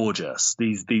gorgeous.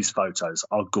 These photos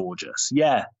are gorgeous.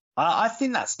 Yeah, I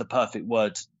think that's the perfect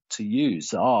word to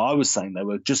use. I was saying they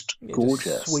were just gorgeous.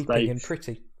 Just sweeping and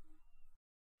pretty.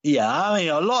 Yeah, I mean,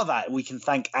 a lot of that we can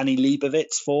thank Annie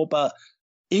Leibovitz for, but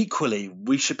equally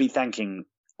we should be thanking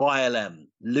ILM,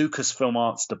 Lucasfilm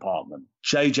Arts Department,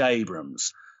 J.J.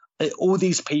 Abrams, all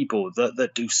these people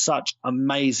that do such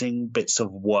amazing bits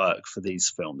of work for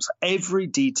these films. Every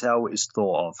detail is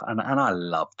thought of, and I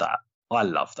love that. I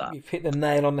love that. You've hit the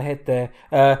nail on the head there.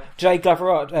 Jay Glover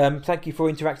Art, thank you for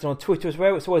interacting on Twitter as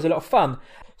well. It's always a lot of fun.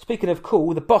 Speaking of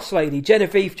cool, the boss lady,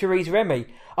 Genevieve Therese Remy.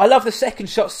 I love the second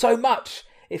shot so much.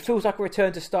 It feels like a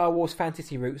return to Star Wars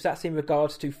fantasy roots. That's in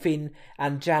regards to Finn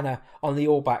and Janna on the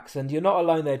Orbaks. And you're not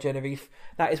alone there, Genevieve.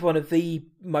 That is one of the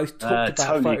most talked about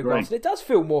totally photographs. agree. And it does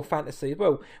feel more fantasy as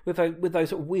well, with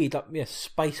those sort of weird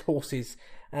space horses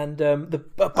and the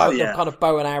kind of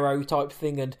bow and arrow type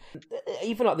thing. And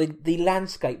even like the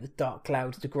landscape, the dark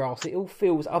clouds, the grass, it all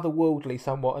feels otherworldly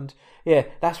somewhat. And yeah,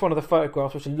 that's one of the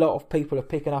photographs which a lot of people are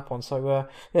picking up on. So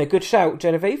good shout,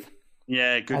 Genevieve.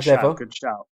 Yeah, good As shout, ever. good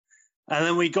shout. And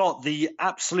then we got the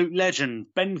absolute legend,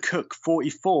 Ben Cook,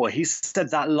 44. He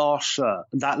said that last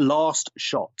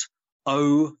shot,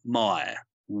 oh my,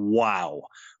 wow,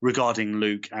 regarding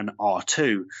Luke and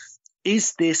R2.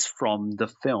 Is this from the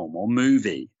film or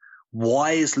movie?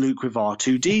 Why is Luke with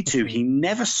R2-D2? He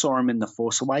never saw him in The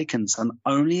Force Awakens and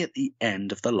only at the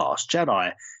end of The Last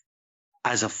Jedi.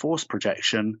 As a Force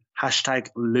projection, hashtag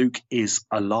Luke is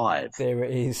alive. There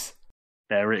it is.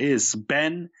 There it is.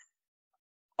 Ben,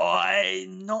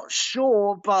 I'm not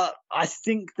sure, but I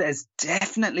think there's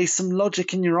definitely some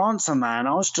logic in your answer, man.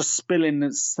 I was just spilling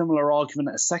a similar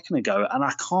argument a second ago, and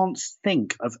I can't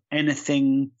think of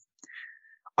anything.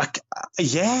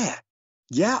 Yeah,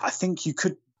 I think you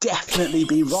could definitely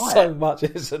be right. So much,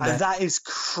 isn't it? And that is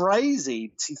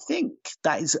crazy to think.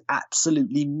 That is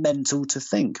absolutely mental to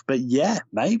think. But yeah,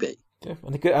 maybe. Yeah,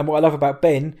 and what I love about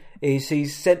Ben is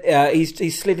he's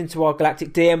slid into our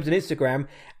galactic DMs on Instagram,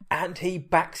 and he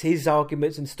backs his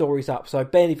arguments and stories up. So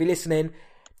Ben, if you're listening,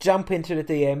 jump into the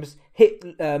DMs, hit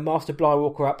Master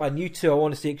Blywalker up, and you two are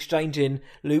honestly exchanging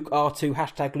Luke R2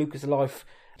 hashtag Lucas Life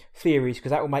theories, because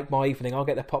that will make my evening. I'll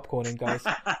get the popcorn in, guys.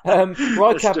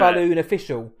 Raika Balloon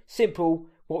official. Simple.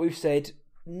 What we've said.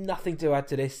 Nothing to add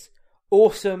to this.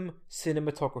 Awesome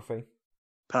cinematography.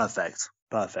 Perfect.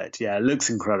 Yeah, looks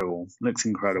incredible. Thank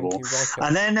you, Raika.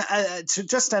 And then to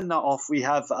just end that off, we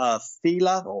have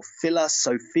Fila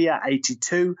Sophia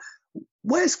 82.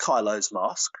 Where's Kylo's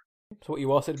mask? That's what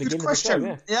you asked at the Good beginning of the show,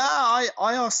 question. yeah.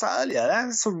 I asked that earlier.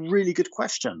 That's a really good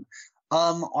question.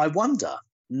 I wonder.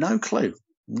 No clue.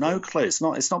 No clue. It's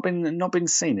not been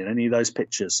seen in any of those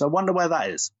pictures. So I wonder where that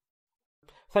is.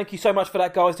 Thank you so much for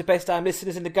that, guys. The best damn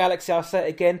listeners in the galaxy, I'll say it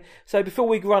again. So before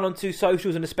we run on to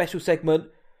socials and a special segment,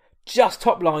 just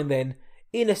top line then,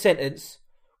 in a sentence,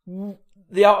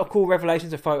 the article,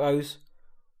 revelations and photos,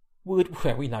 well,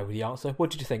 we know the answer. What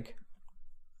did you think?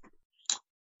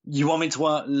 You want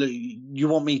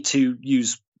me to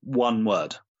use one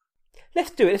word?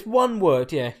 Let's do it. It's one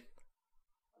word, yeah.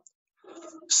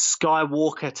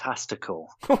 Skywalker-tastical.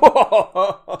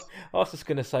 I was just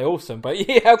going to say awesome, but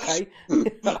yeah, okay.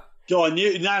 Go on,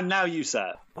 now you say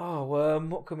it. Oh,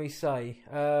 what can we say?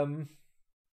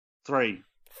 3.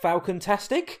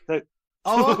 Falcon-tastic?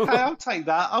 Oh, okay, I'll take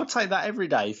that. I'll take that every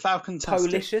day.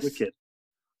 Falcon-tastic. Policious? Wicked.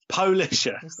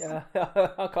 Policious. Yeah,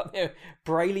 I can't hear.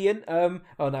 Brilliant. Now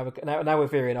we're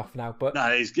veering off now, but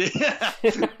No, he's good.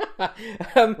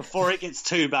 Before it gets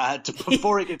too bad,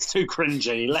 before it gets too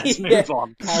cringy, let's move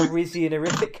on. Parisian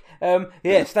horrific.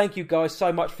 Yes, thank you guys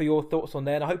so much for your thoughts on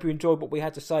there, and I hope you enjoyed what we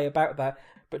had to say about that.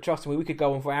 But trust me, we could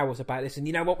go on for hours about this, and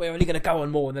you know what? We're only going to go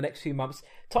on more in the next few months.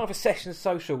 Time for sessions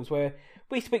socials, where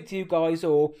we speak to you guys,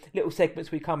 or little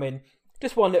segments we come in.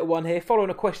 Just one little one here,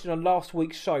 following a question on last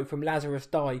week's show from Lazarus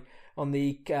Dye on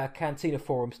the Cantina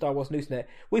Forum, Star Wars Newsnet.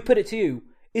 We put it to you.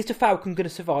 Is the Falcon going to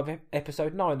survive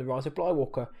Episode 9, The Rise of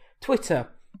Skywalker? Twitter,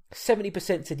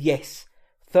 70% said yes.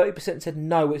 30% said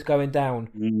no, it's going down.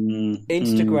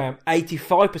 Instagram,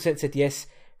 85% said yes.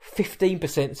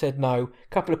 15% said no. A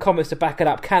couple of comments to back it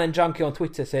up. Cannon Junkie on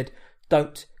Twitter said,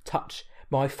 don't touch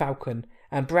my Falcon.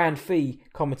 And Brand Fee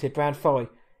commented, Brand Fi,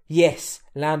 yes,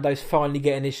 Lando's finally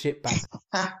getting his ship back.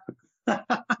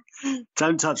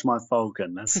 Don't touch my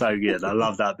Falcon. That's so good. I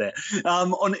love that bit.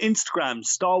 On Instagram,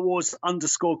 Star Wars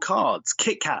 _cards,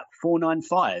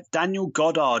 KitKat495, Daniel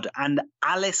Goddard, and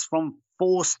Alice from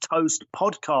Force Toast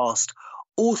Podcast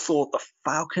all thought the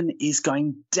Falcon is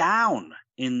going down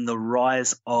in the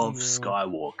Rise of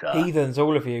Skywalker. Heathens,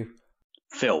 all of you.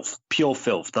 Filth. Pure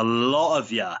filth. The lot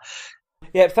of you.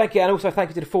 Yeah, thank you, and also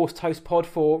thank you to the Force Toast Pod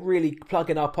for really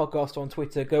plugging our podcast on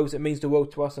Twitter. Girls, it means the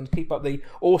world to us, and keep up the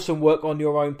awesome work on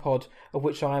your own pod, of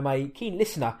which I am a keen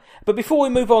listener. But before we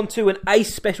move on to an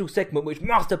ace special segment, which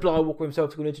Master Blywalker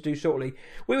himself is going to introduce shortly,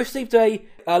 we received a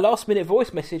last-minute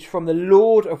voice message from the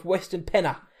Lord of Western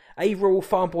Penna, a Royal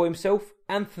Farm Boy himself,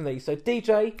 Anthony. So,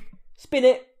 DJ, spin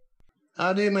it.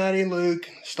 How do, Maddie and Luke?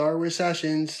 Star Wars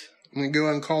Sessions. I'm going to go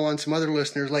and call on some other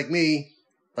listeners like me,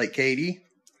 like Katie,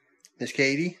 Miss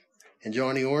Katie, and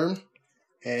Johnny Orm,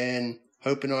 and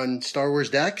hoping on Star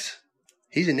Wars Dex.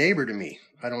 He's a neighbor to me.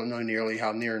 I don't know nearly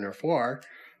how near nor far,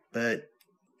 but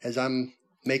as I'm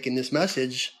making this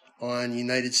message on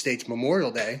United States Memorial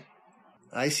Day,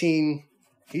 I seen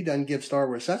he done give Star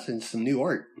Wars Sessions some new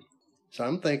art. So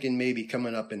I'm thinking maybe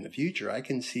coming up in the future, I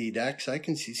can see Dex, I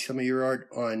can see some of your art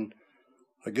on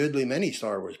a goodly many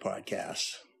Star Wars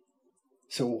podcasts.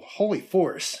 So, holy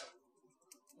force.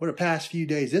 What a past few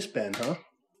days this been, huh?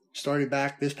 Started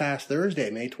back this past Thursday,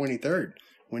 May 23rd,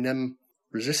 when them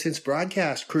Resistance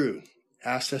broadcast crew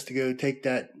asked us to go take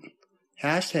that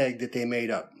hashtag that they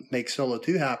made up, Make Solo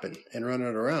 2 happen, and run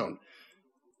it around.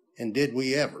 And did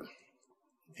we ever?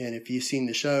 And if you've seen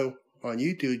the show on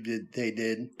YouTube, they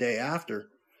did day after,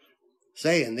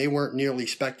 saying they weren't nearly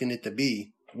expecting it to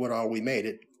be what all we made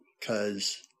it,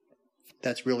 because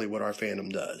that's really what our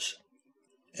fandom does.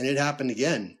 And it happened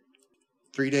again.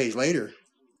 3 days later,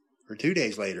 or 2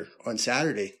 days later, on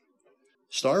Saturday,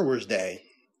 Star Wars Day,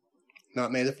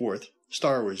 not May the 4th,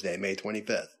 Star Wars Day, May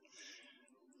 25th.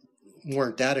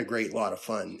 Weren't that a great lot of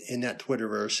fun in that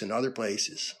Twitterverse and other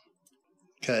places?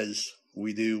 Because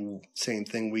we do same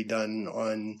thing we done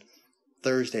on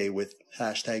Thursday with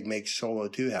hashtag Make Solo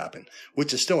 2 happen,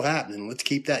 which is still happening. Let's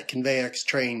keep that ConveyX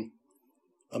train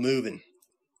a-moving.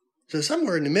 So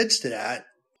somewhere in the midst of that,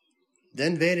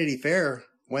 then Vanity Fair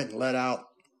went and let out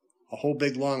a whole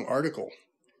big long article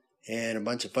and a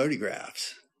bunch of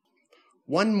photographs.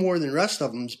 One more than the rest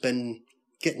of them's been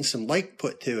getting some light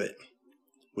put to it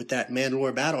with that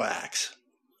Mandalore battle axe,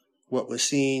 what was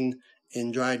seen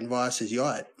in Dryden Voss's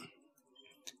yacht.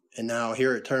 And now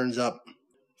here it turns up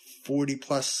 40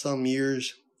 plus some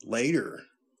years later.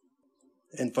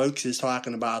 And folks is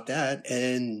talking about that.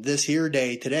 And this here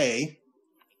day today,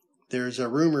 there's a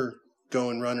rumor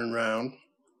running around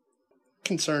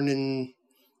concerning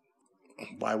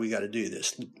why we got to do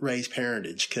this, raise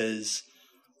parentage, because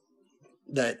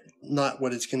that's not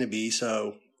what it's going to be.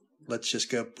 So let's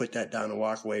just go put that down and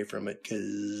walk away from it,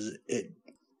 because it's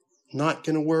not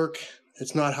going to work.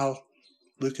 It's not how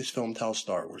Lucasfilm tells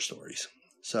Star Wars stories.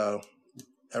 So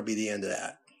that'll be the end of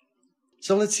that.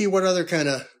 So let's see what other kind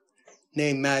of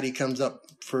name Maddie comes up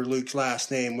for Luke's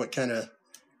last name. What kind of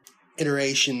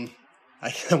iteration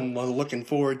I'm looking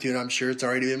forward to, and I'm sure it's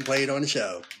already been played on the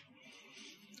show.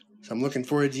 So I'm looking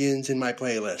forward to Ian's in my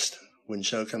playlist when the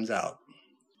show comes out.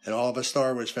 And all of us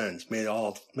Star Wars fans, may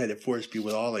the force be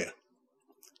with all of you.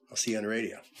 I'll see you on the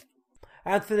radio.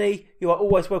 Anthony, you are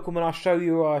always welcome on our show.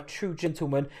 You are a true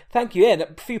gentleman. Thank you. Yeah,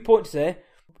 a few points there.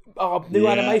 Our new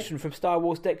animation from Star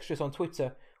Wars Dexterous on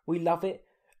Twitter. We love it.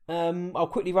 I'll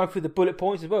quickly run through the bullet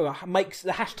points as well.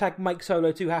 The hashtag Make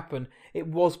Solo 2 happen. It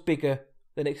was bigger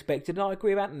than expected, and I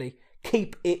agree with Anthony.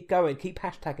 Keep it going. Keep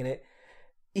hashtagging it.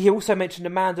 He also mentioned the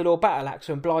Mandalore battle axe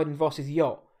from Blyden Voss's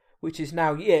yacht, which is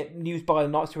now, used by the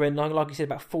Knights of Ren, like you said,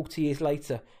 about 40 years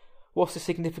later. What's the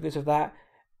significance of that?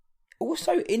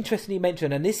 Also, interestingly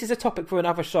mentioned, and this is a topic for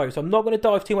another show, so I'm not going to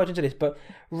dive too much into this, but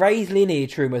Rey's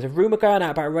lineage rumours. A rumour going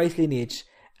out about Rey's lineage.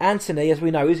 Anthony, as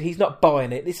we know, he's not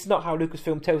buying it. This is not how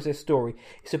Lucasfilm tells their story.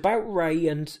 It's about Rey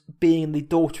and being the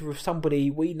daughter of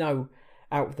somebody we know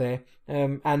out there.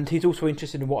 And he's also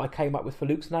interested in what I came up with for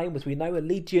Luke's name, as we know,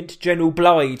 Allegiant General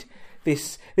Blyde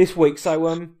this week.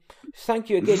 So thank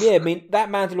you again. Yeah, I mean, that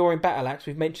Mandalorian battle axe,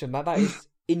 we've mentioned that is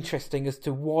interesting as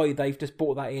to why they've just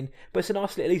brought that in. But it's a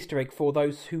nice little Easter egg for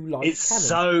those who like It's canon.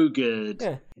 so good.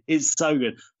 Yeah. It's so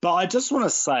good. But I just want to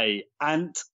say,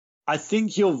 and I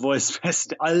think your voice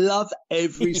best. I love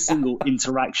every single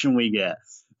interaction we get.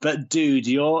 But dude,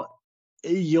 your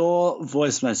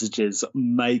voice messages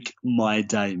make my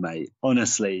day, mate.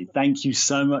 Honestly, thank you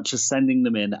so much for sending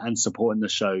them in and supporting the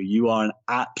show. You are an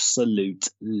absolute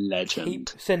legend. Keep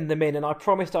sending them in, and I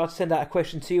promised I'd send out a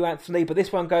question to you, Anthony, but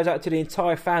this one goes out to the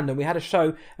entire fandom. We had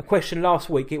a question last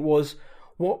week. It was,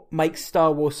 what makes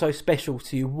Star Wars so special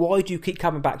to you? Why do you keep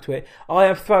coming back to it? I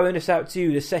am throwing this out to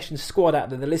you, the session squad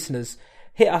out there, the listeners.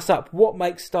 Hit us up. What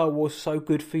makes Star Wars so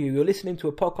good for you? You're listening to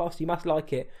a podcast, you must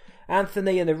like it.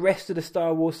 Anthony and the rest of the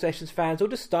Star Wars Sessions fans, or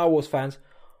just Star Wars fans,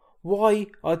 why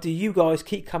do you guys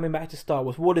keep coming back to Star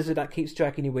Wars? What is it that keeps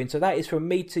dragging you in? So that is from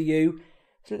me to you.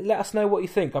 So let us know what you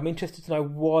think. I'm interested to know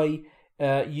why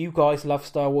you guys love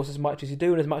Star Wars as much as you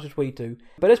do and as much as we do.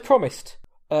 But as promised,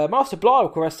 Master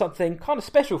Blywalker has something kind of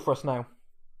special for us now.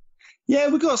 Yeah,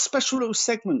 we've got a special little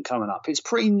segment coming up. It's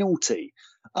pretty naughty.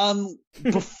 The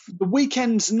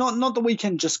weekend, not the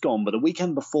weekend just gone, but the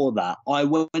weekend before that, I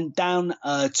went down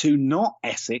to not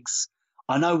Essex.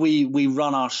 I know we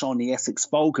run our show on the Essex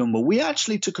Falcon, but we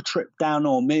actually took a trip down,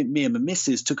 or me and my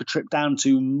missus took a trip down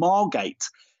to Margate,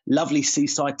 lovely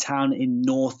seaside town in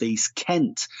northeast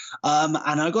Kent. And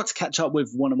I got to catch up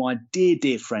with one of my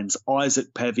dear friends,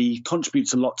 Isaac Pevy. He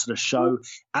contributes a lot to the show,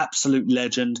 absolute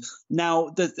legend.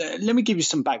 Now, let me give you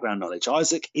some background knowledge.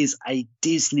 Isaac is a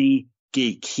Disney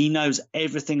geek. He knows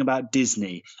everything about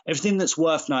Disney. Everything that's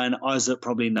worth knowing, Isaac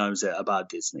probably knows it about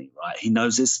Disney, right? He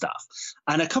knows his stuff.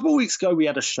 And a couple of weeks ago, we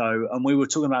had a show and we were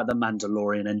talking about The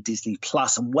Mandalorian and Disney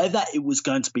Plus and whether it was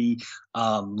going to be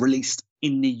released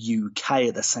in the UK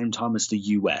at the same time as the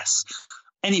US.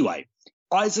 Anyway,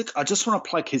 Isaac, I just want to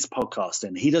plug his podcast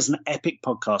in. He does an epic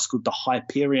podcast called The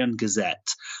Hyperion Gazette.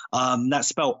 That's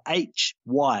spelled HYPERION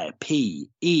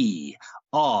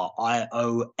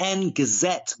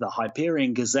Gazette, The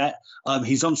Hyperion Gazette.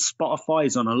 He's on Spotify.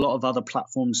 He's on a lot of other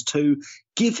platforms too.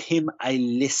 Give him a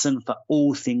listen for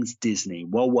all things Disney.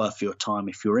 Well worth your time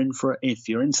if you're in for it, if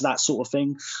you're into that sort of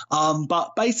thing.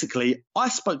 But basically, I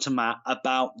spoke to Matt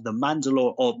about the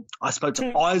Mandalore, or I spoke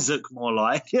to Isaac more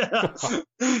like.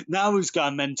 Now who's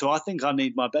going mental? I think I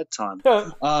need my bedtime.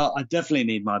 I definitely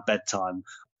need my bedtime.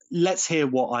 Let's hear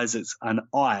what Isaac and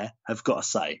I have got to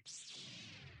say.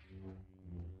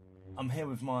 I'm here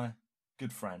with my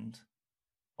good friend,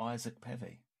 Isaac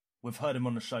Pevy. We've heard him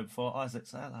on the show before. Isaac,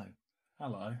 say hello.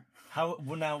 Hello.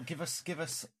 Well, now give us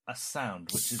a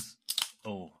sound, which is...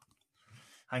 Oh.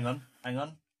 Hang on.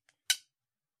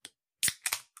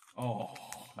 Oh.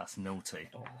 That's naughty.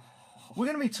 Oh. We're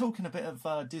going to be talking a bit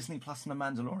of Disney Plus and The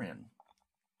Mandalorian.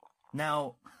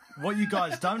 Now, what you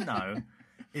guys don't know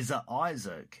is that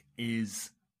Isaac is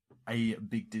a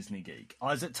big Disney geek.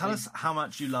 Isaac, tell us how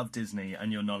much you love Disney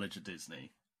and your knowledge of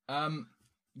Disney.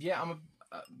 Yeah, I'm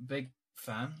a big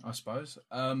fan, I suppose.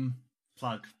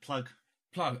 Plug.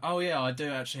 Oh yeah, I do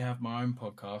actually have my own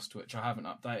podcast, which I haven't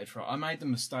updated for. I made the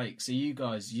mistake. So you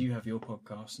have your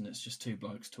podcast, and it's just two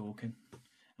blokes talking,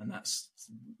 and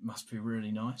must be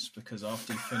really nice because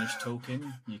after you finish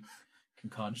talking, you can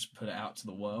kind of just put it out to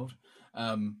the world.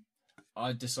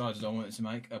 I decided I wanted to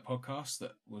make a podcast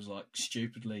that was like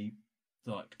stupidly,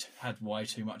 like had way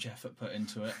too much effort put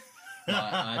into it.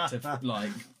 I had to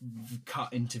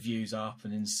cut interviews up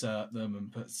and insert them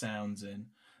and put sounds in,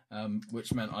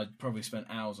 which meant I'd probably spent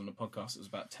hours on a podcast that was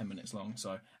about 10 minutes long.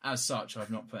 So as such,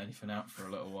 I've not put anything out for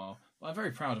a little while. But I'm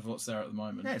very proud of what's there at the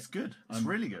moment. Yeah, it's good. It's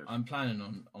really good. I'm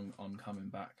planning on coming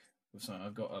back with something.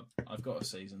 I've got a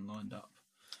season lined up.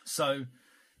 So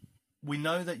we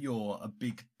know that you're a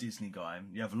big Disney guy.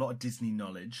 You have a lot of Disney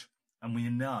knowledge, and we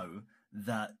know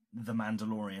that The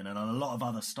Mandalorian and a lot of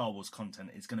other Star Wars content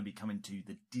is going to be coming to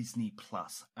the Disney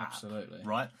Plus app. Absolutely.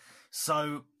 Right?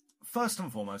 So first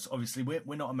and foremost, obviously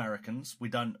we're not Americans. We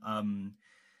don't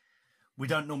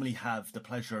normally have the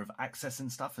pleasure of accessing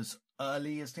stuff as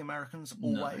early as the Americans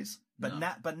always.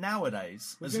 But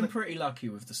nowadays we've been pretty lucky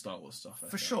with the Star Wars stuff.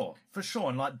 For sure.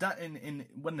 And like that in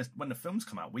when the films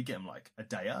come out, we get them like a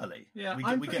day early. Yeah, we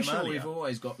I'm get pretty them sure earlier. we've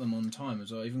always got them on time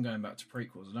as well. Even going back to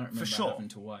prequels, I don't remember having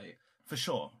to wait. For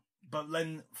sure. But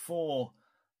then for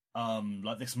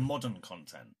like this modern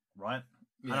content, right?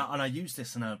 Yeah. And I used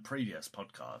this in a previous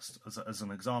podcast as an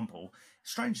example.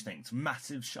 Stranger Things,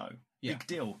 massive show, big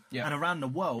deal. Yeah. And around the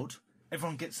world,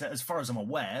 everyone gets it, as far as I'm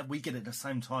aware, we get it at the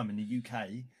same time in the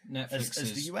UK as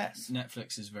the US.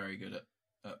 Netflix is very good at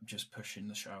just pushing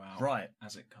the show out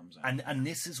as it comes out. And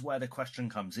this is where the question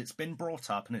comes. It's been brought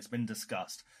up and it's been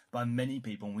discussed by many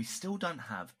people, and we still don't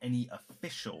have any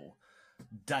official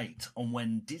date on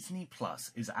when Disney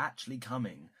Plus is actually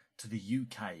coming to the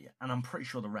UK, and I'm pretty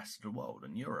sure the rest of the world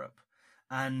and Europe.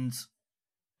 And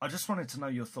I just wanted to know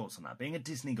your thoughts on that. Being a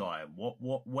Disney guy,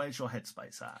 where's your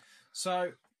headspace at?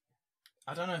 So,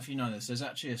 I don't know if you know this. There's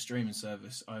actually a streaming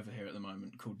service over here at the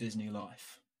moment called Disney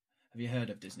Life. Have you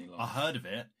heard of Disney Life? I heard of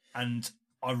it, and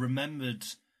I remembered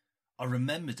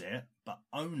it, but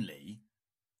only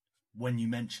when you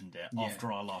mentioned it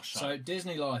after our last show. So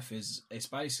Disney Life it's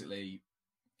basically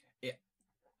it.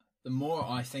 The more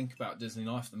I think about Disney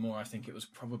Life, the more I think it was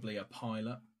probably a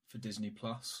pilot for Disney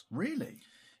Plus. Really?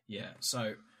 Yeah.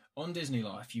 So on Disney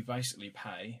Life, you basically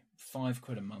pay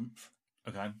 £5 a month.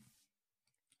 Okay.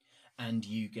 And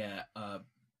you get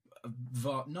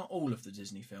not all of the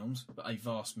Disney films, but a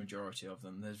vast majority of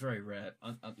them. There's very rare.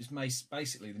 It's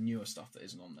basically the newer stuff that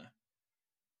isn't on there.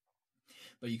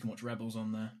 But you can watch Rebels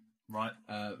on there. Right.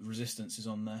 Resistance is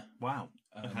on there. Wow.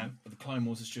 Okay. The Clone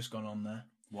Wars has just gone on there.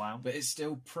 Wow. But it's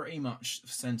still pretty much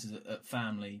centered at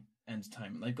family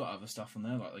entertainment. They've got other stuff on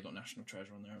there, like they've got National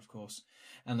Treasure on there, of course.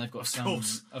 And they've got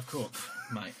Of course,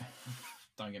 mate.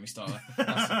 Don't get me started.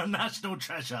 National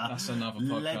Treasure. That's another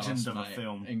podcast, legend of mate. a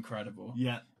film. Incredible.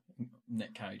 Yeah.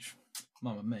 Nick Cage.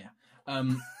 Mamma mia.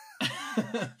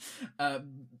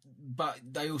 But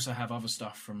they also have other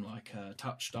stuff from like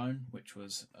Touchstone, which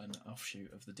was an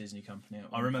offshoot of the Disney company.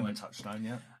 I remember Touchstone.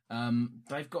 Yeah.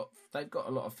 They've got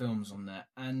a lot of films on there,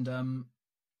 and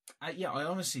I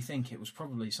honestly think it was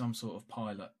probably some sort of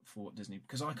pilot for Disney,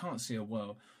 because I can't see a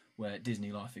world where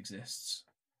Disney Life exists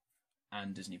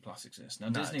and Disney Plus exists. Now,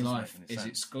 Disney Life is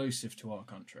exclusive to our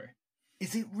country.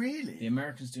 Is it really? The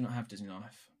Americans do not have Disney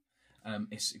Life.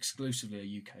 It's exclusively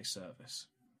a UK service.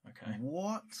 Okay.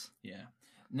 What? Yeah.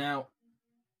 Now,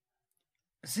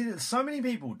 see, so many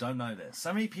people don't know this.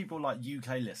 So many people, like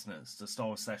UK listeners to Star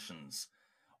Wars Sessions,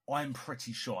 I'm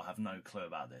pretty sure have no clue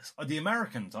about this. The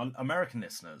American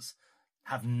listeners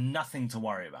have nothing to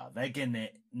worry about. They're getting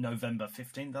it November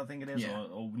 15th, I think it is,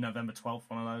 or November 12th,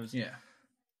 one of those. Yeah.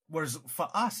 Whereas for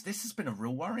us, this has been a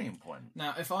real worrying point.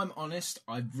 Now, if I'm honest,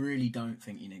 I really don't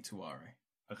think you need to worry.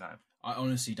 Okay. I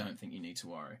honestly don't think you need to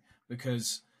worry,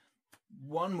 because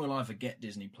one, we'll either get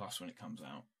Disney Plus when it comes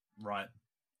out, right,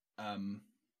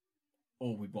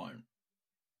 or we won't.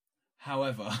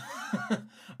 However,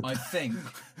 I think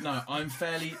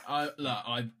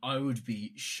I would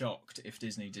be shocked if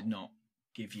Disney did not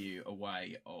give you a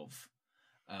way of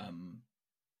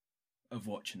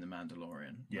watching The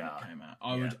Mandalorian when it came out.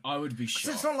 I would be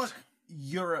shocked. It's not like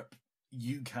Europe,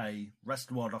 UK, rest of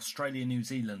the world, Australia, New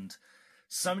Zealand.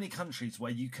 So many countries where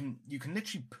you can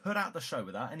literally put out the show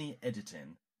without any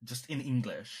editing, just in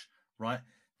English, right?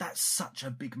 That's such a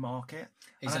big market.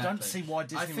 Exactly. And I don't see why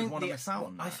Disney would want to miss out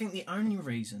on that. I think the only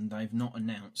reason they've not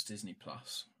announced Disney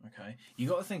Plus, okay, you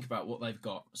got to think about what they've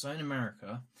got. So in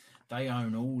America, they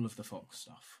own all of the Fox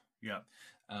stuff. Yeah.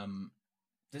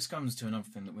 This comes to another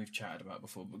thing that we've chatted about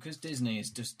before, because Disney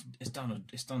is it's done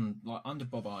like under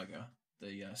Bob Iger,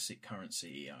 the current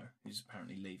CEO, who's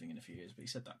apparently leaving in a few years, but he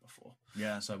said that before.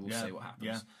 Yeah. So we'll see what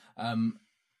happens. Yeah.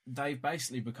 They've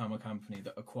basically become a company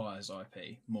that acquires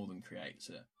IP more than creates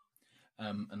it.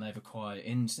 And they've acquired,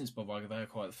 since Bob Iger, they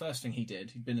acquired, the first thing he did,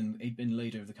 he'd been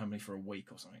leader of the company for a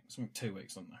week or something 2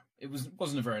 weeks, I don't know. It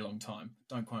wasn't a very long time.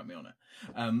 Don't quote me on it.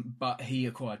 But he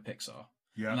acquired Pixar.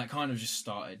 Yeah. And that kind of just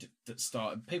started.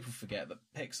 People forget that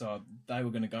Pixar, they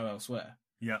were going to go elsewhere.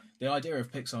 Yeah. The idea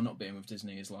of Pixar not being with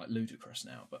Disney is like ludicrous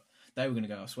now, but they were going to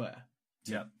go elsewhere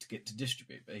to get to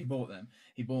distribute. But he bought them.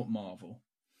 He bought Marvel,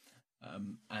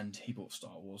 and he bought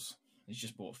Star Wars. He's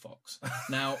just bought Fox.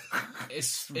 Now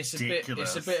it's a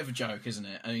bit of a joke, isn't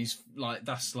it? And he's like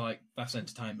that's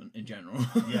entertainment in general.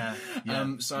 Yeah.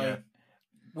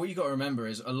 What you got to remember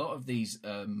is a lot of these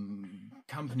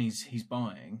companies he's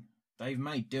buying, they've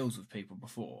made deals with people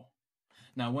before.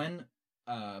 Now, when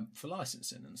for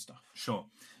licensing and stuff. Sure.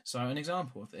 So an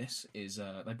example of this is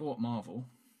they bought Marvel,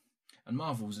 and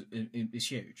Marvel's is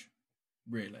huge,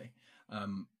 really.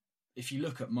 If you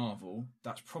look at Marvel,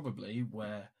 that's probably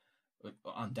where,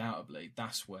 undoubtedly,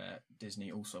 that's where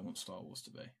Disney also wants Star Wars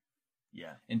to be.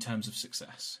 Yeah. In terms of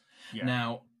success. Yeah.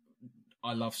 Now,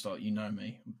 I love Star. You know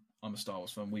me. I'm a Star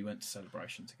Wars fan. We went to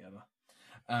Celebration together.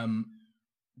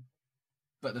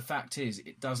 But the fact is,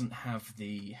 it doesn't have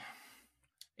the.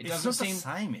 It's not the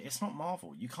same. It's not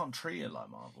Marvel. You can't treat it like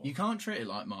Marvel. You can't treat it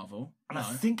like Marvel. And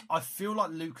no. I feel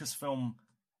like Lucasfilm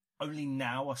only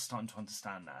now are starting to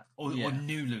understand that. Or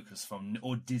new Lucasfilm,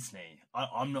 or Disney.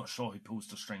 I'm not sure who pulls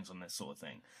the strings on this sort of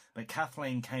thing. But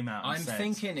Kathleen came out and said... I'm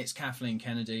thinking it's Kathleen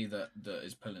Kennedy that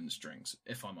is pulling the strings,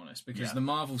 if I'm honest. Because the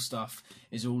Marvel stuff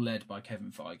is all led by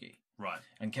Kevin Feige. Right.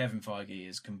 And Kevin Feige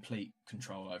is complete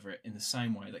control over it in the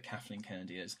same way that Kathleen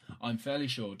Kennedy is. I'm fairly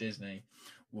sure Disney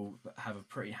will have a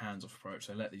pretty hands-off approach.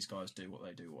 They let these guys do what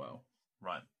they do well.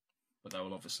 Right. But they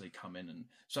will obviously come in and...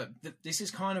 So this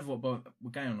is kind of what... We're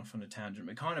going off on a tangent,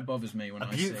 but it kind of bothers me when I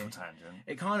see... A beautiful tangent.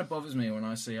 It kind of bothers me when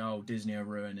I see, Disney are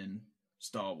ruining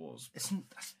Star Wars. That's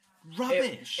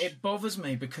rubbish. It bothers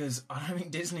me because I don't think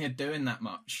Disney are doing that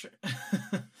much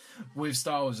with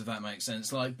Star Wars, if that makes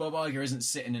sense. Like, Bob Iger isn't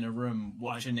sitting in a room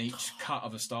watching each cut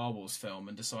of a Star Wars film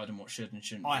and deciding what should and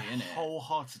shouldn't be in it. I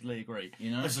wholeheartedly agree.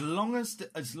 You know? As long as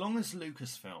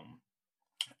Lucasfilm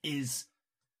is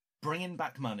bringing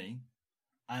back money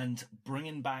and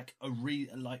bringing back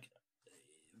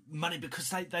money, because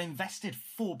they invested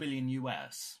 $4 billion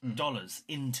US dollars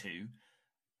into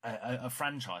a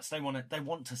franchise. They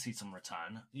want to see some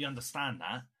return. You understand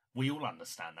that. We all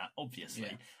understand that, obviously.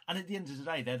 Yeah. And at the end of the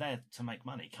day, they're there to make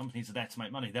money. Companies are there to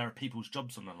make money. There are people's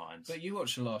jobs on the lines. But you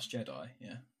watched The Last Jedi,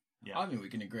 yeah? Yeah. I think we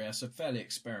can agree that's a fairly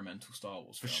experimental Star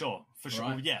Wars film. For sure.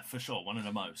 Right? Well, yeah, for sure. One of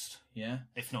the most. Yeah?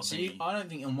 If not I don't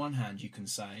think on one hand you can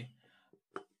say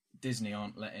Disney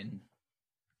aren't letting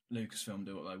Lucasfilm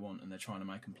do what they want and they're trying to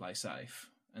make them play safe.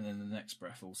 And then the next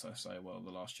breath also say, well,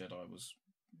 The Last Jedi was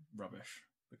rubbish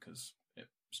because it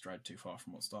strayed too far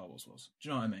from what Star Wars was. Do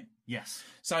you know what I mean? Yes.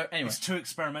 So anyway, it's too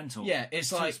experimental. Yeah,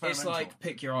 it's like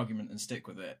pick your argument and stick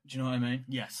with it. Do you know what I mean?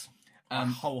 Yes. I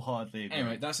wholeheartedly agree.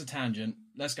 Anyway, that's a tangent.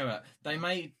 Let's go back. They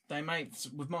made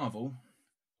with Marvel.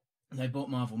 They bought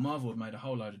Marvel. Marvel had made a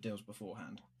whole load of deals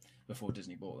beforehand, before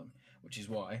Disney bought them, which is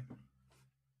why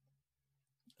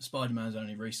Spider-Man's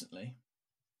only recently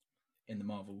in the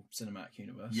Marvel Cinematic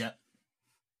Universe. Yeah.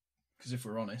 Because if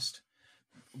we're honest,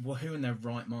 who in their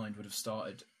right mind would have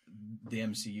started the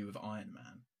MCU with Iron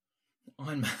Man?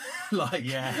 Iron Man,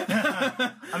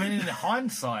 yeah. I mean, in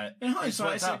hindsight, it's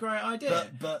a great idea.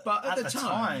 But at the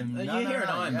time, you hear an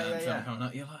Iron Man film coming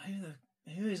up, you're like,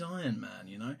 who is Iron Man?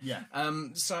 You know? Yeah.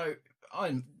 So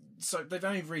they've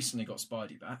only recently got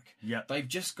Spidey back. Yeah. They've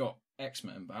just got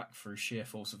X-Men back through sheer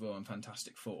force of will and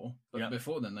Fantastic Four. But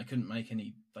before then, they couldn't make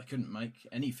any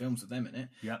films with them in it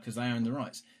because they owned the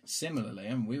rights. Similarly,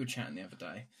 and we were chatting the other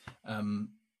day.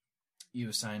 You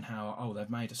were saying how, they've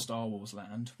made a Star Wars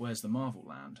land. Where's the Marvel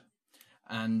land?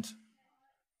 And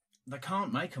they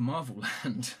can't make a Marvel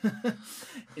land.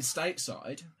 It's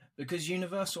stateside because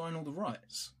Universal own all the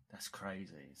rights. That's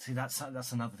crazy. See, that's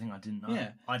another thing I didn't know.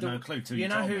 Yeah. I had no clue till you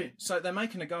told know me. So they're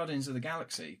making a Guardians of the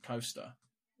Galaxy coaster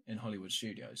in Hollywood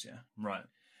Studios, yeah? Right.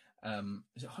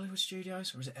 Is it Hollywood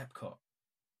Studios or is it Epcot?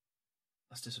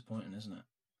 That's disappointing, isn't it?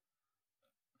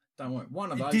 Don't worry.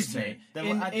 One of those Disney. two.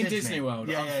 In Disney World.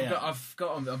 Yeah, I've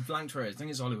blanked where it is. I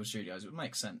think it's Hollywood Studios. It would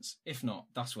make sense. If not,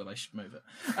 that's where they should move it.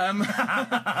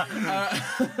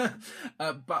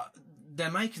 But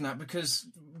they're making that because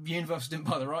Universal didn't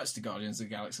buy the rights to Guardians of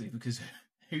the Galaxy because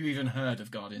who even heard of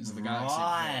Guardians of the Galaxy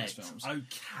before those films?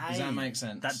 Okay. Does that make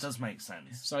sense? That does make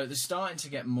sense. So they're starting to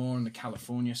get more on the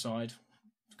California side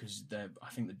because I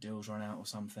think the deal's run out or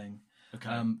something.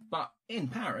 Okay. But in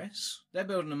Paris, they're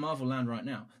building a Marvel land right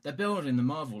now. They're building the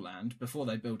Marvel land before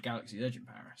they build Galaxy's Edge in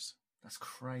Paris. That's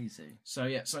crazy. So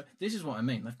yeah, so this is what I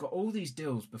mean. They've got all these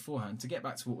deals beforehand. To get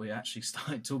back to what we actually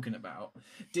started talking about,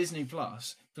 Disney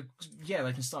Plus. Yeah,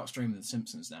 they can start streaming The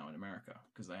Simpsons now in America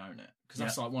because they own it. Because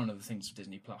that's like one of the things with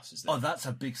Disney Plus is that. Oh, that's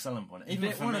a big selling point.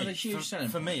 Even for one me, of the huge selling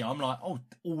for points. me, I'm like, oh,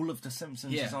 all of The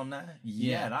Simpsons is on there.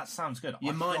 Yeah, that sounds good. You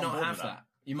I'd might get on not board have with that.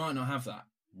 You might not have that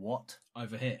What?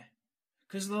 over here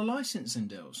because of the licensing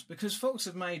deals. Because Fox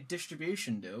have made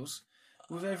distribution deals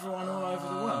with everyone all over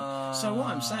the world. So what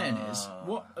I'm saying is,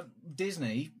 what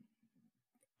Disney,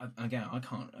 again, I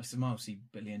can't. It's a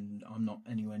multi-billion. I'm not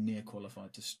anywhere near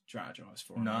qualified to strategize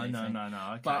for. No.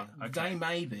 Okay, But okay. they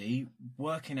may be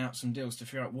working out some deals to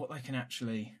figure out what they can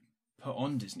actually put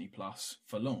on Disney Plus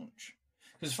for launch.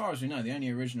 Because as far as we know, the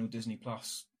only original Disney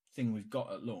Plus thing we've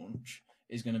got at launch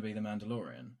is going to be The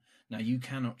Mandalorian. Now, you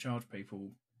cannot charge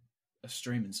people a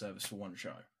streaming service for one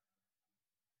show.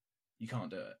 You can't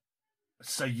do it.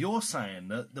 So you're saying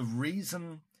that the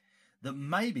reason that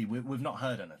maybe we've not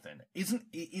heard anything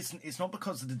it's not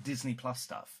because of the Disney Plus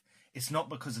stuff. It's not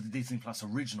because of the Disney Plus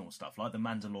original stuff like the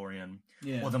Mandalorian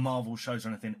or the Marvel shows or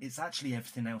anything. It's actually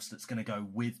everything else that's going to go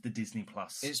with the Disney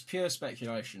Plus. It's pure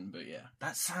speculation, but yeah.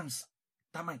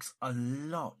 That makes a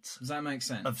lot Does that make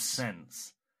sense? of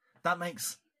sense. That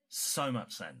makes so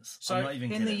much sense. So I'm not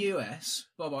even in kidding. the US,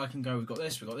 Bob, I can go, we've got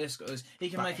this, we've got this, we've got this. He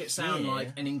can But make it sound here-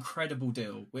 like an incredible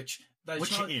deal, which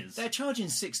it is. They're charging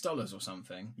 $6 or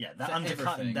something. Yeah, they're for undercutting.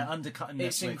 everything. They're undercutting Netflix.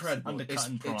 It's incredible.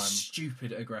 Undercutting Prime. It's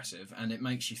stupid aggressive, and it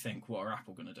makes you think, what are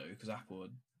Apple going to do? Because Apple are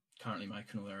currently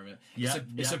making all their...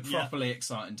 It's a properly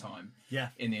exciting time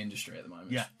in the industry at the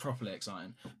moment. Yeah. It's properly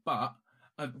exciting. But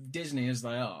Disney, as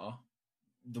they are,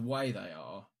 the way they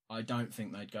are, I don't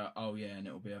think they'd go, oh yeah, and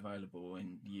it'll be available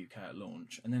in the UK at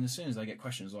launch. And then as soon as they get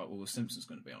questions like, well, The Simpsons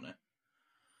going to be on it?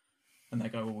 And they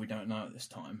go, well, we don't know at this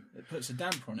time. It puts a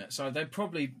damper on it. So they're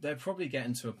probably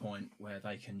getting to a point where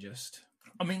they can just...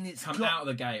 I mean, it's come out of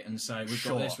the gate and say, we've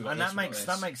got this, we've got and this, that we've got makes this.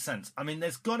 that makes sense. I mean,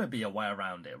 there's got to be a way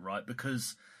around it, right?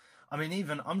 Because, I mean,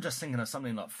 even I'm just thinking of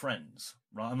something like Friends,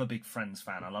 right? I'm a big Friends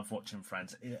fan. I love watching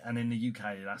Friends, and in the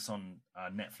UK, that's on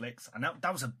Netflix, and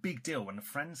that was a big deal when the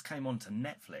Friends came onto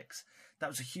Netflix. That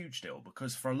was a huge deal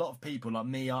because for a lot of people like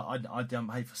me, I don't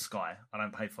pay for Sky. I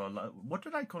don't pay for what do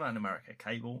they call that in America?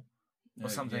 Cable or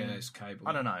something? Yeah, it's cable.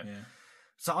 I don't know. Yeah.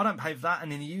 So I don't pay for that,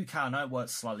 and in the UK, I know it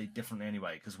works slightly differently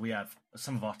anyway because we have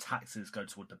some of our taxes go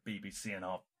toward the BBC and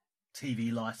our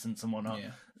TV license and whatnot.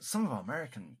 Yeah. Some of our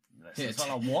American listeners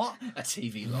Yeah, are like, what? A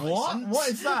TV What? license. What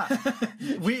is that?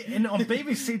 On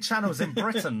BBC channels in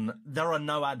Britain, there are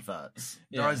no adverts.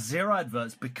 There Yeah. are zero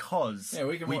adverts because Yeah,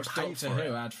 we can watch pay Doctor for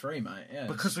Who it. ad-free, mate. Yeah.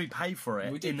 Because we pay for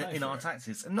it We do pay in for our it.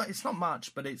 taxes. And it's not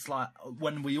much, but it's like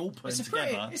when we all put it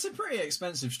together. It's a pretty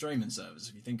expensive streaming service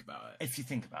if you think about it. If you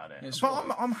think about it. It's But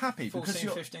what, I'm happy 14, because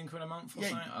you're 15 quid a month or Yeah,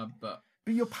 something. But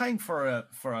But you're paying for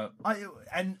a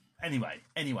and anyway,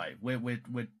 we're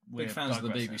big fans of the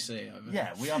digressing. BBC over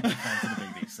Yeah, we are big fans of the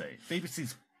BBC.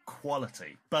 BBC's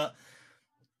quality, but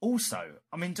also,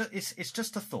 I mean, it's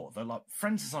just a thought that like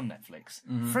Friends is on Netflix.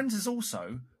 Friends is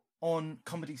also on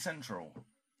Comedy Central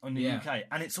on the UK,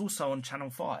 and it's also on Channel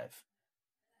 5.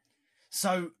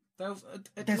 So there's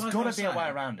like got I to be a say, way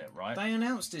around it, right? They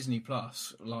announced Disney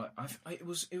Plus. Like it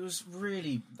was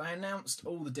really. They announced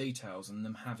all the details and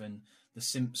them having the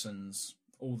Simpsons,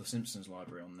 all the Simpsons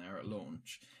library on there at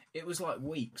launch. It was like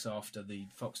weeks after the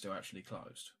Fox deal actually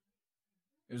closed.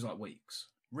 It was like weeks.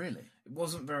 Really? It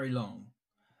wasn't very long.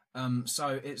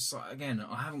 So it's like, again,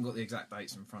 I haven't got the exact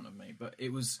dates in front of me, but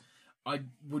it was. I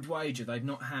would wager they've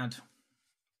not had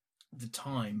the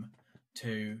time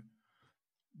to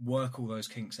work all those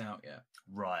kinks out yet.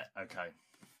 Right. Okay.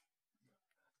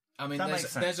 I mean, That makes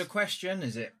sense. there's a question: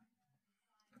 is it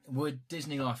would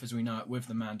Disney Life as we know it with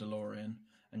the Mandalorian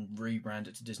and rebrand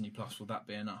it to Disney Plus? Will that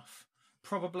be enough?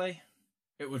 Probably.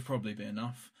 It would probably be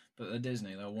enough, but they're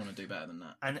Disney; they'll want to do better than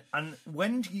that. And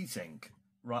when do you think?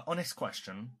 Right, honest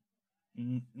question.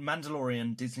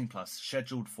 Mandalorian Disney Plus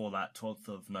scheduled for that 12th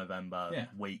of November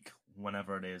week,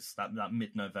 whenever it is, that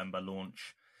mid-November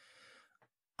launch.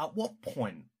 At what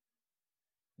point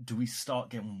do we start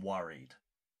getting worried?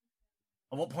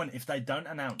 At what point, if they don't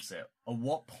announce it, at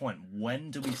what point, when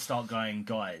do we start going,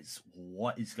 guys,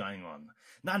 what is going on?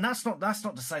 Now, and that's not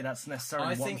to say that's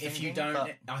necessarily I what think I'm if you thinking,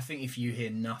 don't, but- I think if you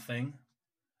hear nothing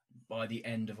by the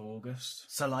end of August,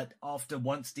 So, like,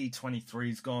 once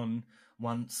D23's gone,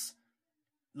 once,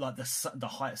 like, the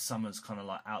height of summer's kind of,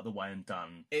 like, out of the way and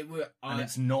done, it will. and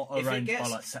it's not if it arranged by,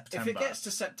 gets- like, September. If it gets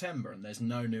to September and there's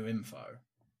no new info,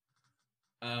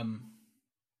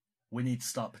 we need to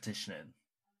start petitioning.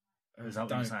 Is that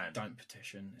what you're saying? Don't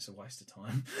petition. It's a waste of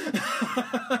time.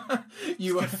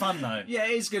 It's good fun though. Yeah,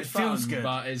 it's good fun. Feels good.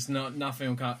 But it's not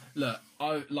nothing. Look,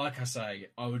 like I say,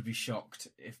 I would be shocked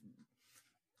if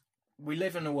we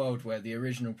live in a world where the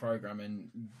original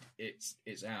programming it's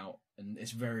out, and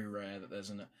it's very rare that there's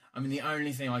an. I mean, the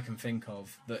only thing I can think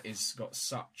of that is got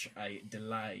such a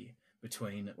delay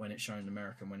between when it's shown in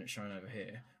America and when it's shown over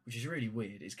here, which is really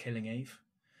weird, is Killing Eve.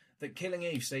 The Killing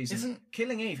Eve season.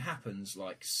 Killing Eve happens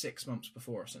like 6 months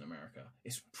before us in America.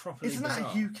 It's properly Isn't that a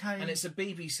bizarre. UK And it's a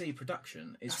BBC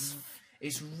production. It's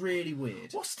really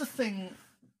weird. What's the thing?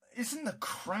 Isn't The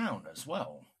Crown as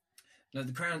well? No,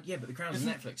 The Crown. Yeah, but The Crown's a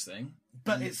Netflix thing.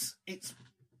 But it's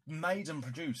made and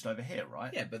produced over here,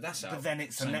 right? Yeah, but that's out. But then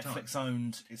it's a same Netflix time.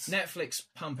 owned. It's Netflix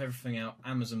pump everything out.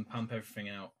 Amazon pump everything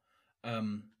out.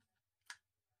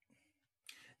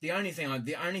 The only thing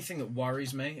that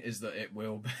worries me is that it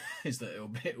will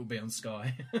be on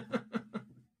Sky.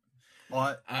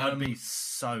 I'd be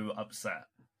so upset.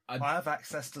 I have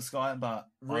access to Sky, but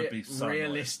I'd be so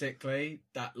realistically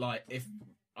that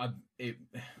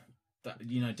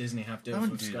Disney have deals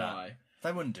with Sky.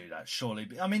 They wouldn't do that, surely.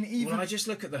 I mean, even Well, I just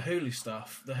look at the Hulu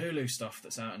stuff. The Hulu stuff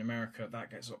that's out in America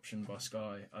that gets optioned by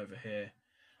Sky over here.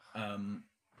 I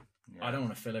don't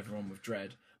want to fill everyone with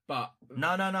dread, but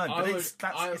no. But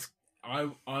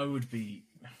I would be.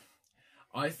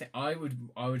 I think I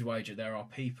would wager there are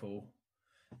people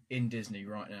in Disney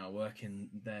right now working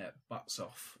their butts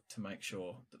off to make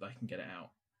sure that they can get it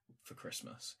out for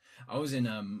Christmas. I was in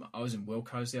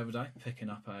Wilco's the other day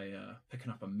picking up a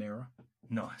mirror.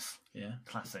 Nice, Yeah,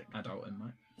 classic. adulting,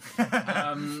 mate.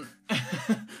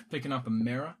 Picking up a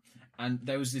mirror, and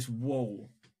there was this wall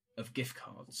of gift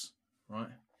cards, right?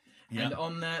 Yeah. And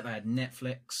on there, they had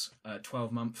Netflix,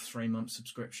 12-month, 3-month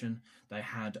subscription. They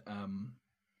had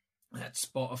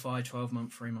Spotify,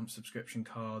 12-month, 3-month subscription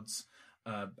cards,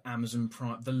 Amazon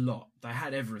Prime, the lot. They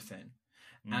had everything.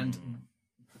 And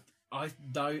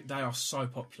they are so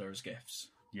popular as gifts.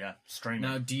 Yeah, streaming.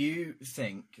 Now, do you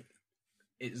think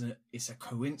it's a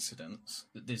coincidence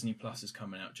that Disney Plus is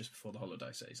coming out just before the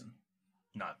holiday season?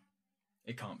 No.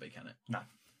 It can't be, can it? No.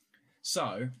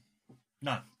 So,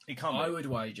 No, it can't I be. would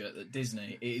wager that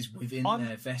Disney, it is within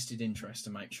their vested interest to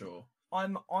make sure. I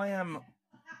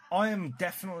am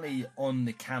definitely on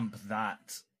the camp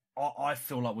that I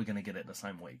feel like we're going to get it the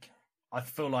same week. I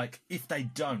feel like if they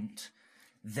don't,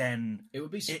 then It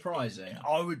would be surprising.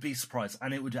 I would be surprised,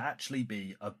 and it would actually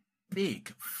be a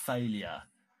big failure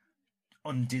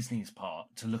on Disney's part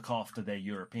to look after their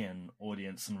European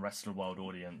audience and rest of the world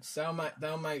audience.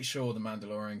 They'll make sure The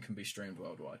Mandalorian can be streamed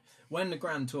worldwide. When the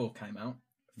Grand Tour came out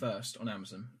first on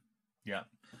Amazon, Yeah,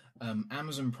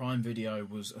 Amazon Prime Video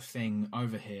was a thing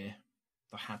over here.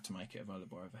 They had to make it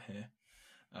available over here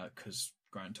because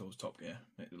Grand Tour's Top Gear.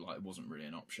 It wasn't really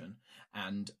an option,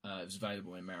 and it was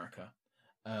available in America.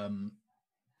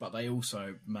 But they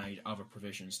also made other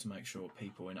provisions to make sure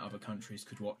people in other countries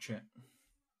could watch it,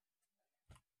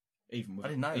 even I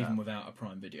didn't know that. without a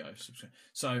Prime Video subscription.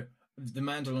 So The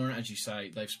Mandalorian, as you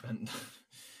say, they've spent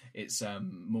it's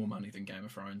more money than Game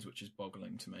of Thrones, which is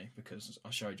boggling to me because I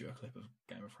showed you a clip of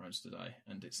Game of Thrones today,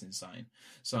 and it's insane.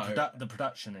 So the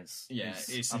production is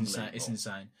it's insane. It's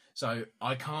insane. So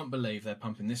I can't believe they're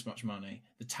pumping this much money,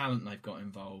 the talent they've got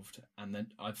involved, and then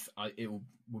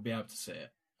we'll be able to see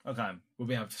it. Okay, We'll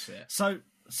be able to see it. so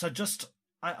just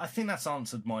I think that's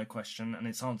answered my question, and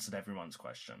it's answered everyone's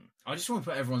question. I just want to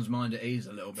put everyone's mind at ease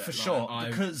a little bit. For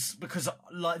Like, sure, because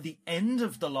like the end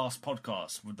of the last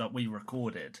podcast that we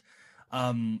recorded,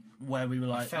 where we were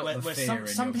like, felt where, the where fear in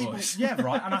some your people, voice. yeah,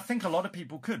 right, and I think a lot of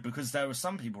people could, because there were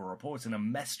some people reporting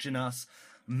and messaging us.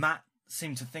 Matt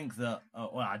seemed to think that,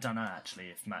 well, I don't know actually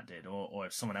if Matt did or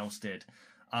if someone else did.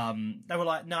 They were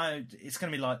like, no, it's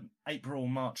going to be like April,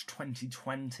 March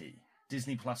 2020,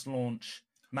 Disney Plus launch,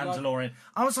 Mandalorian.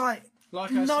 I was like I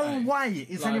no say, way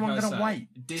is like anyone I going to say,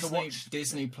 wait Disney, to watch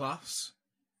Disney Plus,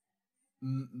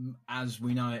 as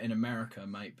we know it in America,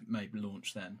 may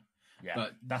launch then. Yeah,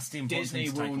 but that's the important Disney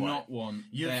thing to take will away. not want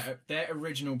their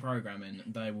original programming.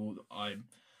 They will.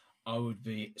 I would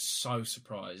be so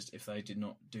surprised if they did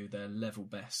not do their level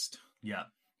best Yeah,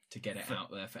 to get it out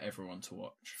there for everyone to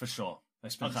watch. for sure. They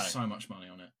spent Okay. so much money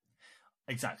on it.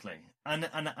 Exactly, and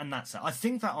that's it. I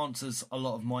think that answers a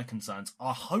lot of my concerns.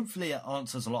 Hopefully, it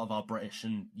answers a lot of our British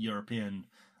and European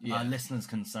listeners'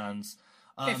 concerns.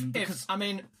 Because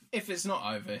If it's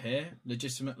not over here,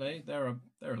 legitimately, there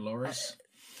are lorries.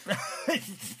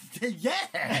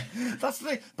 yeah, that's the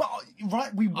thing. But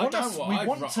right, we want to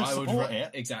support it.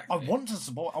 Exactly. I want to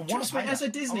support. I want Trust to me, pay as it.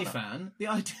 a Disney I wanna- fan, the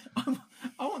idea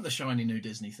I want the shiny new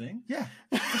Disney thing. Yeah,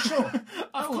 for sure.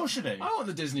 Of course you do. I want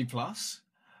the Disney Plus.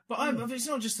 But it's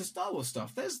not just the Star Wars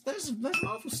stuff. There's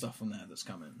Marvel stuff on there that's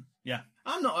coming. Yeah.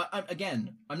 I'm not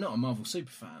a Marvel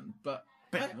super fan, but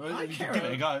I care. Give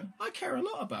it a go. I care a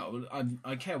lot about.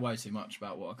 I care way too much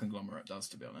about what a conglomerate does,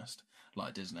 to be honest,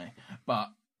 like Disney. But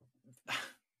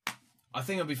I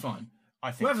think it'll be fine.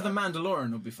 I think whether the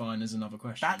Mandalorian will be fine is another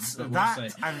question. That's but that, we'll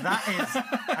see.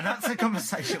 and that's a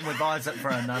conversation with Isaac for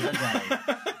another day.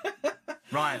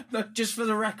 Right. Look, just for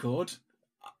the record,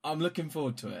 I'm looking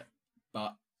forward to it.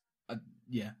 But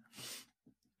yeah,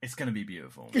 it's going to be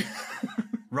beautiful.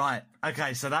 Right.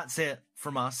 Okay. So that's it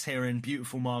from us here in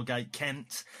beautiful Margate,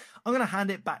 Kent. I'm going to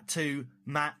hand it back to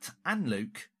Matt and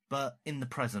Luke, but in the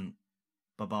present.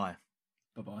 Bye-bye.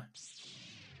 Bye-bye.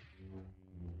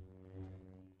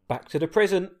 Back to the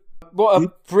present. What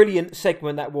a brilliant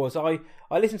segment that was. I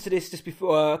listened to this just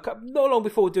before, not long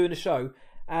before doing the show,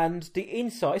 and the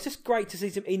insight. It's just great to see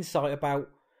some insight about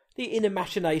the inner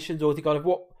machinations, or the kind of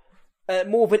what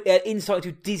more of an insight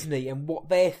to Disney and what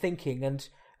they're thinking. And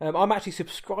I'm actually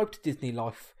subscribed to Disney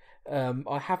Life.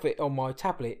 I have it on my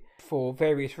tablet for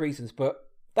various reasons, but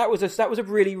that was a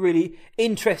really, really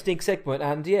interesting segment.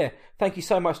 And yeah, thank you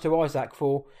so much to Isaac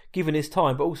for giving his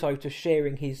time, but also to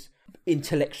sharing his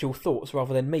intellectual thoughts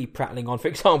rather than me prattling on, for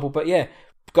example. But yeah,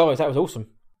 guys, that was awesome.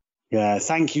 Yeah,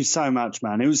 thank you so much,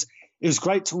 man. It was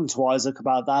great talking to Isaac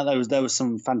about that. There was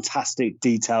some fantastic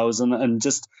details and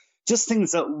just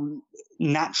things that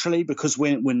naturally, because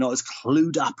we're not as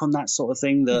clued up on that sort of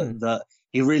thing, that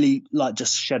he really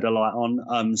just shed a light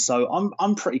on. So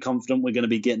I'm pretty confident we're going to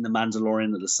be getting the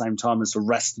Mandalorian at the same time as the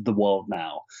rest of the world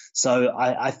now. So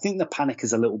I think the panic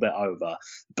is a little bit over.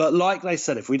 But like they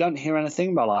said, if we don't hear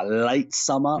anything by late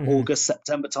summer, August,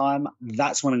 September time,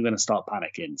 that's when I'm going to start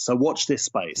panicking. So watch this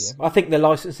space. Yeah. I think the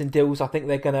licensing deals, I think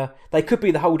they could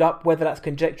be the hold up, whether that's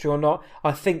conjecture or not.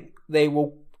 I think they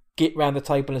will get round the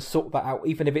table and sort that out,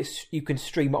 even if you can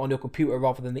stream it on your computer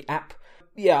rather than the app.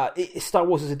 Yeah, Star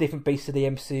Wars is a different beast to the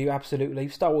MCU, absolutely.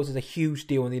 Star Wars is a huge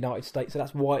deal in the United States, so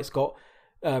that's why it's got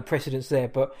precedence there.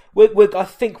 But I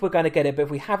think we're going to get it, but if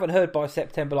we haven't heard by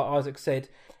September, like Isaac said,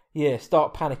 yeah,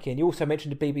 start panicking. You also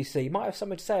mentioned the BBC. Might have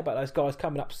something to say about those guys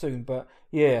coming up soon, but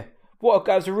yeah. That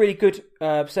was a really good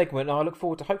segment, and I look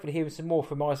forward to hopefully hearing some more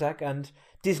from Isaac and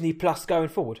Disney Plus going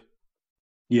forward.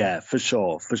 Yeah, for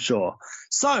sure.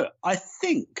 So I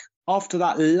think after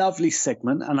that lovely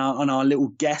segment and our little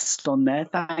guest on there,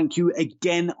 thank you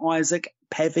again, Isaac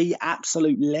Pevy,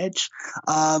 absolute ledge.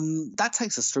 That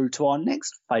takes us through to our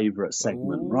next favourite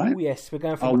segment, right? Yes, we're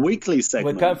going from our weekly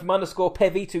segment. We're going from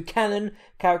 _Pevy to Canon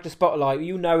Character Spotlight.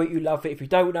 You know it, you love it. If you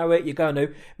don't know it, you're going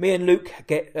to. Me and Luke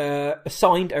get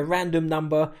assigned a random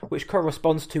number which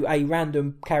corresponds to a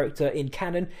random character in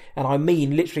canon, and I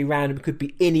mean literally random. It could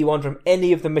be anyone from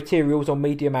any of the materials or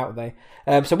medium out there.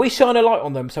 So we shine a light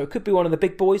on them. So it could be one of the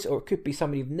big boys, or it could be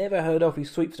somebody you've never heard of who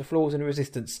sweeps the floors in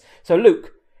Resistance. So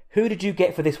Luke, who did you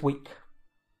get for this week?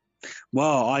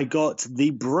 Well, I got the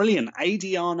brilliant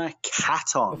Adriana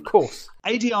Caton. Of course.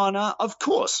 Adriana, of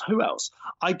course. Who else?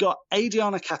 I got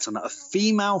Adriana Caton, a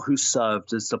female who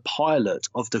served as the pilot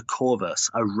of the Corvus,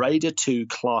 a Raider 2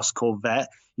 class corvette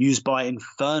used by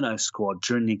Inferno Squad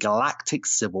during the Galactic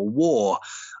Civil War.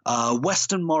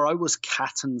 Weston Morrow was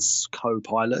Caton's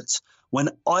co-pilot. When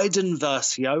Iden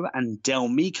Versio and Del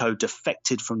Meeko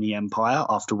defected from the Empire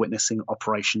after witnessing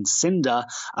Operation Cinder,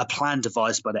 a plan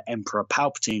devised by the Emperor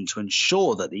Palpatine to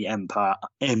ensure that the Empire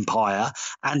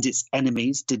and its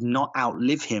enemies did not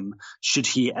outlive him should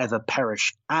he ever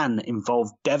perish, and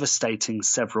involved devastating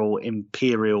several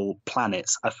Imperial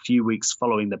planets a few weeks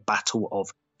following the Battle of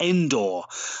Endor.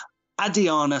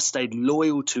 Adriana stayed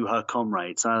loyal to her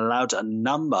comrades and allowed a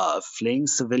number of fleeing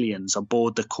civilians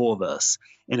aboard the Corvus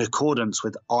in accordance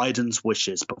with Iden's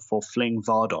wishes before fleeing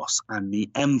Vardos and the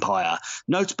Empire.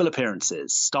 Notable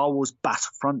appearances: Star Wars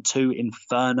Battlefront 2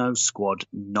 Inferno Squad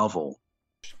novel.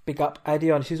 Big up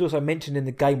Adriana. She's also mentioned in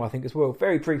the game, I think, as well,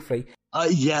 very briefly.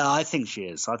 Yeah, I think she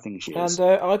is. And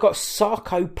I got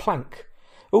Sarko Plank,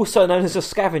 also known as a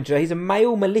scavenger. He's a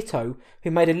male Melito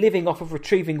who made a living off of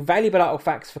retrieving valuable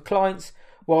artifacts for clients,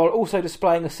 while also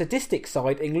displaying a sadistic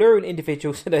side and luring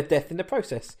individuals to their death in the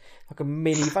process, like a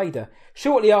mini Vader.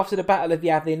 Shortly after the Battle of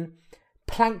Yavin,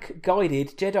 Plank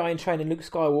guided Jedi in training Luke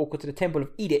Skywalker to the Temple of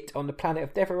Edict on the planet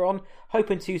of Deveron,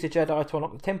 hoping to use the Jedi to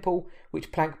unlock the temple,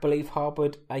 which Plank believed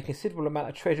harboured a considerable amount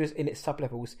of treasures in its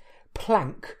sublevels.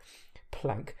 Plank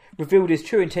revealed his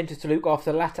true intentions to Luke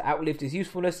after the latter outlived his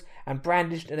usefulness and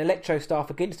brandished an electro staff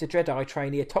against a Jedi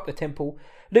trainee atop the temple.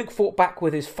 Luke fought back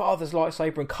with his father's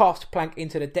lightsaber and cast Plank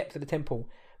into the depths of the temple,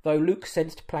 though Luke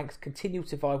sensed Plank's continued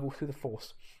survival through the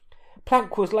Force.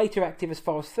 Plank was later active as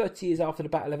far as 30 years after the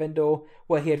Battle of Endor,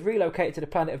 where he had relocated to the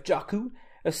planet of Jakku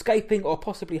escaping or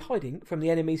possibly hiding from the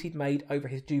enemies he'd made over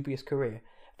his dubious career.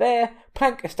 There,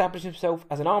 Plank established himself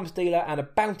as an arms dealer and a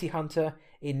bounty hunter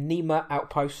in Nema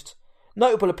Outpost.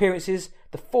 Notable appearances: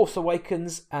 The Force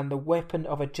Awakens and The Weapon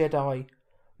of a Jedi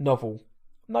novel.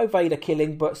 No Vader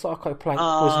killing, but Psycho Plank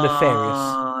was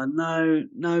nefarious.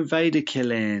 No Vader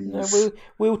killings. No,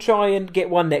 we'll try and get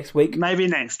one next week. Maybe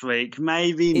next week.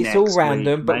 It's all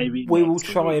random, but we will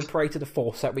try and pray to the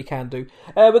Force that we can do.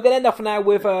 We're going to end off now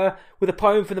with a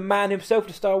poem from the man himself,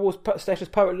 the Star Wars Station's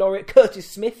Poet Laureate, Curtis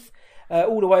Smith,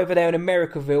 all the way over there in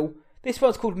Americaville. This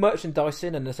one's called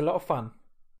Merchandising, and there's a lot of fun.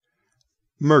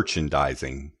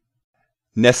 Merchandising.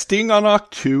 Nesting on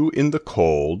Octu in the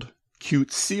cold,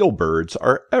 cute seal birds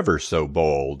are ever so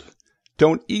bold.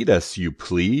 Don't eat us, you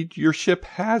plead, your ship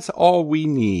has all we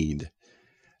need.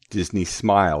 Disney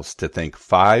smiles to think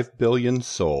 5 billion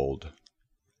sold.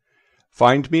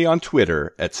 Find me on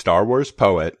Twitter at Star Wars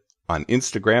Poet, on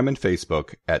Instagram and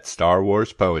Facebook at Star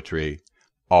Wars Poetry.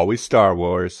 Always Star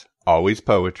Wars, always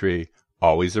poetry,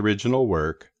 always original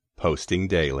work, posting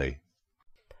daily.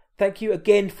 Thank you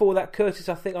again for that, Curtis.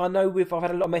 I've had a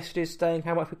lot of messages saying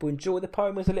how much people enjoy the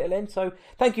poem as a little end. So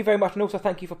thank you very much, and also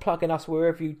thank you for plugging us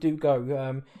wherever you do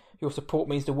go. Your support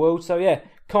means the world. So yeah,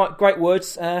 great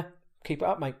words. Keep it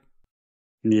up, mate.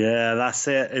 Yeah, that's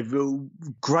it.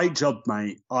 Great job,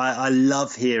 mate. I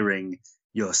love hearing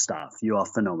your stuff. You are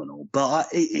phenomenal. But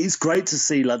it's great to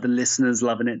see the listeners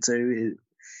loving it too.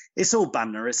 It's all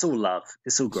banter. It's all love.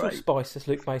 It's all great. It's all spice, as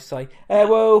Luke may say.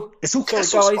 It's all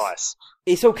Kessel Spice.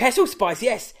 It's all Kessel Spice,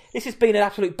 yes. This has been an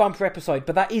absolute bumper episode,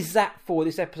 but that is that for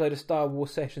this episode of Star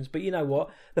Wars Sessions. But you know what?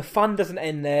 The fun doesn't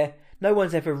end there. No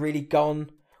one's ever really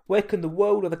gone. Where can the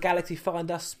world or the galaxy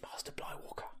find us? Master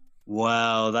Blywalker.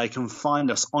 Well, they can find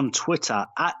us on Twitter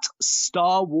at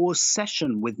Star Wars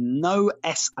Session with no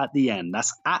S at the end.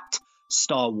 That's at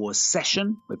Star Wars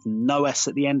Session with no S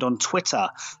at the end on Twitter.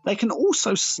 They can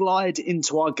also slide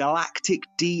into our galactic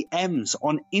DMs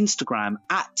on Instagram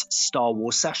at Star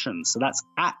Wars Sessions. So that's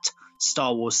at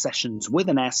Star Wars Sessions with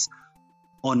an S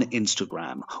on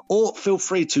Instagram. Or feel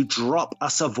free to drop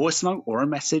us a voice note or a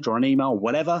message or an email or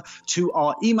whatever to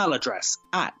our email address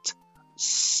at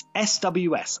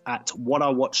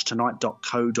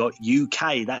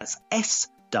sws@whatiwatchtonight.co.uk. That's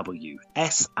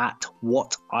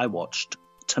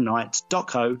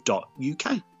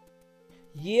sws@whatiwatchtonight.co.uk.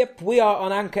 Yep, we are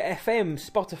on Anchor FM,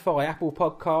 Spotify, Apple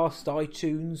Podcasts,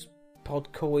 iTunes,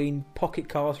 Podcoin, Pocket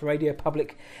Cast, Radio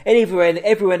Public, everywhere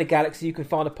in the galaxy you can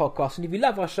find a podcast. And if you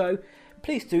love our show,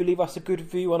 please do leave us a good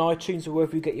review on iTunes or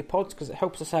wherever you get your pods, because it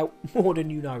helps us out more than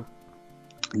you know.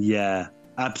 Yeah,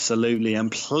 absolutely.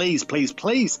 And please, please,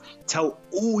 please tell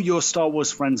all your Star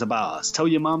Wars friends about us. Tell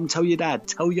your mum, tell your dad,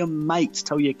 tell your mates,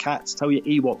 tell your cats, tell your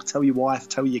Ewok, tell your wife,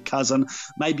 tell your cousin.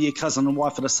 Maybe your cousin and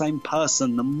wife are the same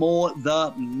person. The more,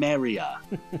 the merrier.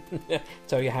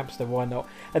 Tell your hamster, why not?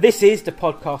 And this is the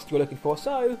podcast you're looking for.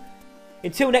 So,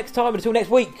 until next time, until next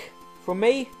week, from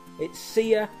me, it's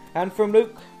see ya, and from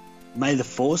Luke, may the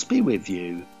Force be with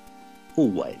you,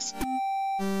 always.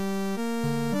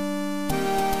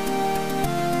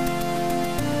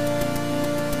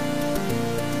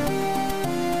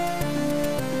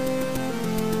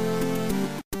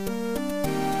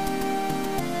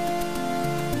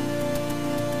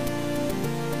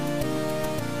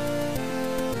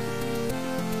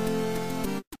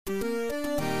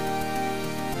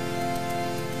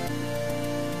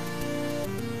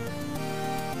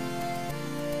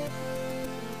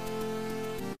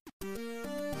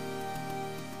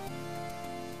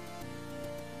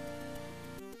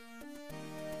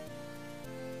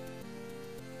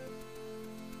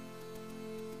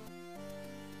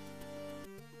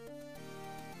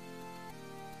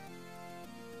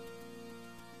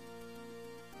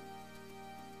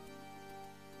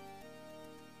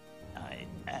 I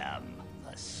am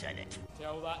the Senate.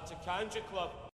 Tell that to Kanja Club.